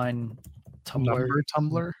online Tumblr Number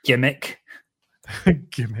tumbler? gimmick.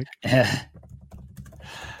 Gimmick. I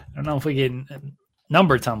don't know if we can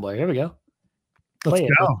number Tumblr. Here we go. Let's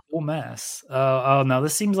go. Full mass. Oh no,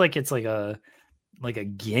 this seems like it's like a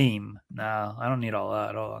game. No, I don't need all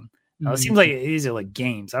that. Hold on. No, it seems like these are like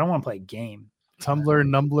games. I don't want to play a game. Tumbler,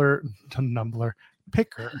 numbler,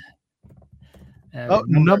 picker.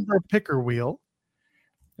 Number picker wheel.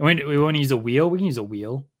 We want to use a wheel. We can use a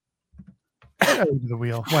wheel. Yeah, the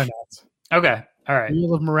wheel. Why not? Okay. All right.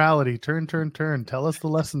 Wheel of morality. Turn. Tell us the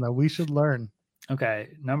lesson that we should learn. Okay.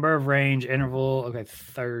 Number of range interval. Okay.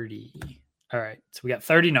 30. All right. So we got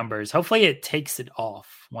 30 numbers. Hopefully it takes it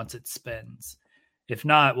off once it spins. If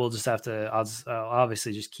not, we'll just have to, I'll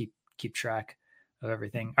obviously just keep track of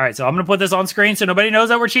everything. All right. So I'm going to put this on screen so nobody knows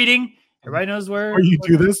that we're cheating. Everybody knows where. Before you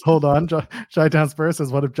do this, hold on. Chi-Town Spurs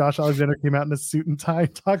says, what if Josh Alexander came out in a suit and tie,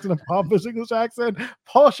 talks in a pompous English accent?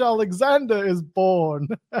 Posh Alexander is born.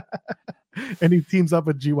 And he teams up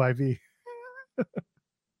with GYV.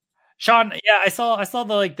 Sean, yeah, I saw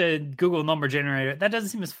the Google number generator. That doesn't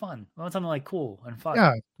seem as fun. I want something like cool and fun.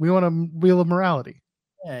 Yeah, we want a wheel of morality.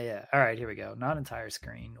 Yeah. All right, here we go. Not entire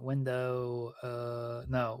screen. Window.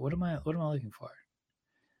 No. What am I looking for?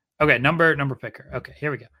 Okay, number picker. Okay,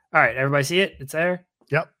 here we go. All right, everybody see it? It's there?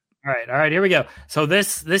 Yep. All right, here we go. So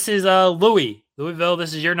this is Louisville.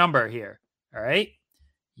 This is your number here. All right.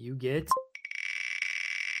 You get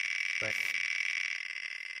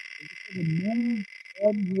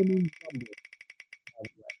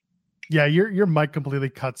Yeah, your mic completely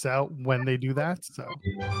cuts out when they do that. So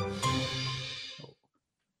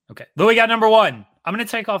okay. Louis got number 1. I'm gonna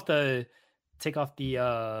take off the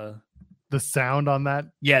sound on that.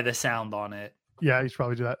 Yeah, the sound on it. Yeah, you should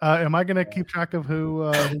probably do that. Am I gonna keep track of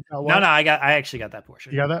who got what? No, I actually got that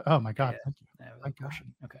portion. You got that? Oh my god. Yeah, thank you. that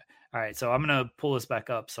portion. Okay. All right. So I'm gonna pull this back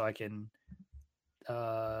up so I can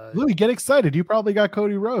Louis, get excited. You probably got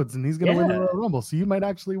Cody Rhodes and he's gonna win the Royal Rumble. So you might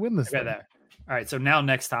actually win this. Okay, there. All right, so now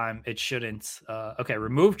next time it shouldn't. Okay,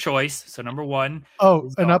 remove choice. So number 1. Oh,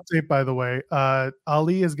 an update by the way.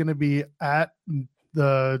 Ali is going to be at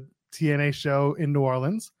the TNA show in New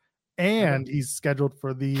Orleans, and he's scheduled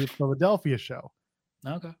for the Philadelphia show.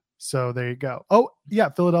 Okay. So there you go. Oh yeah,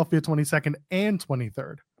 Philadelphia 22nd and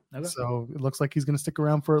 23rd. Okay. So it looks like he's going to stick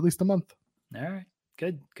around for at least a month. All right,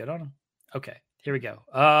 good on him. Okay, here we go.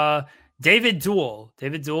 David Duel.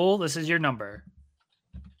 This is your number.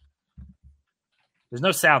 There's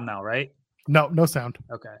no sound now, right? No sound.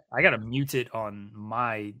 Okay. I got to mute it on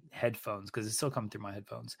my headphones because it's still coming through my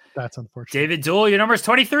headphones. That's unfortunate. David Duel, your number is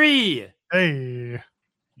 23. Hey.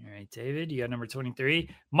 All right, David, you got number 23.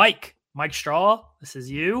 Mike Straw, this is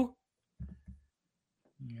you.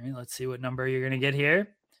 All right, let's see what number you're going to get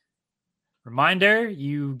here. Reminder,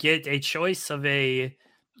 you get a choice of a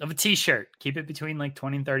t-shirt. Keep it between like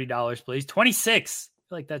 $20 and $30, please. 26.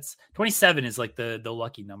 Like that's 27 is like the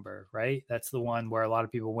lucky number, right? That's the one where a lot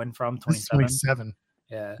of people win from. 27.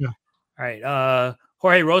 Yeah. All right.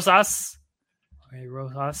 Jorge Rosas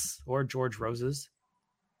or George Roses.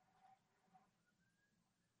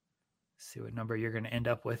 Let's see what number you're going to end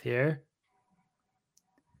up with here.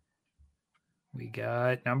 We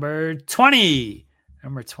got number 20.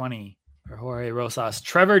 Number 20 for Jorge Rosas.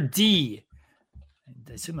 Trevor D.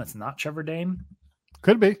 I assume that's not Trevor Dame.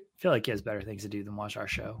 Could be. I feel like he has better things to do than watch our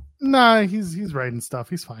show. Nah, he's writing stuff.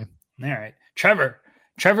 He's fine. All right. Trevor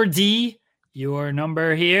D, your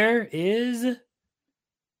number here is...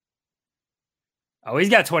 Oh, he's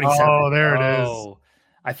got 27. Oh, there it is.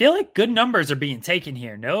 I feel like good numbers are being taken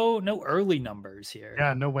here. No early numbers here.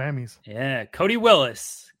 Yeah, no whammies. Yeah, Cody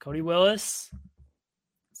Willis. Let's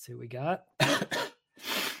see what we got.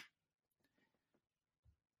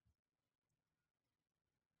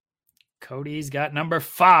 Cody's got number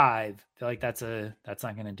 5. I feel like that's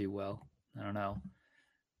not going to do well. I don't know.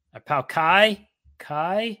 Our pal Kai,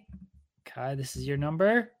 this is your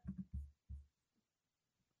number.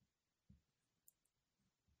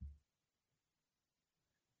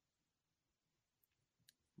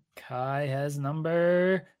 Kai has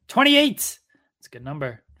number 28. It's a good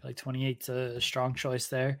number. I feel like 28's a strong choice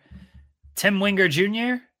there. Tim Winger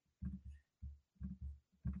Jr.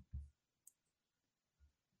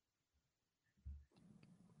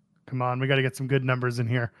 Come on, we got to get some good numbers in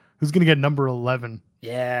here. Who's going to get number 11?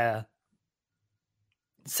 Yeah.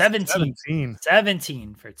 17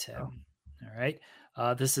 for Tim. Oh. All right.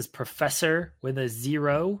 This is Professor with a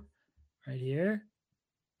 0 right here.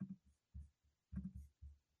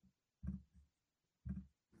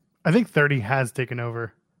 I think 30 has taken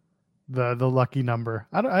over the lucky number.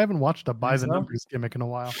 I haven't watched a by the numbers gimmick in a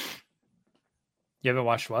while. You haven't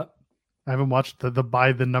watched what? I haven't watched the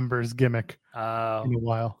by the numbers gimmick in a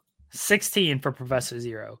while. 16 for Professor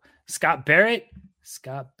Zero. Scott Barrett,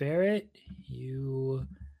 you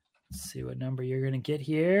let's see what number you're going to get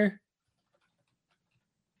here.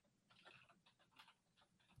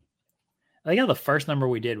 I think how the first number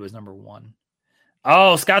we did was number 1.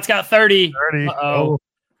 Oh, Scott's got 30. 30.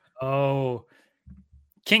 Oh.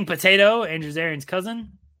 King Potato, Andrew Zarian's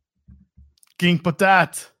cousin. King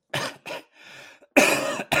Patat.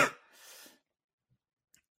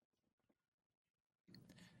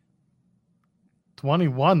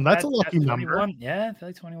 21. That's a lucky number. Yeah, I feel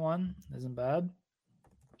like 21 isn't bad.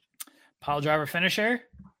 Pile driver finisher.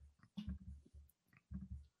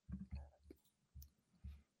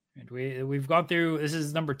 And we've gone through. This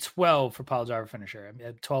is number 12 for pile driver finisher. I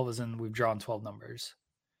mean, 12 is in. We've drawn 12 numbers.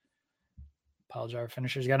 Pile driver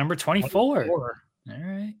finisher's got number 24. All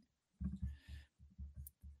right.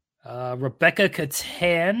 Rebecca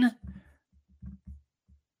Catan.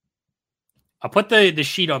 I'll put the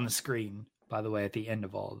sheet on the screen, by the way, at the end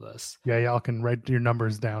of all of this. Yeah, y'all can write your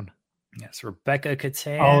numbers down. Yes, Rebecca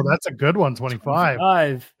Catan. Oh, that's a good one.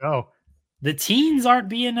 25. Oh, the teens aren't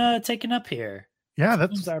being taken up here. Yeah,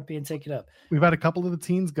 teens aren't being taken up. We've had a couple of the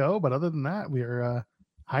teens go, but other than that, we are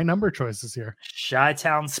high number choices here.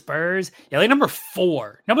 Chi-Town Spurs. Yeah, like number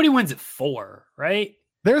 4. Nobody wins at 4, right?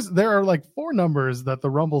 There are like 4 numbers that the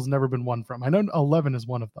Rumble's never been won from. I know 11 is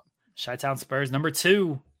one of them. Chi-Town Spurs, number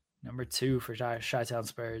 2. Number 2 for Chi-Town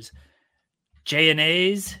Spurs.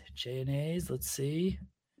 J&A's. Let's see.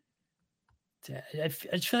 I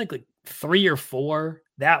just feel like 3 or 4.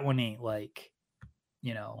 That one ain't like,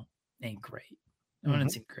 ain't great. That one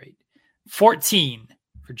doesn't seem great. 14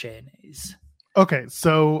 for J&A's. Okay,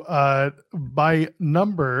 so by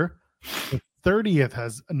number, the 30th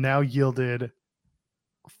has now yielded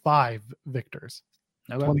 5 victors.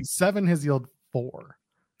 Okay. 27 has yielded 4.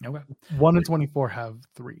 Okay. 1 and 24 have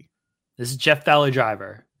 3. This is Jeff Valley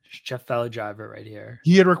Driver. Jeff Valley Driver right here.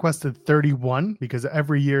 He had requested 31 because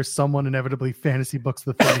every year someone inevitably fantasy books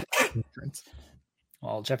the 30 entrance.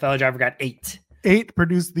 Well, Jeff Valley Driver got 8. 8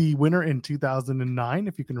 produced the winner in 2009,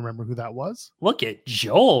 if you can remember who that was. Look at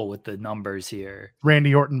Joel with the numbers here.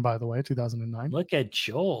 Randy Orton, by the way, 2009. Look at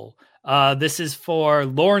Joel. This is for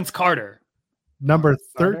Lawrence Carter. Number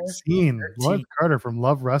 13. Lawrence Carter from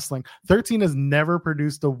Love Wrestling. 13 has never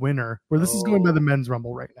produced a winner. Where this is going by the men's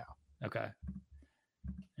Rumble right now. Okay.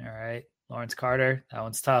 All right. Lawrence Carter. That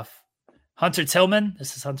one's tough. Hunter Tillman.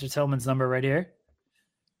 This is Hunter Tillman's number right here.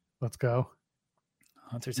 Let's go.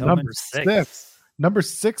 Hunter Tillman. Number 6. Number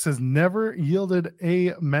 6 has never yielded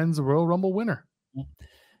a men's Royal Rumble winner.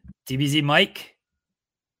 DBZ Mike.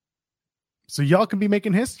 So y'all can be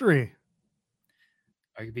making history.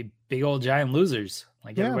 Or you could be big old giant losers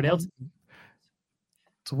like everybody else.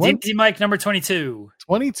 DBZ Mike, number 22.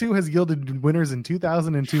 22 has yielded winners in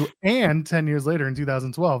 2002 and 10 years later in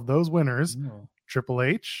 2012. Those winners, Triple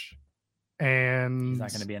H, and... He's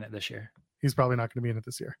not going to be in it this year. He's probably not going to be in it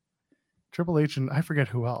this year. Triple H and I forget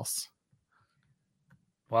who else.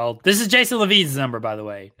 Well, this is Jason Levine's number, by the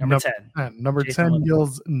way. Number 10. Number Jason 10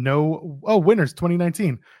 yields no... Oh, winners,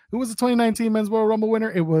 2019. Who was the 2019 Men's Royal Rumble winner?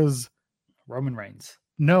 It was... Roman Reigns.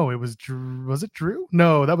 No, it was Drew. Was it Drew?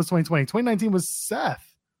 No, that was 2020. 2019 was Seth.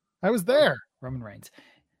 I was there. Roman Reigns.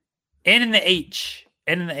 N in the H.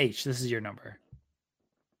 N in the H. This is your number.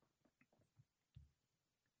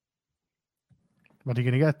 What are you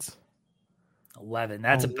going to get? 11.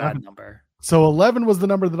 That's 11. A bad number. So 11 was the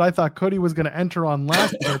number that I thought Cody was going to enter on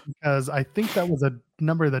last year because I think that was a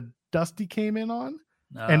number that Dusty came in on.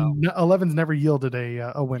 No. And 11's never yielded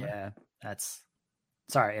a winner. Yeah, that's...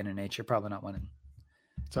 Sorry, N in H. You're probably not winning.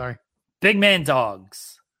 Sorry. Big Man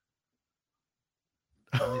Dogs.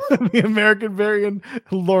 The American variant,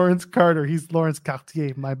 Lawrence Carter. He's Lawrence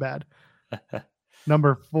Cartier. My bad.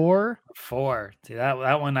 Number 4. 4. See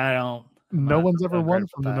that one I don't. No one's ever won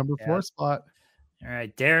from the number 4 spot. All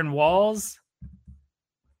right, Darren Walls.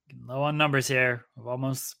 Getting low on numbers here. We've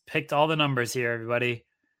almost picked all the numbers here, everybody.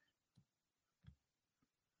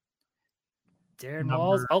 Darren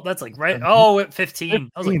Walls. Oh, that's like right. Oh, at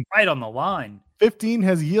 15. I was like right on the line. 15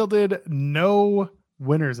 has yielded no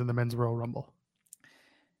winners in the Men's Royal Rumble.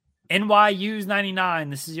 NYU's 99.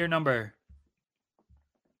 This is your number.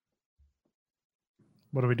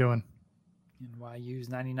 What are we doing? NYU's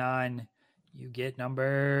 99. You get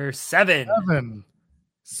number 7.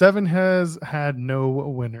 7 has had no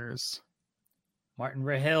winners. Martin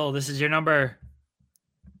Rahill. This is your number.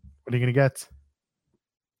 What are you going to get?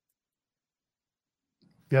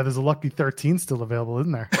 Yeah, there's a lucky 13 still available,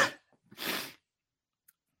 isn't there?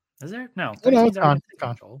 Is there? No. Oh, no, 13's it's already gone. been It's taken,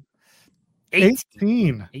 gone. Joel.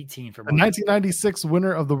 18. 18 for The 1996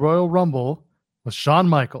 winner of the Royal Rumble was Shawn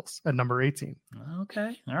Michaels at number 18.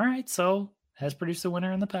 Okay. All right. So has produced a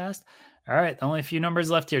winner in the past. All right. Only a few numbers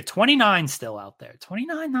left here. 29 still out there.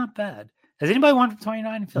 29, not bad. Has anybody won from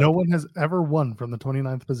 29? No one has ever won from the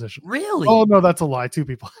 29th position. Really? Oh, no, that's a lie. 2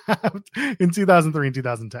 people have in 2003 and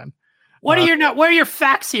 2010. What are your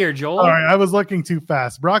facts here, Joel? All right, I was looking too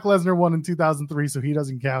fast. Brock Lesnar won in 2003, so he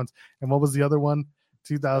doesn't count. And what was the other one?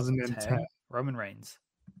 2010. Roman Reigns.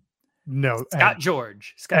 No. Scott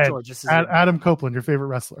George. Scott George. This is Adam Copeland, your favorite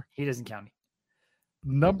wrestler. He doesn't count.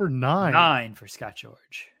 Number 9. 9 for Scott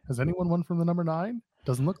George. Has anyone won from the number 9?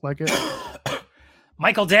 Doesn't look like it.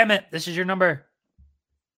 Michael, damn it. This is your number.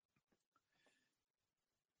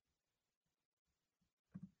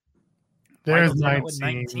 There's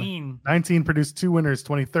 19. 19 produced 2 winners,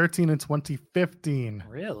 2013 and 2015.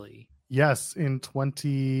 Really? Yes, in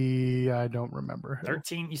I don't remember.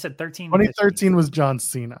 13. You said 13. 2013 was John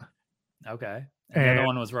Cena. Okay. And the other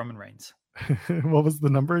one was Roman Reigns. What was the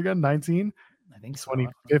number again? 19? I think so.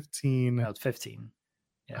 2015. No, it's 15.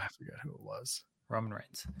 Yeah. I forget who it was. Roman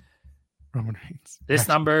Reigns. Roman Reigns. This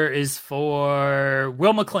number is for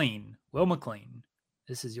Will McLean. Will McLean.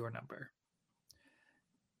 This is your number.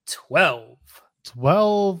 12.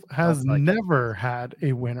 12 has never had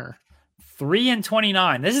a winner. 3 and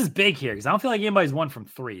 29. This is big here because I don't feel like anybody's won from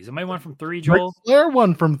 3. Is somebody won from 3, Joel? Ric Flair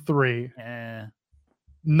won from 3.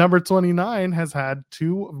 Number 29 has had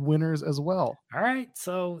 2 winners as well. All right.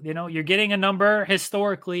 So, you're getting a number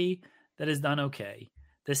historically that has done okay.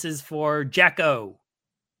 This is for Jack O.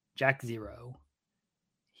 Jack 0.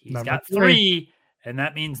 He's Number got 3. And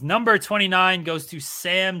that means number 29 goes to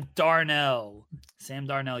Sam Darnell. Sam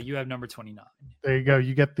Darnell, you have number 29. There you go.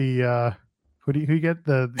 You get the who you get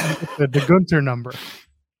the Gunter number.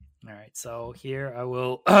 All right. So here I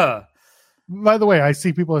will. By the way, I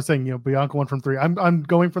see people are saying Bianca won from 3. I'm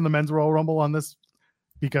going from the men's Royal Rumble on this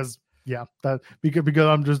because because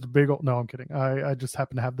I'm just a big old. No, I'm kidding. I just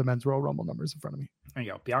happen to have the men's Royal Rumble numbers in front of me. There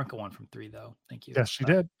you go. Bianca won from 3 though. Thank you. Yes, she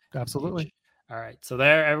did. Absolutely. All right. So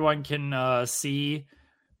there, everyone can see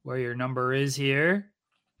where your number is here.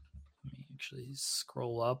 Let me actually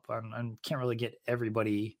scroll up. I can't really get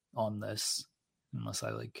everybody on this unless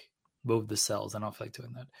I move the cells. I don't feel like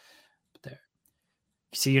doing that. But there.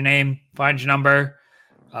 You see your name, find your number.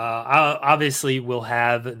 Obviously, we'll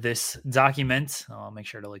have this document. I'll make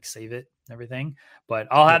sure to save it and everything. But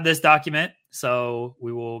I'll have this document. So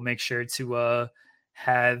we will make sure to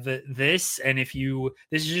have this. And this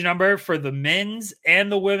is your number for the men's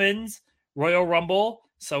and the women's Royal Rumble.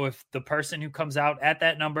 So if the person who comes out at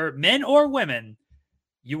that number, men or women,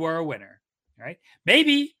 you are a winner. All right.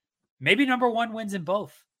 Maybe number 1 wins in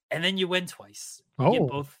both. And then you win twice. You get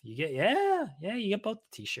both. You get both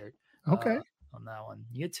the t-shirt. Okay. On that one.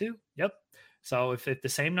 You get 2. Yep. So if the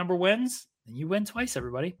same number wins, then you win twice,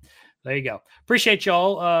 everybody. There you go. Appreciate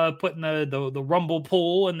y'all putting the Rumble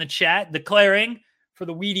poll in the chat, declaring for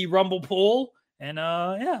the Weedy Rumble pool. And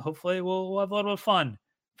hopefully we'll have a little bit of fun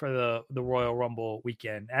for the Royal Rumble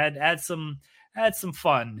weekend. Add some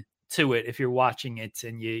fun to it if you're watching it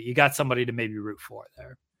and you got somebody to maybe root for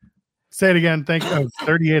there. Say it again. Thank you. Oh,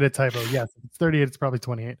 38 a typo. Yes, if it's 38. It's probably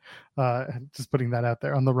 28. Just putting that out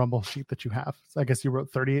there on the Rumble sheet that you have. So I guess you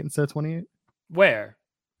wrote 38 instead of 28. Where?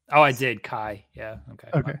 Oh, I did, Kai. Yeah.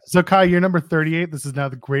 Okay. So Kai, you're number 38. This is now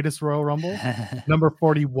the greatest Royal Rumble. Number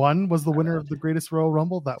 41 was the winner of the greatest Royal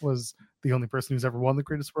Rumble. That was the only person who's ever won the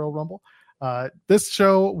greatest Royal Rumble. This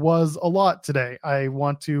show was a lot today. I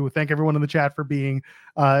want to thank everyone in the chat for being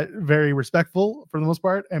very respectful for the most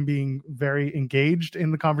part and being very engaged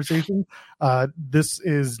in the conversation. This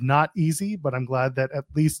is not easy, but I'm glad that at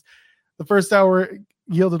least the first hour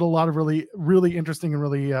yielded a lot of really, really interesting and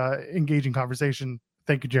really engaging conversation.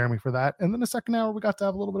 Thank you, Jeremy, for that. And then the second hour, we got to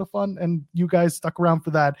have a little bit of fun, and you guys stuck around for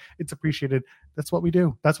that. It's appreciated. That's what we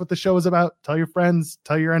do. That's what the show is about. Tell your friends,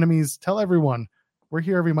 tell your enemies, tell everyone. We're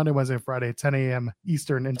here every Monday, Wednesday, and Friday, 10 a.m.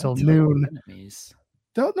 Eastern until noon.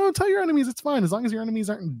 Don't tell your enemies. It's fine. As long as your enemies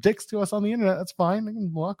aren't dicks to us on the internet, that's fine. They can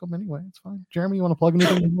block them anyway. It's fine. Jeremy, you want to plug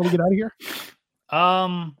anything before we get out of here?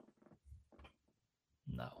 No.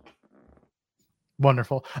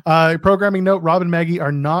 Wonderful. Programming note, Rob and Maggie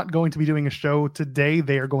are not going to be doing a show today.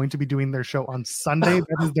 They are going to be doing their show on Sunday.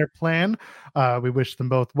 That is their plan. We wish them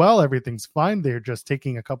both well. Everything's fine. They're just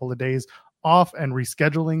taking a couple of days off and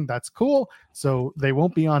rescheduling. That's cool. So they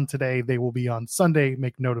won't be on today. They will be on Sunday.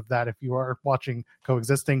 Make note of that if you are watching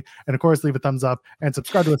Coexisting. And of course, leave a thumbs up and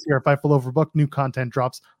subscribe to us here at Fightful Overbook. New content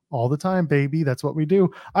drops all the time, baby. That's what we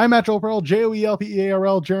do. I'm at Joel Pearl,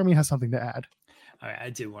 JoelPearl. Jeremy has something to add. All right,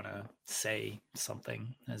 I do want to say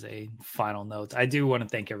something as a final note. I do want to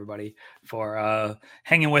thank everybody for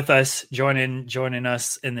hanging with us, joining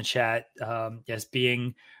us in the chat. Yes,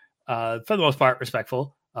 being for the most part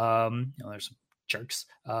respectful. There's some jerks.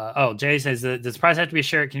 Jay says, does the price have to be a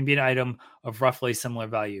shirt? Can it be an item of roughly similar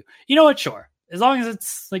value? You know what? Sure, as long as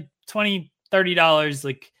it's like $20-$30.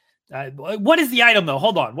 Like, what is the item though?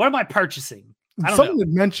 Hold on, what am I purchasing? Someone had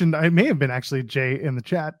mentioned, I may have been actually Jay in the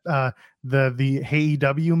chat, the Hey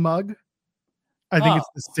EW mug. I think it's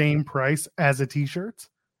the same price as a t-shirt.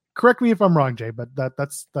 Correct me if I'm wrong, Jay, but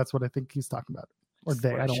that's what I think he's talking about. Or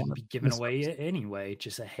they, I don't want to be giving away anyway.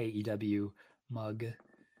 Just a Hey EW mug.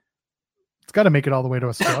 It's got to make it all the way to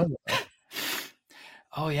Australia.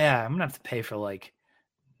 Oh yeah, I'm gonna have to pay for like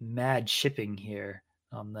mad shipping here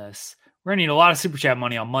on this. We're gonna need a lot of super chat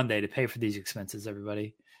money on Monday to pay for these expenses,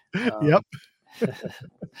 everybody. Yep.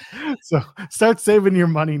 So start saving your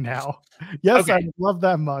money now. Yes, okay. I love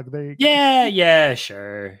that mug. There you go. Yeah,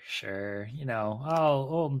 sure. You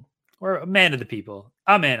know, we're a man of the people.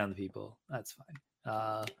 I'm a man on the people. That's fine.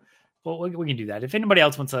 Well, we can do that. If anybody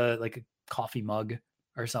else wants a coffee mug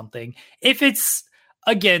or something, if it's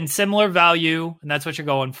again similar value and that's what you're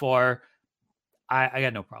going for, I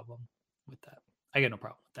got no problem with that.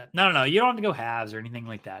 No. You don't have to go halves or anything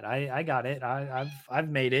like that. I got it. I've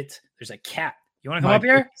made it. There's a cat. You want to come up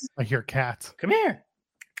here? I hear cat. Come here.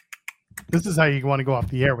 This is how you want to go off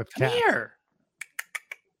the air with cat. Come here.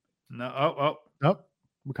 No. Nope.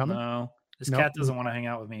 We're coming. No. This cat doesn't want to hang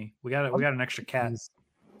out with me. We got an extra cat.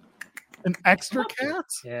 An extra cat?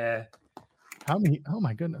 Yeah. How many? Oh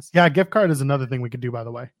my goodness. Yeah, gift card is another thing we could do, by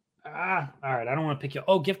the way. All right. I don't want to pick you.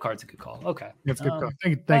 Oh, gift card's a good call. Okay. That's a good call.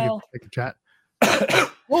 Thank you. Thank you, chat.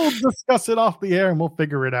 We'll discuss it off the air and we'll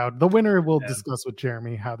figure it out. The winner will discuss with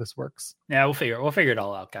Jeremy how this works. Yeah, we'll figure it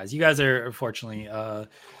all out, guys. You guys are unfortunately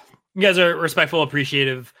respectful,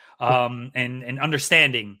 appreciative, and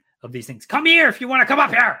understanding of these things. Come here if you want to come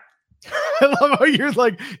up here. I love how you're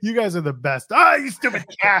like, you guys are the best. You stupid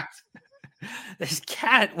cat. This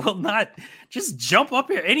cat will not just jump up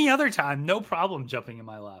here any other time. No problem jumping in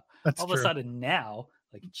my lap. That's all true. Of a sudden now,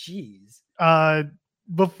 like, geez.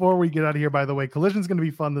 Before we get out of here, by the way, Collision's going to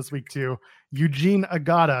be fun this week too. Eugene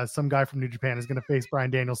Agata, some guy from New Japan, is going to face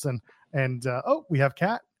Bryan Danielson. And we have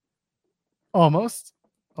Cat. Almost.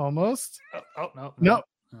 No.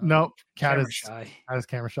 Cat is shy. Cat is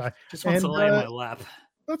camera shy. Just wants to lay in my lap.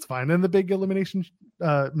 That's fine. And the big elimination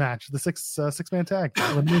match, the six-man tag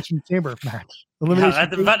elimination chamber match. I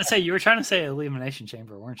was about to say, you were trying to say elimination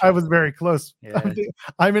chamber, weren't you? I was very close. Yeah.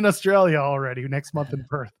 I'm in Australia already next month in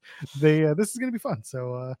Perth. This is going to be fun.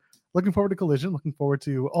 So looking forward to Collision. Looking forward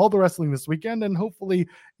to all the wrestling this weekend, and hopefully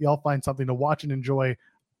y'all find something to watch and enjoy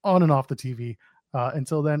on and off the TV.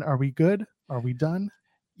 Until then, are we good? Are we done?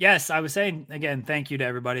 Yes, I was saying again, thank you to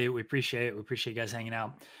everybody. We appreciate it. We appreciate you guys hanging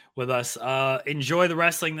out with us. Enjoy the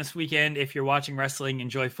wrestling this weekend. If you're watching wrestling,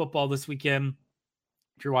 enjoy football this weekend.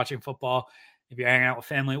 If you're watching football, if you're hanging out with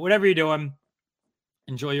family, whatever you're doing,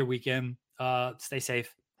 enjoy your weekend. Stay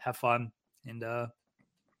safe, have fun, and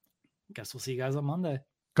guess we'll see you guys on Monday.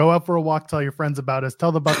 Go out for a walk. Tell your friends about us.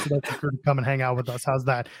 Tell the Busted Open crew to come and hang out with us. How's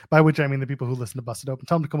that? By which I mean the people who listen to Busted Open.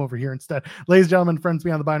 Tell them to come over here instead. Ladies and gentlemen, friends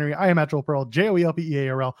beyond the binary, I am at Joel Pearl,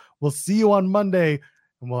 JoelPearl. We'll see you on Monday,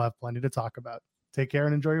 and we'll have plenty to talk about. Take care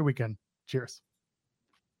and enjoy your weekend. Cheers.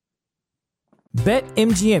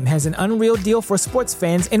 BetMGM has an unreal deal for sports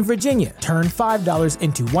fans in Virginia. Turn $5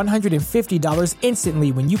 into $150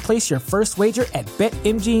 instantly when you place your first wager at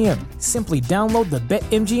BetMGM. Simply download the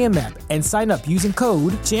BetMGM app and sign up using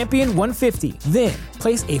code Champion150. Then,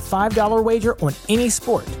 place a $5 wager on any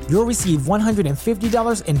sport. You'll receive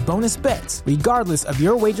 $150 in bonus bets, regardless of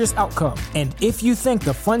your wager's outcome. And if you think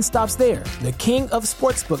the fun stops there, the King of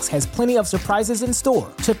Sportsbooks has plenty of surprises in store.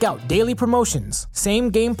 Check out daily promotions,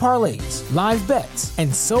 same-game parlays, live bets,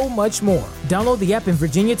 and so much more. Download the app in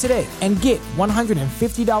Virginia today and get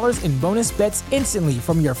 $150 in bonus bets instantly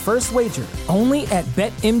from your first wager. Only at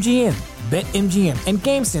BetMGM. BetMGM and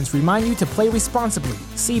GameSense remind you to play responsibly.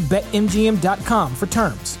 See BetMGM.com for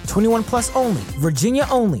terms. 21 plus only. Virginia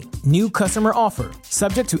only. New customer offer.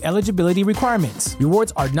 Subject to eligibility requirements.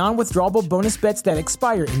 Rewards are non-withdrawable bonus bets that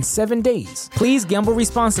expire in 7 days. Please gamble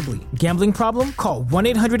responsibly. Gambling problem? Call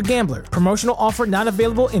 1-800-GAMBLER. Promotional offer not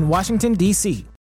available in Washington, D.C.